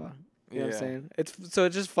 Blah, blah, blah. You know what I'm saying? It's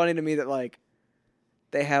just funny to me that like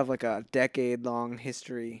they have like a decades-long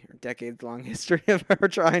history of her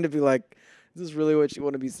trying to be like, is this really what you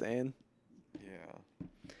want to be saying? Yeah.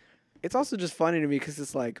 It's also just funny to me because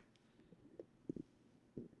it's like,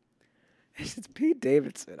 it's Pete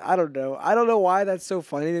Davidson. I don't know why that's so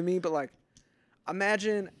funny to me, but like,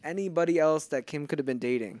 imagine anybody else that Kim could have been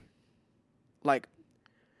dating. Like,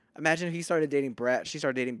 imagine if she started dating Brad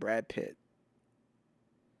Pitt.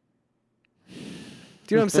 Do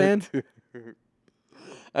you know what I'm saying?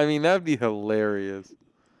 I mean, that'd be hilarious.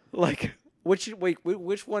 Like, which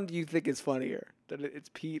one do you think is funnier? That it's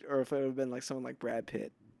Pete, or if it would have been like someone like Brad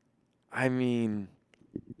Pitt? I mean,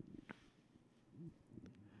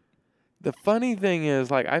 the funny thing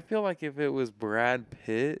is, like, I feel like if it was Brad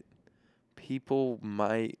Pitt, people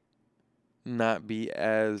might not be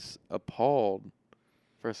as appalled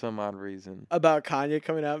for some odd reason. About Kanye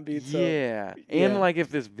coming out and being so... Yeah. And, like, if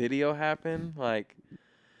this video happened, like,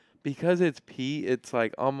 because it's Pete, it's,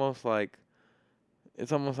 like, almost like,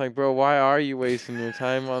 bro, why are you wasting your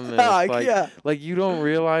time on this? Like, yeah. like, you don't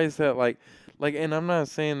realize that, like, and I'm not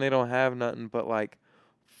saying they don't have nothing, but, like,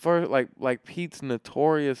 for, like Pete's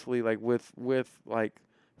notoriously, like, with, like,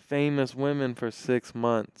 famous women for 6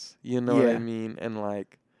 months. You know what I mean? And,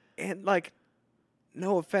 like... And, like,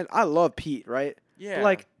 no offense, I love Pete, right? Yeah. But,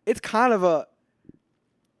 like, it's kind of a...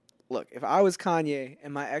 Look, if I was Kanye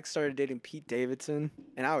and my ex started dating Pete Davidson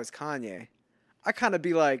and I was Kanye, I'd kind of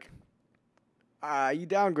be like, you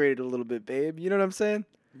downgraded a little bit, babe. You know what I'm saying?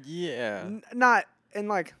 Yeah.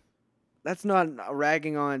 That's not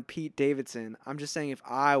ragging on Pete Davidson. I'm just saying if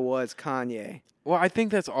I was Kanye. Well, I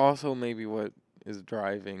think that's also maybe what is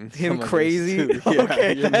driving Him some of this, crazy? too. Yeah,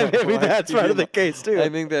 Okay, you know, maybe like, that's part of the know, case, too. I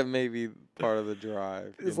think that may be part of the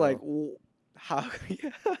drive. It's you like, know? how?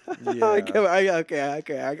 Yeah. I get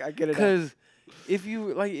it. Because if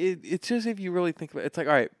you, like, it's just if you really think about it, it's like,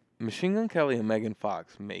 all right, Machine Gun Kelly and Megan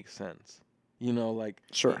Fox makes sense. You know, like,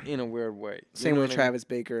 Sure. in a weird way. You Same know with what I mean? Travis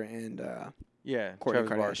Baker and Yeah, Kourtney Travis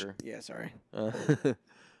Kardashian. Barker. Yeah, sorry.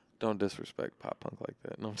 Don't disrespect pop punk like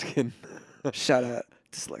that. No, I'm just kidding. Shout out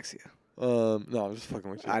dyslexia. No, I'm just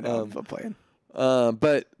fucking with you. I know, I'm playing.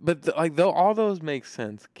 Like though all those make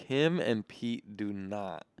sense, Kim and Pete do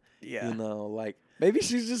not. Yeah. You know, like Maybe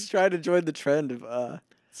she's just trying to join the trend of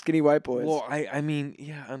skinny white boys. well, I mean,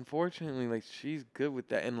 yeah, unfortunately, like she's good with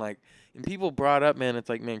that, and like, and people brought up, man, it's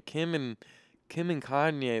like, man, Kim and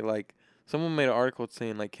Kanye, like, someone made an article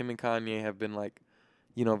saying like Kim and Kanye have been like,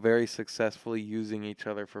 you know, very successfully using each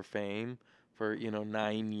other for fame for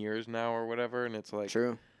 9 years now or whatever, and it's like,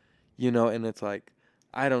 True. you know, and it's like,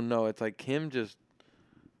 I don't know, it's like Kim just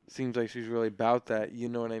seems like she's really about that, you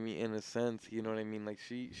know what I mean, in a sense, you know what I mean, like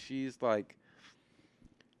she's like.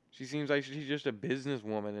 She seems like she's just a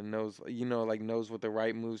businesswoman and knows what the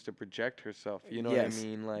right moves to project herself. You know what I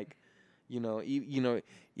mean? Like, even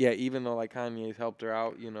though like Kanye's helped her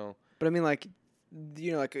out, But I mean, like,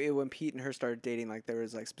 when Pete and her started dating, like there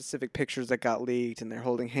was like specific pictures that got leaked and they're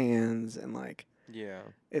holding hands and like, yeah,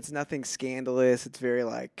 it's nothing scandalous. It's very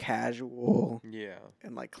like casual yeah,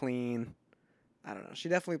 and like clean. I don't know. She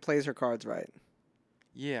definitely plays her cards right.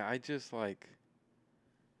 yeah. I just like,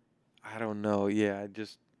 I don't know. Yeah, I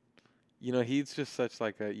just. He's just such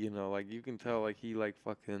like a, like you can tell like he like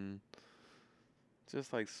fucking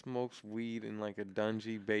just like smokes weed in like a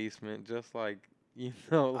dungy basement, just like, like,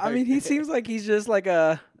 I mean, he seems like he's just like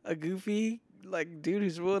a goofy like dude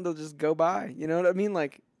who's willing to just go by. You know what I mean?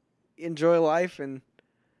 Like enjoy life and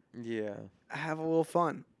yeah, have a little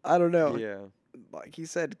fun. I don't know. yeah, Like he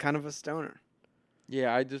said, kind of a stoner.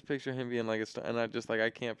 Yeah, I just picture him being like a star, and I just like I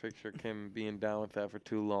can't picture Kim being down with that for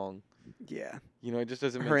too long. Yeah. You know, it just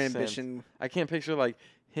doesn't Her make sense. ambition. I can't picture like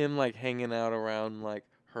him like hanging out around like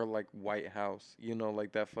her like White House. You know,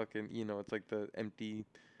 like that fucking. You know, it's like the empty.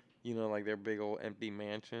 You know, like their big old empty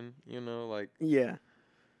mansion. You know, like Yeah.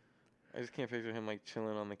 I just can't picture him like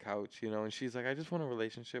chilling on the couch. You know, and she's like, I just want a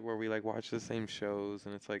relationship where we like watch the same shows,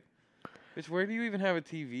 and it's like, bitch, where do you even have a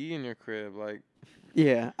TV in your crib? Like,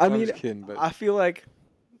 Yeah. I I'm mean, just kidding, but I feel like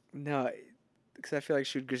no, because I feel like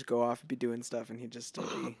she would just go off and be doing stuff, and he'd just still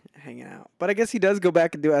be hanging out. But I guess he does go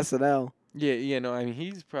back and do SNL. yeah, no, I mean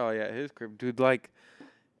he's probably at his crib, dude. Like,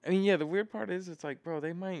 I mean, yeah, the weird part is it's like, bro,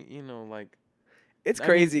 they might, you know, like. It's I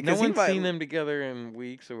crazy mean, no because one's seen them together in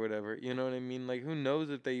weeks or whatever. You know what I mean? Like, who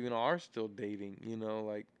knows if they even are still dating? You know,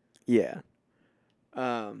 like. Yeah.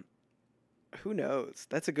 Who knows?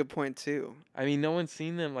 That's a good point too. I mean, no one's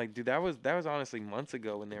seen them. Like, dude, that was honestly months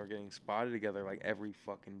ago when they were getting spotted together like every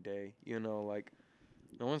fucking day. You know, like,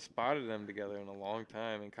 no one spotted them together in a long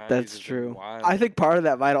time. And Kanye's That's just been true. wild. I think part of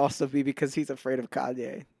that might also be because he's afraid of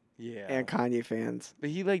Kanye Yeah. and Kanye fans.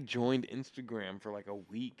 But he like joined Instagram for like a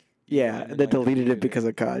week. You know, Yeah, and then, they like, deleted it deleted because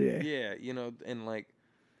of Kanye. Yeah, you know, and like.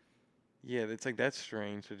 Yeah, it's like that's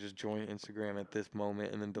strange to just join Instagram at this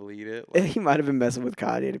moment and then delete it. Like, He might have been messing with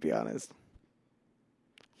Kanye, to be honest.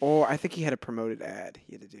 Or I think he had a promoted ad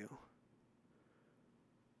he had to do.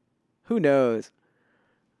 Who knows?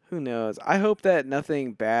 Who knows? I hope that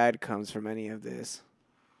nothing bad comes from any of this.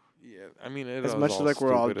 yeah, I mean, it As was much as all like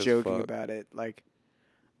we're all stupid as joking fuck. about it, like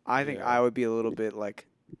I think Yeah. I would be a little bit like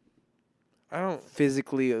I don't.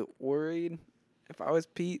 physically worried if I was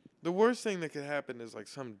Pete. The worst thing that could happen is like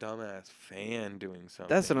some dumbass fan doing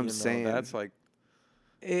something. That's what I'm you know? saying. That's like,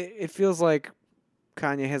 It feels like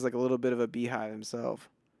Kanye has like a little bit of a beehive himself,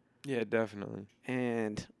 yeah, definitely.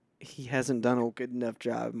 and he hasn't done a good enough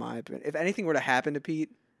job, in my opinion. If anything were to happen to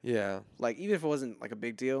Pete, Yeah, like even if it wasn't like a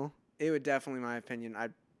big deal, it would definitely, in my opinion,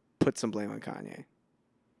 I'd put some blame on Kanye.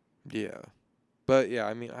 yeah, but yeah,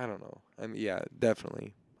 I mean, I don't know. I mean, yeah,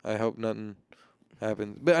 definitely. I hope nothing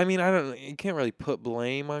happens. But I mean, I don't. You can't really put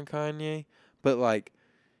blame on Kanye. But like,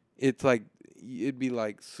 it's like it'd be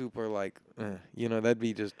like super like, you know, that'd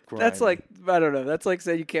be just. Grimy. That's like, I don't know. That's like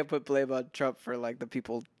saying you can't put blame on Trump for like the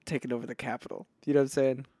people taking over the Capitol. You know what I'm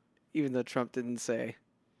saying? Even though Trump didn't say,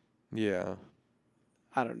 Yeah,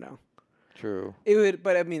 I don't know. true. It would,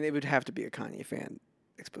 but I mean, it would have to be a Kanye fan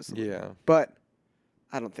explicitly. Yeah, But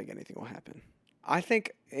I don't think anything will happen. I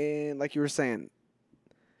think, like you were saying,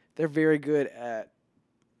 they're very good at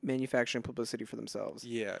manufacturing publicity for themselves.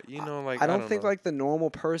 yeah. You know, like I don't think know. like the normal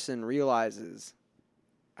person realizes.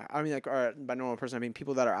 I mean, like, or by normal person, I mean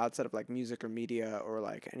people that are outside of like music or media or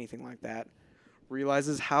like anything like that,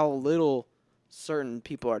 realizes how little certain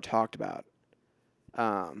people are talked about.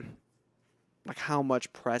 Like how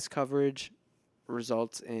much press coverage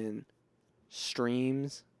results in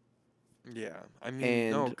streams Yeah, I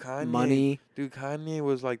mean, no, and Kanye, money. dude. Kanye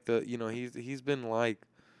was like the, you know, he's been like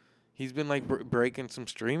breaking some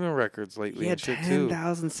streaming records lately He had and shit too.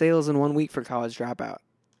 10,000 sales in 1 week for College Dropout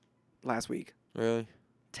last week. Really?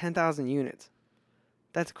 10,000 units.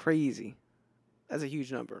 That's crazy. That's a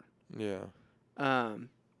huge number. Yeah,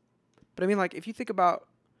 But I mean, like, if you think about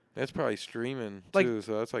that's probably streaming Like- too.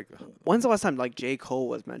 So that's like, when's the last time like J. Cole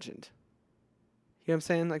was mentioned? You know what I'm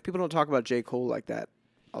saying? Like, people don't talk about J. Cole like that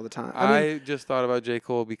all the time. I mean, just thought about J.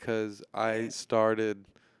 Cole because I started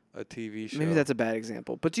a TV show. maybe that's a bad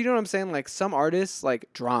example. But do you know what I'm saying? Like, some artists,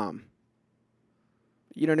 like Drum,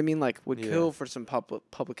 you know what I mean? Like, would Yeah. kill for some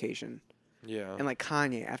publication. yeah, And like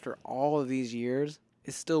Kanye, after all of these years,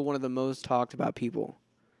 is still one of the most talked about people.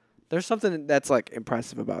 There's something that's like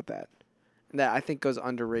impressive about that, that I think goes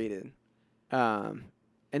underrated, and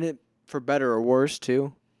it for better or worse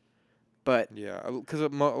too. But yeah. Because a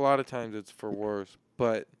lot of times it's for worse.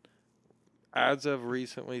 But as of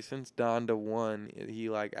recently, since Donda won, he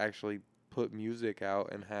like actually put music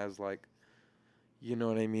out and has like, you know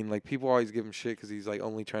what I mean? Like people always give him shit because he's like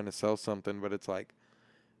only trying to sell something, but it's like.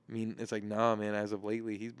 I mean, it's like, nah, man, as of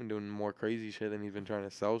lately, he's been doing more crazy shit than he's been trying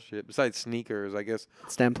to sell shit. Besides sneakers, I guess.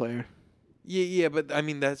 stem player. Yeah, but I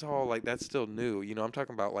mean, that's all, like, that's still new. You know, I'm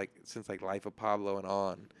talking about, like, since, like, Life of Pablo and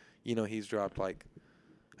on. You know, he's dropped, like,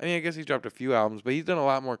 I mean, I guess he's dropped a few albums, but he's done a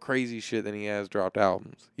lot more crazy shit than he has dropped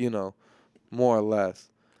albums, you know, more or less.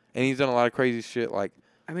 And he's done a lot of crazy shit, like,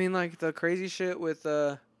 I mean, like the crazy shit with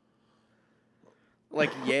like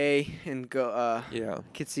Ye and yeah.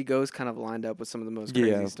 Kids See Ghost kind of lined up with some of the most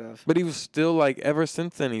Yeah. crazy stuff. But he was still, like, ever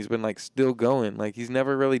since then, he's been, like, still going. Like, he's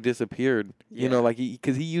never really disappeared. You know, Yeah. like,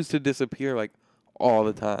 because he used to disappear, like, all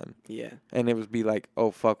the time. Yeah. And it would be like,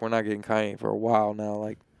 oh, fuck, we're not getting Kanye for a while now.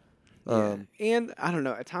 Like, And I don't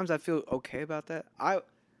know. At times I feel okay about that. I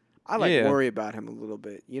like Yeah. worry about him a little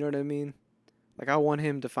bit. You know what I mean? Like I want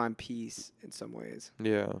him to find peace in some ways.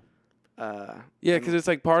 Yeah. Uh, Yeah, and- because it's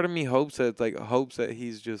like part of me hopes that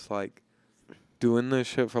he's just like doing this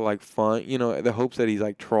shit for like fun. You know, the hopes that he's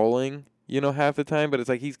like trolling. You know, half the time, but it's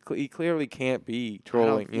like he clearly can't be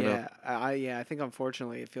trolling. You know. I think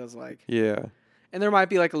unfortunately it feels like, Yeah. and there might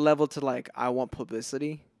be like a level to like I want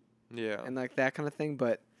publicity Yeah. and like that kind of thing,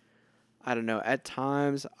 but I don't know. At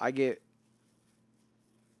times I get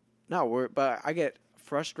not worried, but I get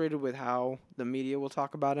frustrated with how the media will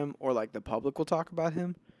talk about him or like the public will talk about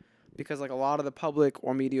him, because like a lot of the public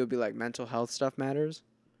or media will be like mental health stuff matters,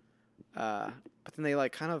 but then they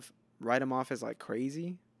like kind of write him off as like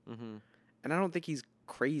crazy. Mm-hmm. And I don't think he's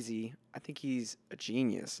crazy. I think he's a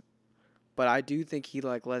genius. But I do think he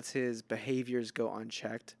like lets his behaviors go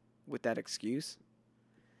unchecked with that excuse.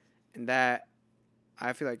 And that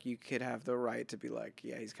I feel like you could have the right to be like,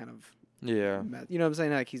 yeah, he's kind of Yeah. you know what I'm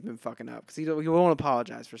saying? Like he's been fucking up because he won't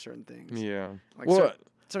apologize for certain things. Yeah. Like Well,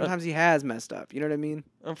 certain times he has messed up. You know what I mean?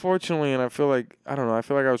 unfortunately, and I feel like I don't know. I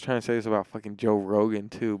feel like I was trying to say this about fucking Joe Rogan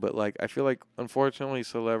too, but like I feel like unfortunately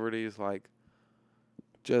celebrities like.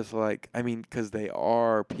 Just like, I mean, because they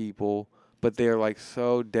are people, but they're like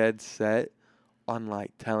so dead set on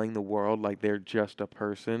like telling the world like they're just a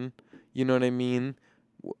person. You know what I mean?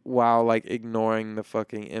 While like ignoring the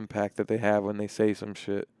fucking impact that they have when they say some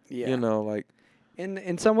shit. Yeah. You know, like.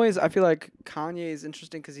 In some ways, I feel like Kanye is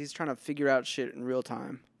interesting because he's trying to figure out shit in real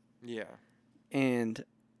time. Yeah. And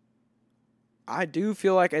I do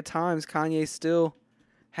feel like at times Kanye still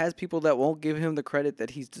has people that won't give him the credit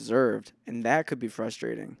that he's deserved, and that could be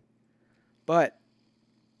frustrating. But,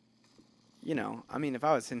 you know, I mean, if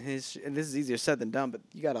I was in his, and this is easier said than done, but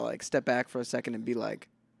you gotta like step back for a second and be like,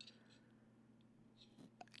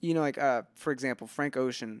 you know, like for example, Frank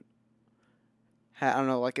Ocean. I don't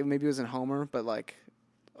know, like maybe it was in Homer, but like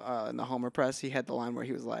in the Homer press, he had the line where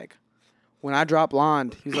he was like, "When I dropped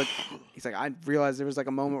Blonde," he's like, I realized there was like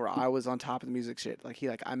a moment where I was on top of the music shit. Like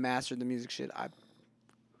I mastered the music shit. I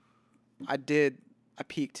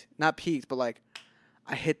peaked. Not peaked, but like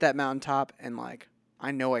I hit that mountaintop and like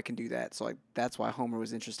I know I can do that. So like that's why Homer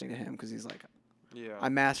was interesting to him, because he's like, Yeah. I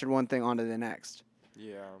mastered one thing onto the next.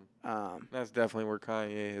 Yeah. That's definitely where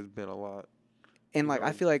Kanye has been a lot. And like I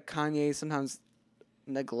know. feel like Kanye sometimes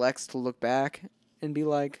neglects to look back and be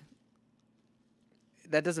like,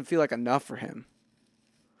 that doesn't feel like enough for him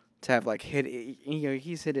to have like hit it. You know,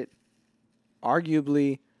 he's hit it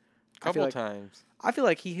arguably Couple like, times. I feel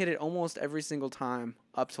like he hit it almost every single time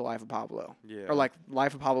up to Life of Pablo. Yeah. Or like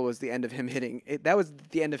Life of Pablo was the end of him hitting it. That was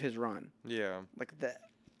the end of his run. Yeah. Like the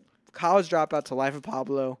College Dropout to Life of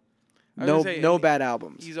Pablo. I was gonna say, No bad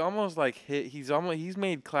albums. He's almost like he's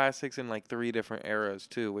made classics in like 3 different eras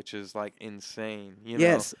too, which is like insane. You know?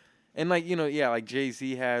 Yes. And like, you know, yeah, like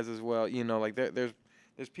Jay-Z has as well. You know, like there's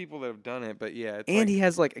people that have done it, but yeah, it's And like he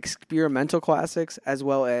has like experimental classics as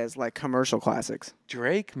well as like commercial classics.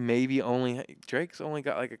 Drake's only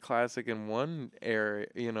got like a classic in one era,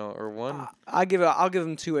 you know, or one I'll give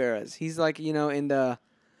him 2 eras. He's like, you know, in the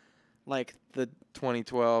like the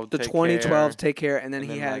 2012. the Take 2012 Care, Take Care, and then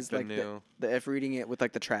and he then, has like, like the the, new. the If Reading It with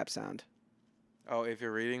like the trap sound. Oh, If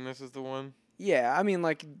You're Reading This is the one. Yeah, I mean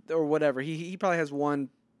like or whatever. He probably has one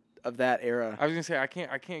of that era. I was gonna say I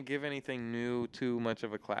can't give anything new too much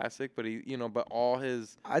of a classic, but but all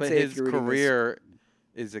his I'd but say If his You're Reading This- career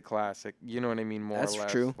is a classic. You know what I mean? More That's or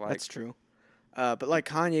less. true. Like, That's true. But like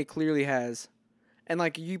Kanye clearly has, and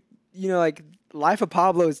like you know, like Life of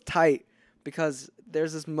Pablo is tight because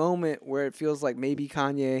there's this moment where it feels like maybe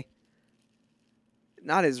Kanye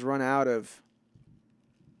not has run out of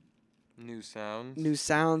new sounds. new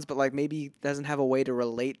sounds, but like maybe doesn't have a way to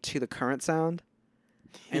relate to the current sound.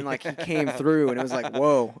 And like he came through, and it was like,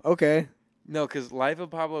 whoa, okay. No, because Life of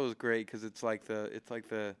Pablo is great because it's like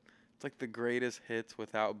the greatest hits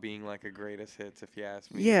without being like a greatest hits, if you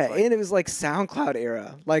ask me. Yeah, It's like, and it was like SoundCloud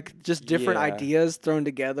era, like just different Yeah. ideas thrown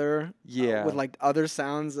together. Yeah. with like other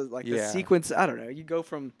sounds, like the Yeah. sequence. I don't know. You go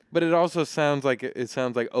from but it also sounds like it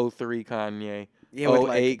sounds like 03 Kanye, yeah, with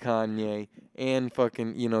 08 Kanye, and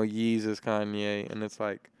fucking Yeezus Kanye, and it's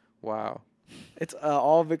like, wow. it's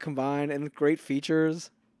all of it combined and great features.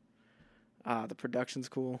 The production's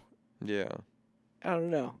cool. Yeah. I don't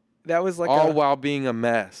know. That was like All while being a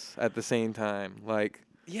mess at the same time. Like,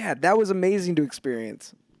 yeah, that was amazing to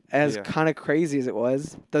experience. As Yeah. kind of crazy as it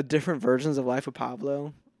was, the different versions of Life of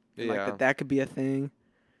Pablo, and yeah. like that could be a thing,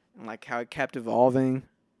 and like how it kept evolving,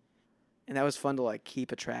 and that was fun to like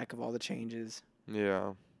keep a track of all the changes.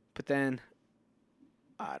 Yeah. But then,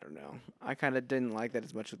 I don't know. I kind of didn't like that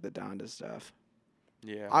as much with the Donda stuff.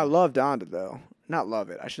 Yeah. I love Donda though. Not love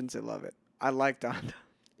it. I shouldn't say love it. I like Donda.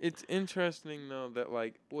 It's interesting though that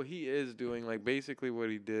like what he is doing, like basically what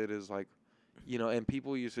he did is like, and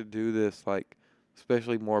people used to do this like,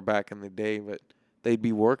 especially more back in the day, but they'd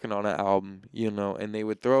be working on an album, and they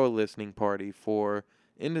would throw a listening party for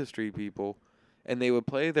industry people, and they would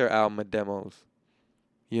play their album at demos,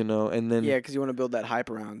 and then Yeah, because you want to build that hype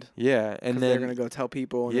around. yeah, and 'Cause then they're gonna go tell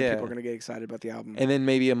people, and then yeah. people are gonna get excited about the album. And then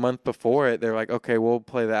maybe a month before it, they're like, okay, we'll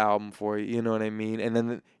play the album for you. You know what I mean? And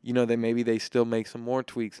then, then maybe they still make some more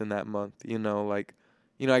tweaks in that month.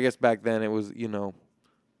 I guess back then it was,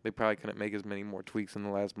 they probably couldn't make as many more tweaks in the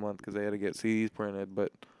last month because they had to get CDs printed.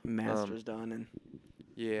 But Masters done, and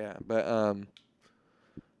yeah,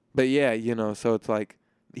 but yeah, so it's like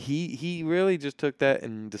he really just took that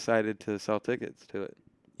and decided to sell tickets to it.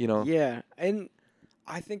 yeah, and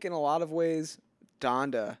I think in a lot of ways,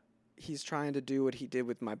 Donda, he's trying to do what he did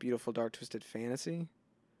with My Beautiful Dark Twisted Fantasy,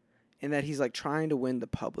 in that he's like trying to win the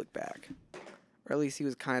public back, or at least he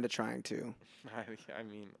was kind of trying to. I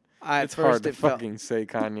mean, At it's first hard to it felt, fucking say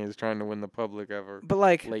Kanye is trying to win the public ever but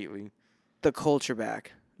like lately. the culture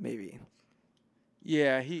back, maybe.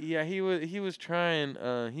 Yeah, he was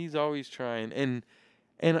trying. He's always trying, and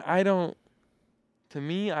I don't. To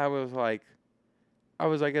me, I was like,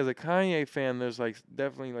 as a Kanye fan, there's like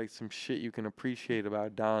definitely like some shit you can appreciate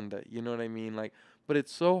about Donda. You know what I mean? Like, but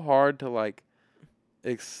it's so hard to like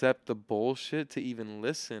accept the bullshit to even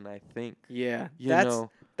listen. I think. Yeah, You that's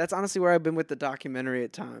know. that's honestly where I've been with the documentary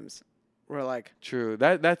at times, where like True.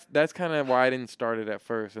 That's kind of why I didn't start it at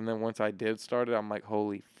first, and then once I did start it, I'm like,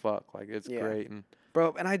 holy fuck, like it's Yeah. great. And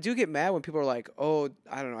bro, and I do get mad when people are like, oh,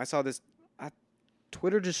 I don't know, I saw this.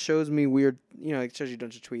 Twitter just shows me weird, it shows you a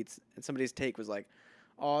bunch of tweets, and somebody's take was like,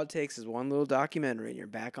 all it takes is one little documentary, and you're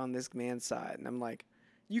back on this man's side. And I'm like,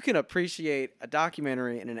 you can appreciate a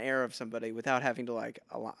documentary and an era of somebody without having to like,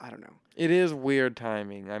 I don't know. it is weird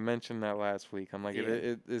timing. I mentioned that last week. I'm like,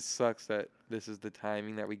 Yeah. it sucks that this is the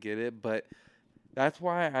timing that we get it, but that's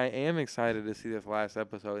why I am excited to see this last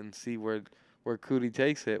episode and see where Cootie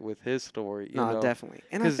takes it with his story. You know? Definitely.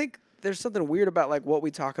 And I 'Cause- think there's something weird about like what we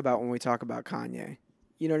talk about when we talk about Kanye.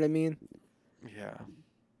 You know what I mean? Yeah.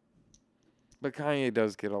 But Kanye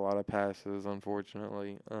does get a lot of passes,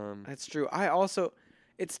 unfortunately. That's true.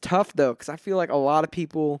 It's tough though, because I feel like a lot of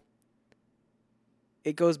people,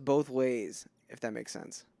 it goes both ways, if that makes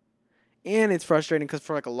sense. And it's frustrating because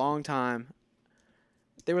for like a long time,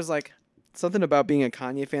 there was like something about being a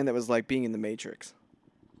Kanye fan that was like being in the Matrix.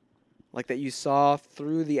 Like that you saw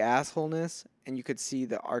through the assholeness and you could see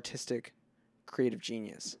the artistic, creative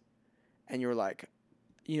genius. And you were like,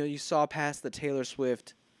 you saw past the Taylor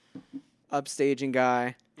Swift upstaging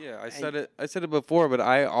guy. Yeah, I said it before, but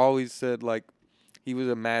I always said like he was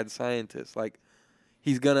a mad scientist. Like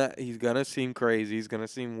he's gonna seem crazy, he's gonna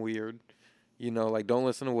seem weird. Like don't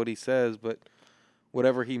listen to what he says, but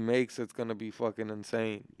whatever he makes, it's gonna be fucking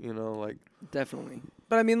insane. Like Definitely.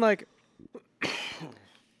 But I mean, like,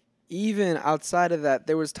 even outside of that,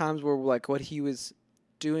 there was times where like what he was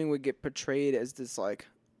doing would get portrayed as this like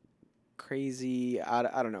crazy.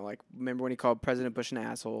 I don't know. Like, remember when he called President Bush an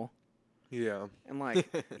asshole? yeah. And like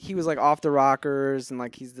he was like off the rockers, and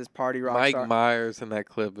like he's this party rock Mike star. Myers in that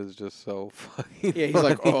clip is just so fucking Yeah, he's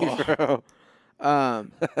like, funny, bro.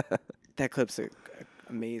 That clip's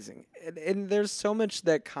amazing. And there's so much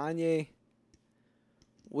that Kanye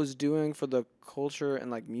was doing for the culture and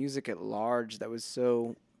like music at large that was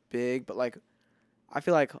so big, but like I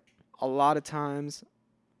feel like a lot of times,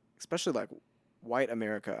 especially like white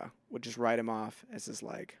America, would just write him off as this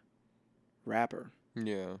like rapper.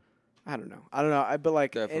 Yeah. I don't know. But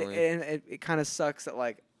like, Definitely. it kind of sucks that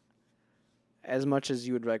like, as much as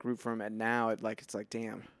you would like root for him at now, it's like,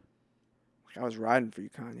 damn, like I was riding for you,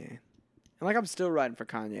 Kanye, and like I'm still riding for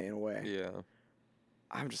Kanye in a way. Yeah.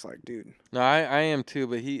 I'm just like, dude. No, I am too,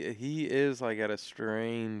 but he is like at a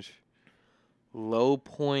strange low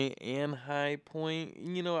point and high point,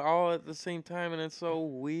 all at the same time, and it's so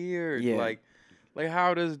weird. Yeah. Like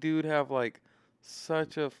how does dude have like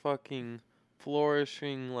such a fucking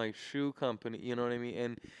flourishing like shoe company, you know what I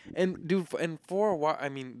mean? And dude, and for a while, I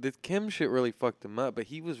mean, the Kim shit really fucked him up, but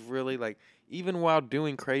he was really like, even while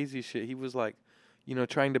doing crazy shit, he was like,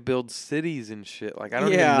 trying to build cities and shit. Like, I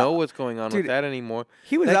don't even know what's going on Dude, with that anymore.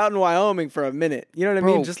 He was out in Wyoming for a minute. You know what I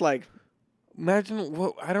Bro, mean? Just like, imagine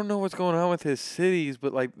what, I don't know what's going on with his cities,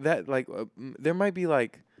 but like that, like there might be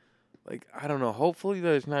like I don't know. Hopefully,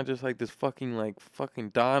 there's not just like this fucking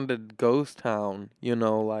Donda ghost town. yeah,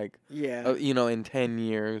 In 10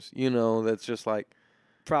 years, that's just like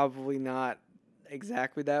probably not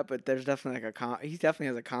exactly that, but there's definitely like he definitely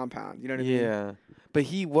has a compound. You know what I mean? Yeah, but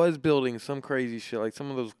he was building some crazy shit, like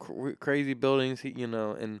some of those crazy buildings.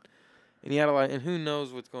 And he had a lot. And who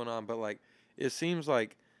knows what's going on? But like, it seems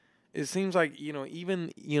like it seems like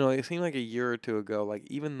even it seemed like a year or two ago. Like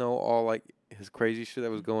even though all like his crazy shit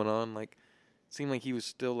that was going on, like it seemed like he was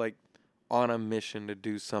still like on a mission to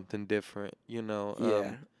do something different.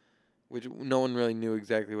 Yeah. Which no one really knew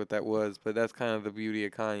exactly what that was, but that's kind of the beauty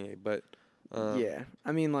of Kanye. But Yeah.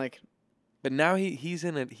 I mean, like, but now he's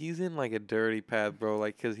in like a dirty path, bro.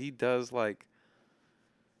 Like, 'cause he does like,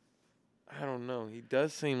 I don't know. He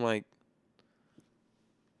does seem like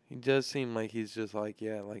he's just like,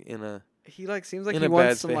 yeah, like he like seems like in he a bad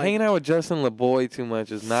wants some space. like. Hanging out with Justin LeBoy too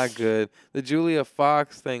much is not good. The Julia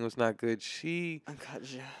Fox thing was not good. Oh, God,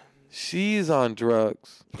 yeah. She's on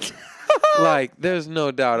drugs. Like, there's no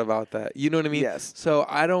doubt about that. You know what I mean? Yes. So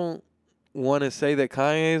I don't want to say that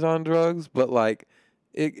Kanye's on drugs, but like,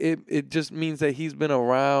 it just means that he's been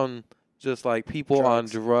around just like people on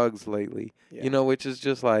drugs lately. Yeah. Which is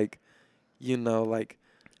just like, like.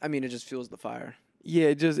 I mean, it just fuels the fire. Yeah,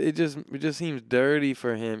 it just seems dirty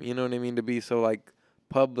for him. You know what I mean? To be so like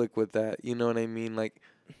public with that. You know what I mean? Like,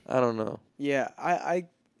 I don't know. Yeah,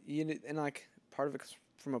 and like part of it's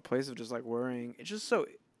from a place of just like worrying. It's just so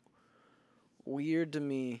weird to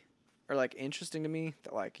me, or like interesting to me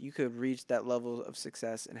that like you could reach that level of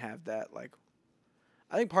success and have that like.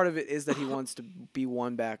 I think part of it is that he wants to be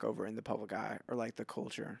won back over in the public eye or like the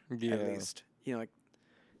culture Yeah. at least. Like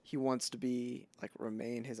he wants to be like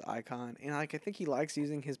remain his icon, and like I think he likes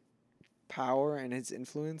using his power and his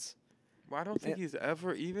influence. Well, I don't think he's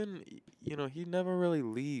ever even. He never really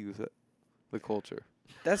leaves the culture.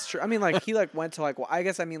 That's true. I mean, like he like went to like I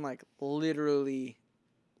guess I mean like literally,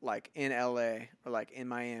 like in L.A. or like in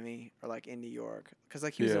Miami or like in New York, because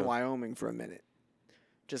like he was in Wyoming for a minute,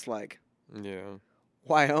 just like Yeah.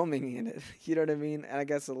 Wyoming in it. You know what I mean? And I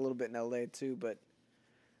guess a little bit in L.A. too, but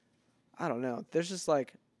I don't know. There's just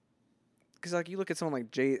like, because like you look at someone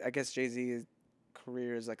like I guess Jay-Z's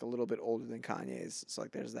career is like a little bit older than Kanye's, so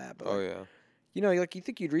like there's that. But Oh like, yeah. like you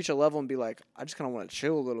think you'd reach a level and be like, I just kind of want to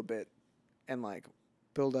chill a little bit, and like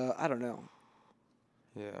build a. I don't know.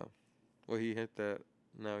 Yeah. Well, he hit that.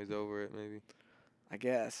 Now he's over it. Maybe. I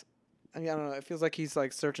guess. I mean, I don't know. It feels like he's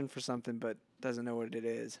like searching for something, but doesn't know what it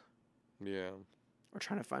is, Yeah. or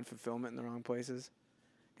trying to find fulfillment in the wrong places.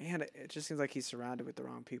 And it just seems like he's surrounded with the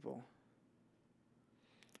wrong people.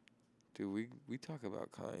 Dude, we talk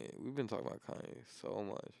about Kanye. We've been talking about Kanye so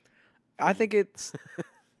much. I think it's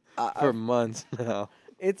For months now.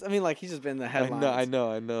 I mean, like he's just been in the headlines. I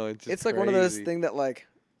know. It's just like one of those crazy. things that like,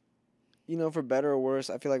 for better or worse,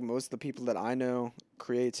 I feel like most of the people that I know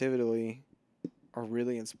creatively are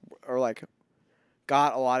really or like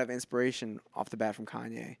got a lot of inspiration off the bat from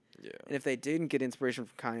Kanye. Yeah. And if they didn't get inspiration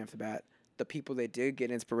from Kanye off the bat, the people they did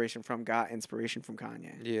get inspiration from got inspiration from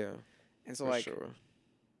Kanye. Yeah. And so For like, sure.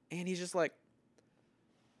 and he's just like,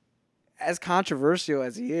 as controversial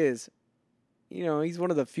as he is, he's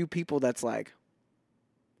one of the few people that's like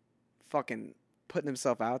fucking putting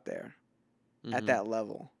himself out there at that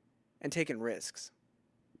level and taking risks.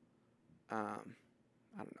 I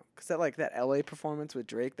don't know. Because that LA performance with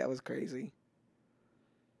Drake, that was crazy.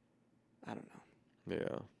 I don't know.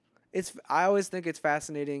 Yeah. I always think it's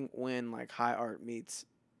fascinating when like high art meets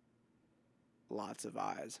lots of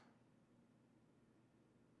eyes.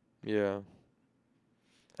 Yeah.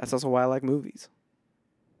 That's also why I like movies.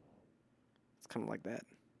 It's kind of like that.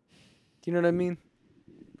 Do you know what I mean?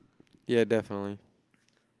 Yeah, definitely.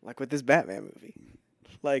 Like with this Batman movie.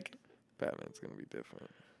 Like, Batman's gonna be different.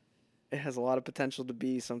 it has a lot of potential to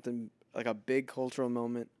be something like a big cultural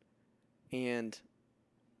moment and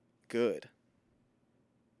good.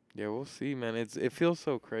 Yeah, we'll see, man. It feels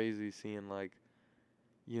so crazy seeing like,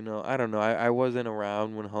 I don't know. I wasn't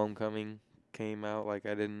around when Homecoming came out. Like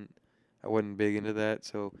I wasn't big into that.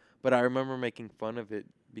 So, but I remember making fun of it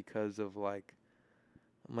because of like,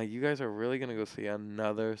 I'm like, you guys are really gonna go see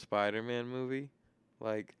another Spider-Man movie,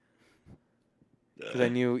 like. Because I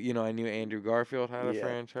knew Andrew Garfield had a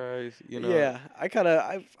franchise. Yeah, I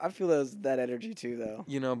feel that energy too,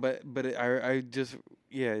 though. But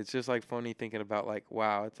it's just like funny thinking about like,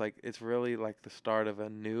 wow, it's really like the start of a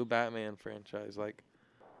new Batman franchise, like.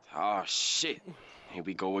 Oh shit! Here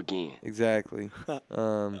we go again. Exactly.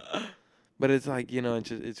 But it's like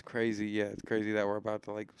it's crazy. Yeah, it's crazy that we're about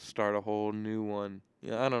to like start a whole new one.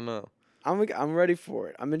 I don't know. I'm ready for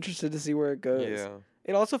it. I'm interested to see where it goes. Yeah.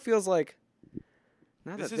 It also feels like.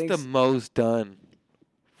 This is the most done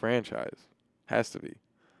franchise. Has to be.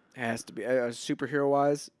 Has to be superhero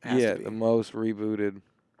wise. The most rebooted.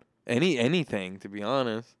 Anything, to be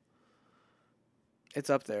honest. It's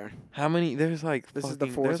up there. How many? There's like This is the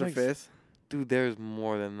fucking- fourth there's or like fifth. Dude, there's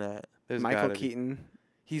more than that. There's Michael gotta be. Keaton.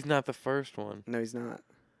 He's not the first one. No, he's not.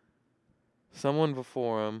 Someone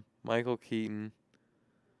before him, Michael Keaton,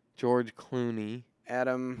 George Clooney.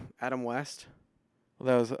 Adam West. Well,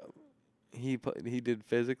 that was he did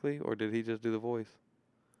physically, or did he just do the voice?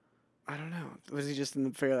 I don't know. Was he just in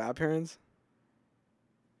the Fairly Odd Parents?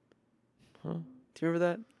 Huh? Do you remember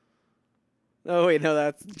that? No, wait, no,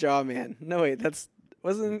 that's Jawman. No, wait,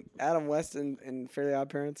 wasn't Adam West in Fairly Odd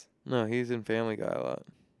Parents? No, he's in Family Guy a lot.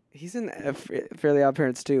 He's in Fairly Odd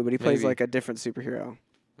Parents too, but he plays Maybe. like a different superhero,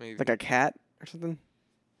 Maybe like a cat or something.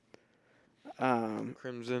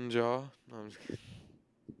 Crimson Jaw. No, I'm just kidding.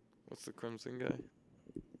 What's the Crimson guy?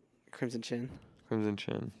 Crimson Chin. Crimson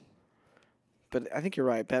Chin. But I think you're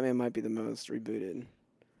right. Batman might be the most rebooted.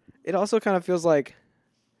 It also kind of feels like,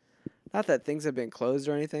 not that things have been closed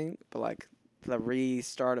or anything, but like the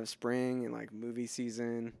restart of spring and like movie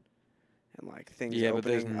season and like things But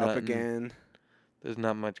there's opening up nothing. again. There's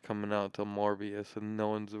not much coming out till Morbius, and no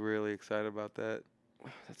one's really excited about that.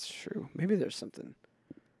 That's true. Maybe there's something.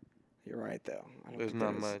 You're right, though. I don't There's think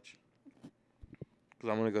not there is. much. Cause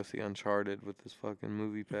I'm gonna go see Uncharted with this fucking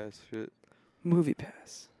Movie Pass shit. Movie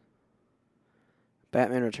Pass.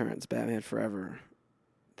 Batman Returns. Batman Forever.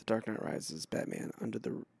 The Dark Knight Rises. Batman Under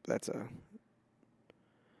the... That's a...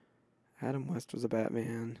 Adam West was a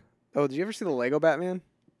Batman. Oh, did you ever see the Lego Batman?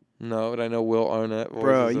 No, but I know Will Arnett voices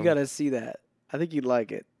Bro, you him. gotta see that. I think you'd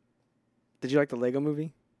like it. Did you like the Lego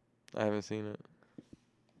movie? I haven't seen it.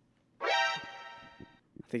 I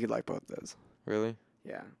think you'd like both those. Really?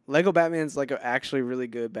 Yeah. Lego Batman's like a actually really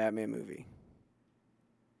good Batman movie.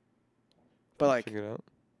 But like Check it out.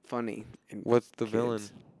 funny. And What's the kids. villain?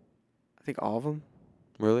 I think all of them.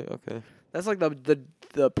 Really? Okay. That's like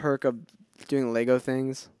the perk of doing Lego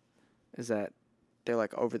things, is that they're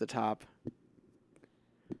like over the top.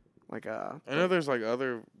 Like I know there's like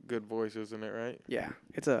other good voices in it, right? yeah,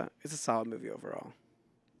 it's a solid movie overall.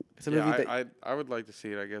 It's a Yeah, movie that I would like to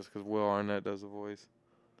see it, I guess, because Will Arnett does the voice.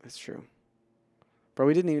 that's true. Bro,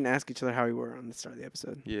 we didn't even ask each other how we were on the start of the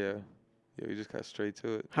episode. Yeah. Yeah, we just got straight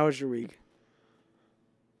to it. How was your week?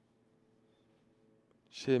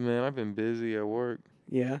 Shit, man, I've been busy at work.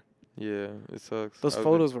 Yeah, Yeah, it sucks. those I've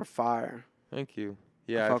photos were fire. Thank you.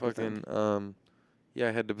 Yeah, I fuck with them. fucking yeah,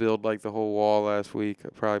 I had to build like the whole wall last week. I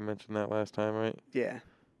probably mentioned that last time, right? Yeah,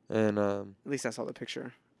 And at least I saw the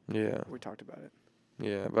picture. yeah. We talked about it.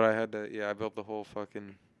 Yeah, but I had to. Yeah, I built the whole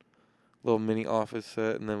fucking little mini office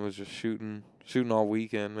set, and then was just shooting all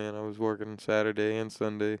weekend. Man, I was working Saturday and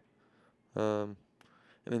Sunday, and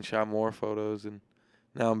then shot more photos, and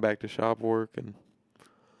now I'm back to shop work, and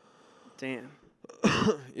Damn,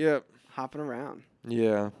 yeah, hopping around.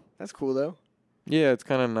 yeah, That's cool though. yeah. It's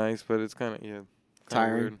kind of nice, but it's kind of kinda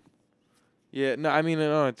Tiring. weird. Yeah, no, I mean,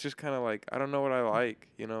 no, it's just kind of like I don't know what I like,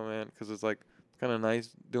 man, because it's like kind of nice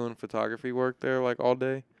doing photography work there like all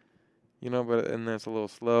day, but and then it's a little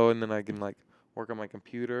slow, and then I can like work on my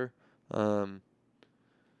computer, and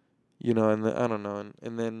then I don't know,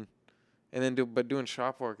 and then doing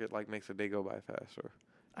shop work, it like makes the day go by faster,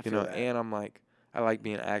 I feel that. and I'm like I like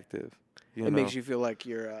being active, It makes you feel like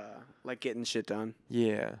you're like getting shit done.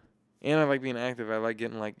 yeah, and I like being active. I like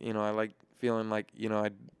getting like I like feeling like I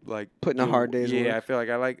like Putting a hard day's yeah. work. I feel like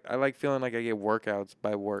I like feeling like I get workouts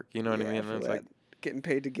by work. You know what I mean? feel And it's that. like Getting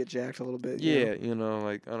paid to get jacked a little bit. yeah,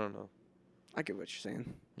 like I don't know. I get what you're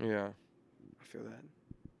saying. Yeah, I feel that.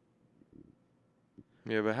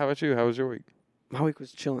 yeah. But how about you? How was your week? My week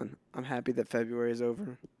was chilling. I'm happy that February is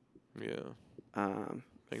over. Yeah, I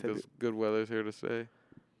think Febu- this good weather's here to stay.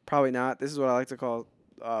 Probably not. This is what I like to call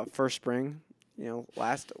first spring.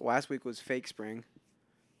 Last week was fake spring.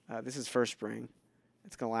 This is first spring.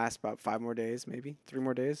 It's gonna last about 5 more days, maybe 3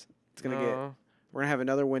 more days. It's gonna we're gonna have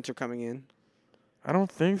another winter coming in. I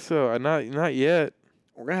don't think so. Not yet.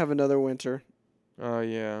 We're gonna have another winter. Oh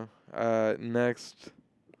yeah.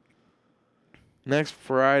 Next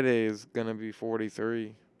Friday is gonna be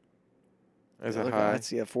 43 as a high. I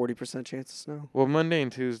see a 40% chance of snow. Well, Monday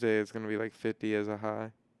and Tuesday it's gonna be like 50 as a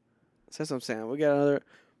high. So that's what I'm saying. We got another,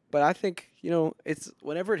 but I think it's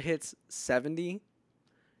whenever it hits 70,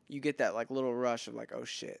 you get that like little rush of like, oh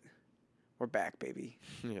shit, we're back, baby.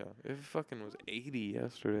 Yeah, it fucking was 80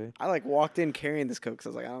 yesterday. I like walked in carrying this coat because I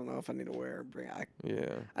was like, I don't know if I need to wear or bring. Yeah.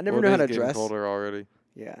 I never Well, know it how is to getting dress. colder already.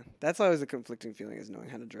 Yeah, that's always a conflicting feeling is knowing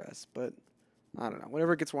how to dress. But I don't know.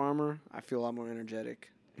 Whenever it gets warmer, I feel a lot more energetic.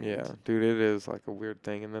 Yeah, dude, it is like a weird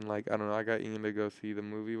thing. And then like I don't know, I got Ian to go see the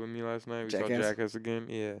movie with me last night. We saw Jackass? Jackass again.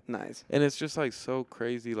 Yeah. Nice. And it's just like so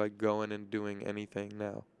crazy like going and doing anything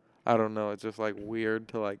now. I don't know, it's just like weird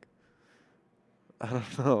to like I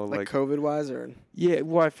don't know. Like COVID wise, or Yeah,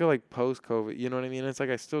 well, I feel like post-COVID, you know what I mean? It's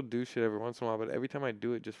like I still do shit every once in a while, but every time I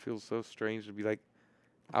do it, just feels so strange to be like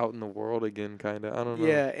out in the world again, kind of. I don't know.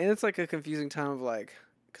 yeah, and it's like a confusing time of like,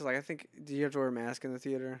 cause like I think do you have to wear a mask in the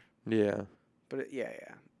theater? Yeah. But yeah.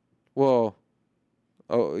 Well,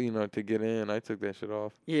 to get in, I took that shit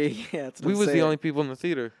off. Yeah, that's what We I'm was the saying. only people in the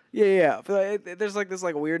theater. Yeah. I feel like there's like this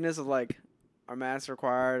like weirdness of like, are masks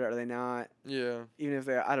required? Are they not? Yeah. Even if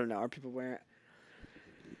they, I don't know, are people wearing?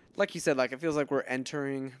 Like you said, like it feels like we're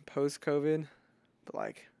entering post-COVID, but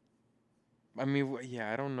like I mean,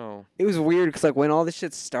 yeah, I don't know. it was weird because like when all this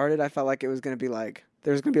shit started, I felt like it was gonna be like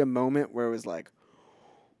there was gonna be a moment where it was like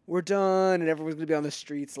we're done and everyone's gonna be on the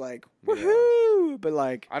streets like woohoo, but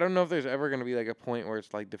like I don't know if there's ever going to be like a point where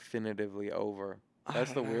it's like definitively over. I That's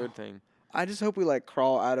the don't know. weird thing. I just hope we like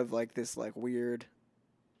crawl out of like this like weird,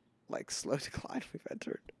 like slow decline we've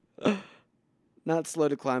entered. Not slow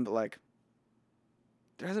decline, but like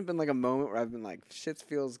there hasn't been like a moment where I've been like shit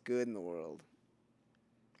feels good in the world.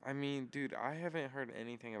 I mean, dude, I haven't heard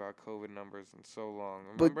anything about COVID numbers in so long.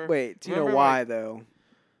 But Remember? wait, do you know remember, why like- though?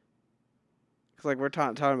 Because like we're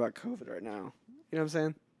talking about COVID right now. You know what I'm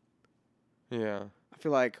saying? Yeah. I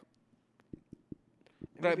feel like.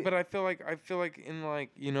 But I feel like in like,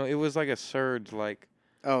 it was like a surge, like,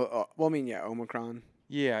 Oh, well, I mean, yeah, Omicron.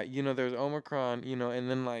 yeah, there's Omicron, and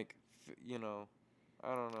then like, I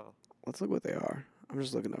don't know. Let's look what they are. I'm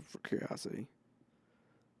just looking up for curiosity.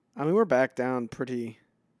 I mean, we're back down pretty.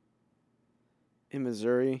 In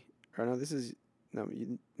Missouri, or no,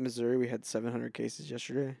 Missouri. We had 700 cases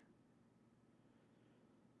yesterday.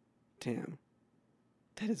 Damn,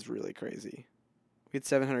 that is really crazy. We had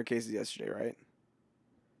 700 cases yesterday, right?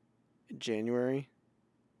 In January,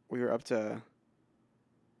 we were up to.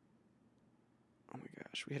 Oh my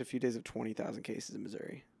gosh, we had a few days of 20,000 cases in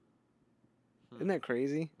Missouri. Isn't that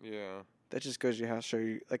crazy? Yeah. That just goes to show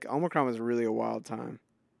you, like Omicron was really a wild time.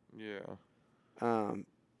 Yeah.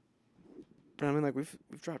 But I mean, like we've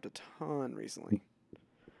dropped a ton recently.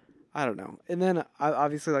 I don't know, and then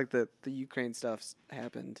obviously like the Ukraine stuff's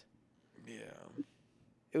happened. Yeah.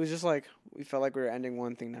 It was just like we felt like we were ending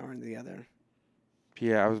one thing, now we're into the other.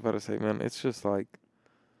 Yeah, I was about to say, man, it's just like,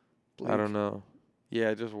 I Bleak. don't know.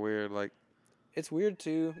 Yeah, just weird. Like, It's weird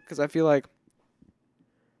too, because I feel like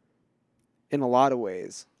in a lot of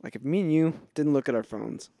ways, like if me and you didn't look at our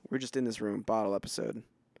phones, we're just in this room, bottle episode.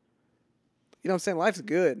 You know what I'm saying? Life's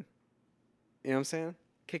good. You know what I'm saying?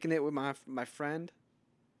 Kicking it with my friend.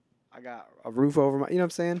 I got a roof over my, you know what I'm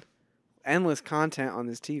saying? Endless content on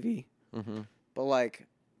this TV. mm-hmm. But like,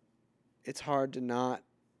 it's hard to not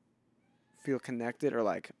feel connected or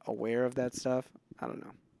like aware of that stuff. I don't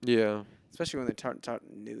know. Yeah. Especially when they start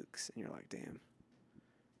nukes and you're like, damn.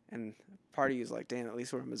 And part of you is like, damn, at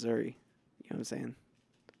least we're in Missouri. You know what I'm saying?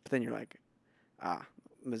 But then you're like,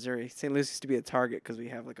 Missouri. St. Louis used to be a target because we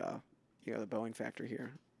have like the Boeing factory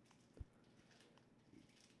here.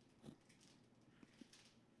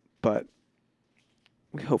 But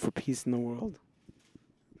we hope for peace in the world.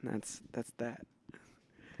 And that's that.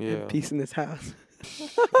 Yeah. And peace in this house.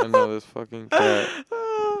 I know this fucking cat.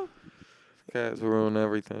 Cats ruin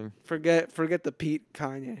everything. Forget the Pete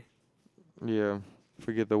Kanye. Yeah.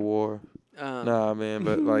 Forget the war. Nah, man,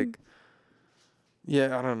 but like,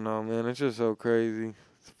 yeah, I don't know, man. It's just so crazy.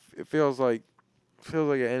 It feels like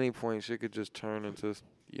at any point shit could just turn into,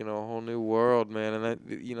 a whole new world, man. And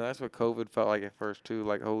that, that's what COVID felt like at first too.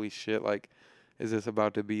 Like, holy shit, like, is this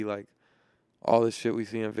about to be like all this shit we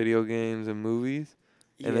see in video games and movies?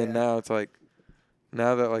 And then now it's like,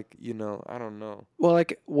 now that like, I don't know. Well,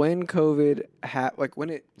 like when COVID when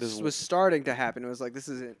it This was starting to happen, it was like this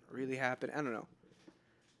isn't really happening. I don't know.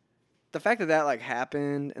 The fact that like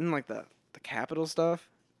happened and like the Capitol stuff,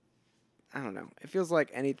 I don't know. It feels like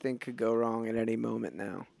anything could go wrong at any moment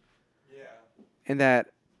now. Yeah. And that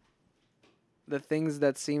the things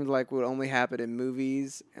that seemed like would only happen in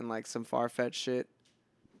movies and like some far-fetched shit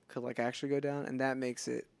could like actually go down, and that makes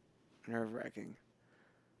it nerve-wracking.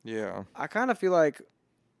 Yeah. I kind of feel like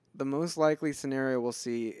the most likely scenario we'll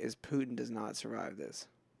see is Putin does not survive this.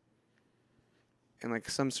 And like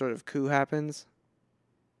some sort of coup happens,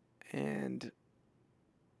 and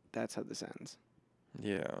that's how this ends.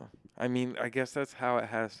 Yeah. I mean, I guess that's how it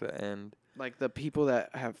has to end. Like the people that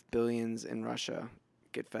have billions in Russia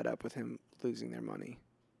get fed up with him losing their money.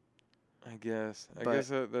 I guess. I But- guess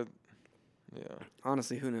that yeah.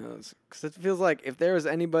 Honestly, who knows? Because it feels like if there was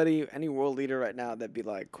any world leader right now that'd be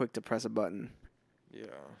like quick to press a button. Yeah.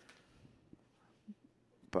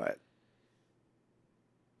 But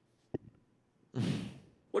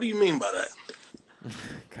What do you mean by that?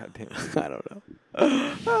 God damn I don't know.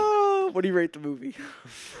 Oh, what do you rate the movie?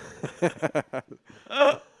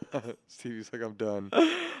 it. Stevie's like, I'm done.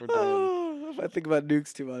 We're done. I think about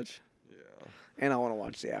nukes too much. Yeah. And I want to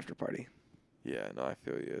watch the after party. Yeah, no, I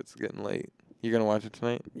feel you. It's getting late. You gonna watch it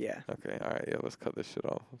tonight? Yeah. Okay, all right. Yeah, let's cut this shit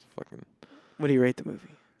off. Let's fucking. What do you rate the movie?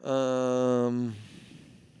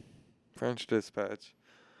 French Dispatch.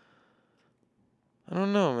 I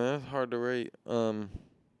don't know, man. It's hard to rate.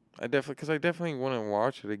 I definitely want to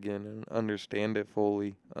watch it again and understand it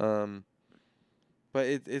fully. But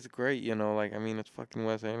it's great, you know. Like, I mean, it's fucking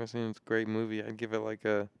Wes Anderson. It's a great movie. I give it like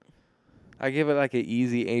an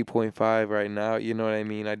easy 8.5 right now. You know what I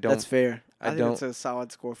mean? That's fair. I think don't. it's a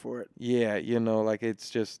solid score for it. Yeah, you know, like it's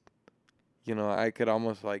just, you know, I could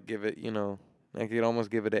almost like give it, you know, I could almost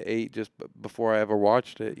give it an 8 just before I ever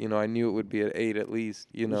watched it. You know, I knew it would be an 8 at least.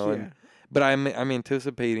 You know, Yeah. but I'm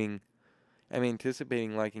anticipating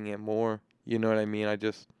liking it more. You know what I mean?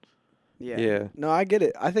 Yeah. No, I get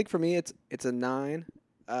it. I think for me, it's a 9.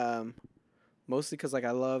 Mostly because like I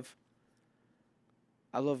love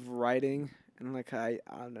writing, and like I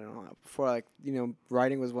don't know, before, like, you know,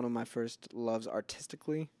 writing was one of my first loves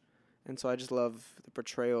artistically, and so I just love the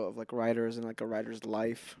portrayal of like writers and like a writer's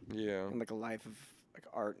life Yeah. and like a life of like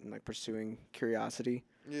art and like pursuing curiosity.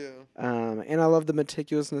 Yeah. And I love the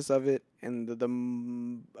meticulousness of it and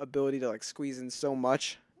the ability to like squeeze in so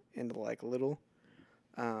much into like little.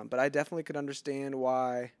 But I definitely could understand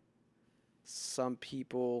why some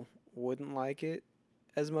people wouldn't like it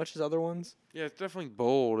as much as other ones. Yeah, it's definitely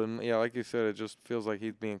bold, and yeah, like you said, it just feels like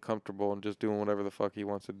he's being comfortable and just doing whatever the fuck he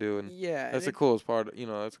wants to do, and Yeah, that's the coolest part. You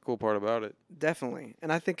know, that's the cool part about it. definitely.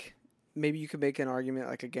 And I think maybe you could make an argument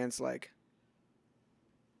like against like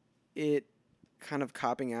it kind of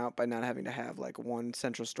copping out by not having to have like one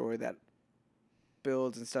central story that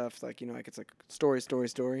builds and stuff. Like, you know, like it's like story,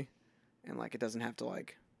 and like it doesn't have to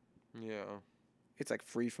like, Yeah. it's like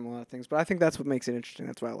free from a lot of things. But I think that's what makes it interesting.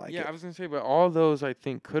 That's why I like Yeah, it. I was gonna say, but all those I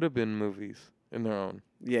think could have been movies in their own.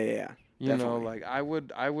 Yeah. You Definitely. know, like I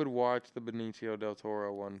would watch the Benicio del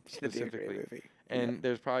Toro one It'd be a great specifically, movie. and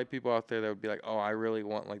there's probably people out there that would be like, oh, I really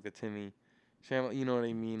want like the Timmy Chalamet. You know what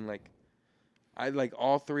I mean? Like, I like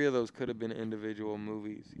all three of those could have been individual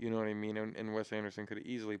movies. You know what I mean? And Wes Anderson could have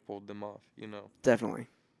easily pulled them off. You know. Definitely.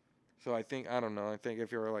 So I think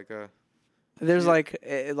if you're like a There's Yeah. like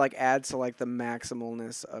it like adds to like the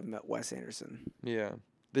maximalness of Wes Anderson. yeah.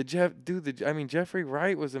 Jeffrey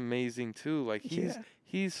Wright was amazing too. Like Yeah.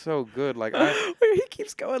 he's so good. Like Where he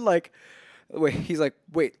keeps going like, he's like,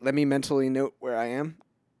 wait, let me mentally note where I am.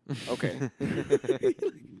 Okay.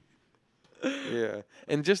 Yeah,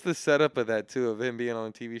 and just the setup of that too, of him being on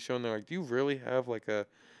a TV show, and they're like, "Do you really have like a,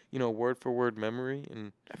 you know, word for word memory?"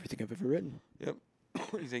 And Everything I've ever written. yep,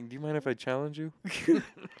 he's like, "Do you mind if I challenge you?"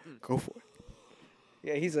 Go for it.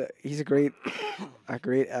 Yeah, he's a great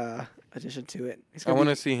addition to it. I want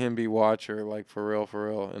to see him be Watcher, like for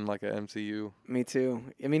real, in like a MCU. Me too.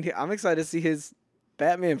 I mean, I'm excited to see his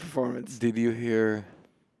Batman performance. Did you hear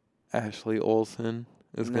Ashley Olsen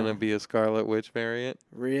is No. gonna be a Scarlet Witch variant?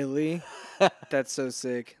 Really? That's so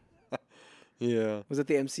sick. Yeah. Was it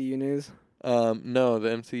the MCU news? No, the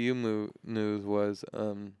MCU news was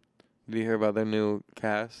did you hear about their new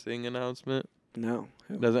casting announcement? No.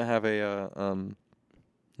 Who? It doesn't have a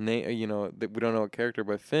name, you know, we don't know what character,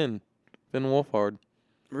 but Finn Wolfhard.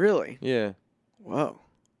 Really? Yeah. Whoa.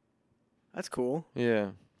 That's cool.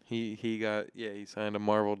 Yeah. He signed a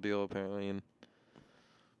Marvel deal apparently, and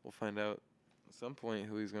we'll find out at some point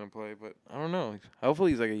who he's gonna play, but I don't know.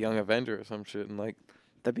 Hopefully he's like a young Avenger or some shit, and like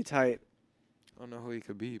That'd be tight. I don't know who he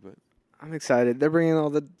could be, but I'm excited. They're bringing all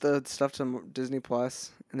the stuff to Disney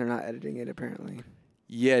Plus, and they're not editing it apparently.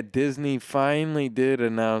 yeah, Disney finally did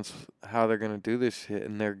announce how they're gonna do this shit,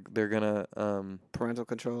 and they're gonna Parental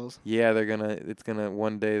controls. yeah,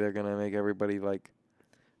 one day they're gonna make everybody like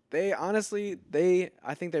They honestly,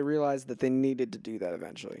 I think they realized that they needed to do that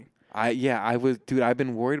eventually. I've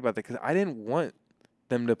been worried about that because I didn't want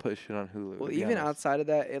them to put shit on Hulu. Well, to be even honest. outside of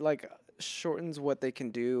that, it like shortens what they can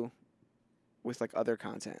do with like other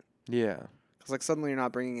content. Yeah. Because like suddenly you're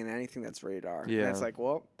not bringing in anything that's rated R. Yeah. And it's like,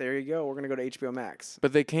 well, there you go. We're gonna go to HBO Max.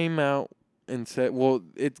 But they came out and said, well,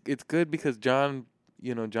 it's good because John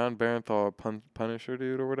Barenthal, Punisher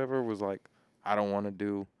dude or whatever, was like, I don't want to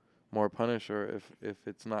do more Punisher if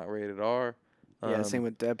it's not rated R. Yeah, same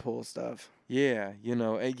with Deadpool stuff. Yeah,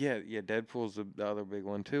 Deadpool's the other big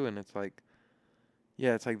one too, and it's like,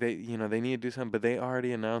 yeah, it's like they need to do something, but they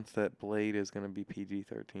already announced that Blade is gonna be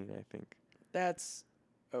PG-13, I think. That's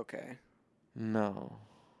okay. No.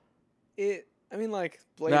 I mean, like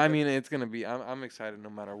Blade. No, I mean it's gonna be. I'm excited no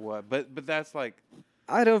matter what, but that's like,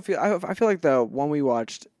 I don't feel. I feel like the one we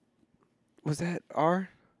watched was that R.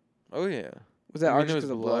 Oh yeah. Was that I R mean, just it was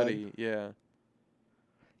 'cause of blood? bloody. Yeah.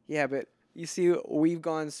 Yeah, but you see, we've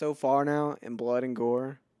gone so far now in blood and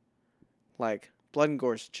gore. Like blood and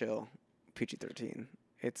gore's chill, PG-13.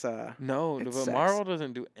 It's No, It's but sex. Marvel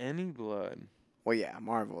doesn't do any blood. well, yeah,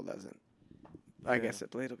 Marvel doesn't. I Yeah. guess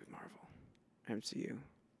Blade will be Marvel, MCU.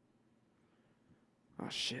 Oh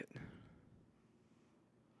shit.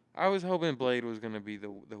 I was hoping Blade was gonna be the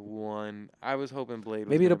one. I was hoping Blade.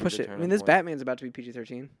 Maybe was it'll gonna be push the it. I mean, turning this point. Batman's about to be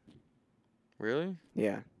PG-13. Really?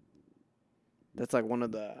 Yeah. That's like one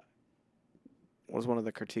of the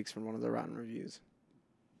critiques from one of the Rotten reviews.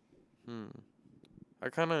 I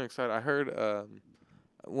kind of excited. I heard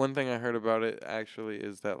one thing I heard about it actually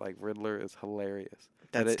is that like Riddler is hilarious.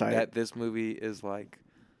 That's tight. That this movie is like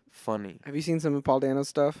funny. Have you seen some of Paul Dano's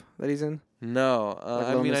stuff that he's in? No, Like I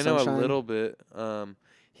Little mean Miss I know Sunshine? a little bit.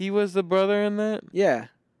 He was the brother in that. Yeah.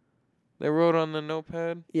 They wrote on the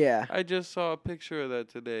notepad. Yeah. I just saw a picture of that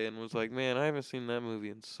today and was like, man, I haven't seen that movie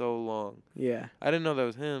in so long. Yeah. I didn't know that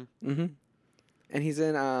was him. Mm-hmm. And he's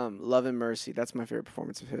in Love and Mercy. That's my favorite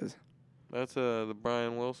performance of his. That's the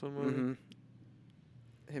Brian Wilson movie.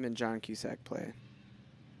 Mm-hmm. Him and John Cusack play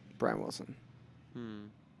Brian Wilson.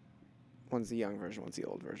 One's the young version, one's the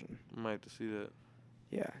old version. I might have to see that.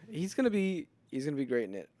 Yeah. He's gonna be great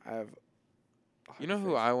in it. I have You know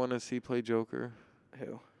who I want to see play Joker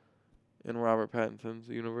Who? in Robert Pattinson's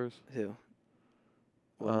universe? Who?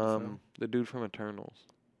 Willem Dafoe? The dude from Eternals.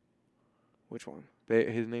 Which one?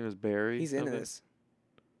 His name is Barry. He's in something. this.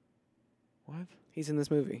 What? He's in this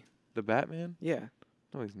movie. The Batman? Yeah.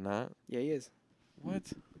 No, he's not. Yeah, he is. What?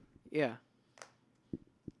 Yeah.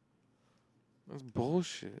 That's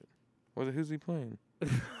bullshit. Who's he playing?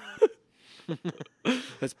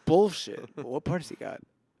 That's bullshit. What part has he got?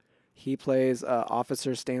 He plays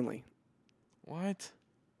Officer Stanley. What?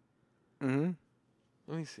 Mm-hmm.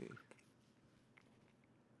 Let me see.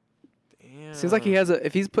 Damn. Seems like he has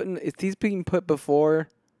if he's being put before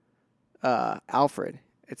Alfred,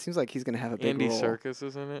 it seems like he's gonna have a big Andy role. Serkis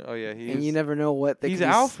is in it. Oh yeah, And you never know what they He's could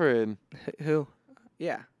be Alfred. Who?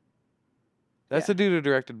 Yeah. That's Yeah. the dude who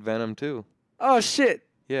directed Venom too. Oh shit.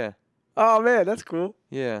 Yeah. Oh man, that's cool.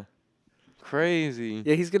 Yeah. Crazy.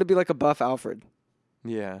 Yeah, he's gonna be like a buff Alfred,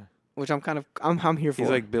 Yeah. which I'm here for. He's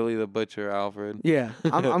like Billy the Butcher Alfred. yeah,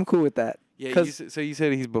 I'm cool with that. Yeah. 'Cause- So you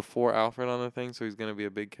said he's before Alfred on the thing, so he's gonna be a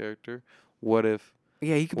big character. What if?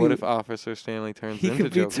 Yeah, he could What be. if Officer Stanley turns he into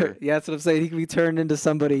could be. Joker? Yeah, that's what I'm saying. He could be turned into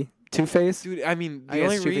somebody. Two-Face. Dude, I mean, I the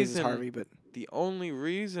guess only Two-Face is reason Harvey, but the only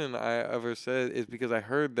reason I ever said is because I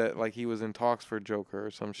heard that like he was in talks for Joker or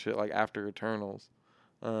some shit like after Eternals,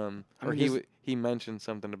 or mean, he mentioned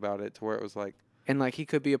something about it to where it was like, and like he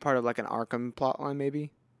could be a part of like an Arkham plotline, maybe,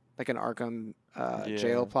 like an Arkham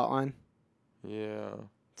jail plotline, yeah,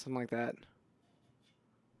 something like that.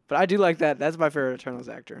 But I do like that. That's my favorite Eternals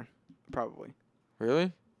actor, probably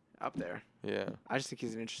really, up there. yeah, I just think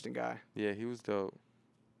he's an interesting guy. yeah, he was dope.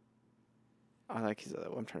 I like his.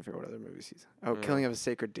 I'm trying to figure out what other movies he's. Oh, Yeah. Killing of a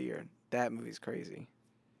Sacred Deer. That movie's crazy.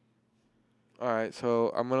 All right, so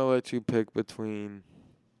I'm gonna let you pick between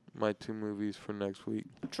my two movies for next week.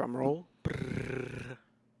 Drum roll.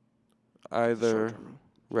 Either Short drum roll.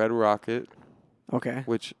 Red Rocket, Okay.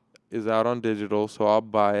 which is out on digital, so I'll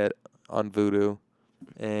buy it on Vudu,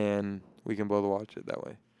 and we can both watch it that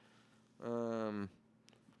way.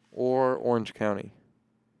 Or Orange County.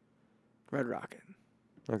 Red Rocket.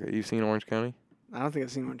 Okay, you've seen Orange County? I don't think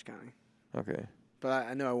I've seen Orange County, Okay. but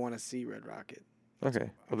I know I want to see Red Rocket. Okay.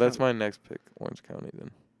 I'm Well, that's trying my next pick, Orange County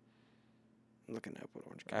then. I'm looking up what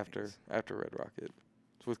Orange County is. After Red Rocket.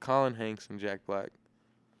 It's with Colin Hanks and Jack Black.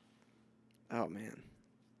 Oh man.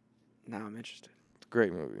 Now I'm interested. It's a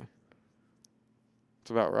great movie.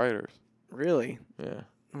 It's about writers. Really? Yeah.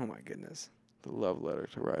 Oh my goodness. The love letter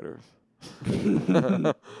to writers.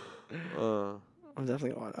 I'm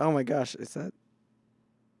definitely on. Oh my gosh, is that?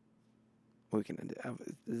 We can.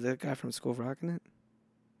 Is that guy from School of Rock in it?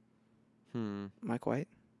 Mike White?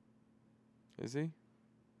 Is he?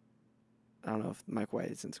 I don't know if Mike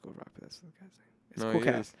White is in School of Rock, but that's the guy's name. It's No, a cool he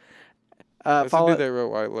cast. is. That's the Follow. dude that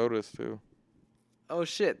wrote White Lotus too. Oh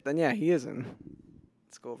shit! Then yeah, he is in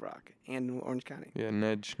School of Rock and Orange County. Yeah,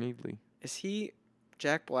 Ned Schneedley. Is he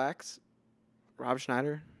Jack Black's Rob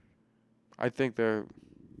Schneider? I think they're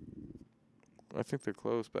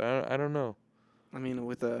close, but I don't know. I mean,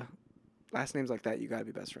 with the last names like that, you gotta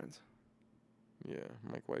be best friends. Yeah,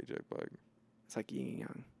 Mike White, Jack Black. It's like yin and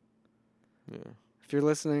yang. Yeah. If you're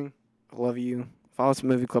listening, I love you. Follow us at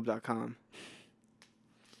MovieClub.com.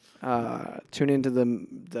 Tune into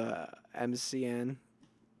the MCN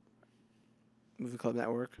Movie Club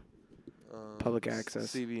Network. Public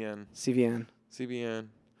access. CBN, CVN, CBN,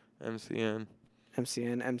 MCN,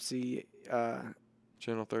 MCN, MC.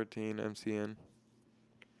 Channel 13, MCN.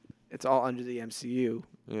 It's all under the MCU,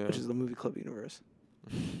 Yeah. which is the Movie Club universe.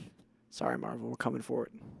 Sorry, Marvel, we're coming for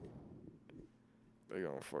it. They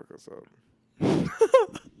gonna fuck us up. They're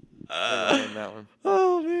gonna win that one.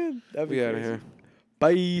 Oh man, that'd be We out of crazy. here.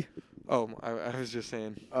 Bye. Oh, I was just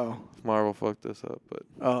saying Oh, Marvel fucked us up, but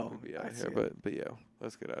oh, we'll be out I of see here. it. But yeah,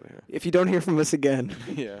 let's get out of here. If you don't hear from us again,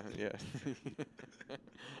 Yeah.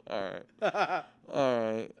 All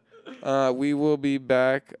right. We will be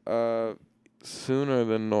back sooner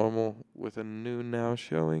than normal with a new Now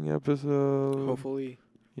Showing episode. hopefully,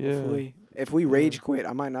 Yeah. hopefully, if we rage quit,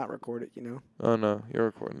 I might not record it. You know, Oh no, you're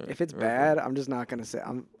recording it. if it's You're bad, I'm just not gonna say.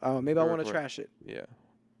 Maybe I You're want to recording. trash it. Yeah.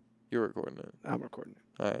 You're recording it. I'm recording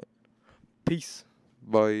it. All right. Peace.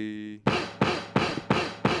 Bye.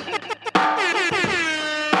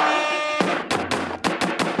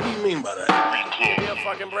 What do you mean by that? Give me a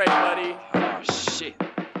fucking break, buddy. Oh, shit.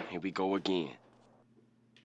 Here we go again.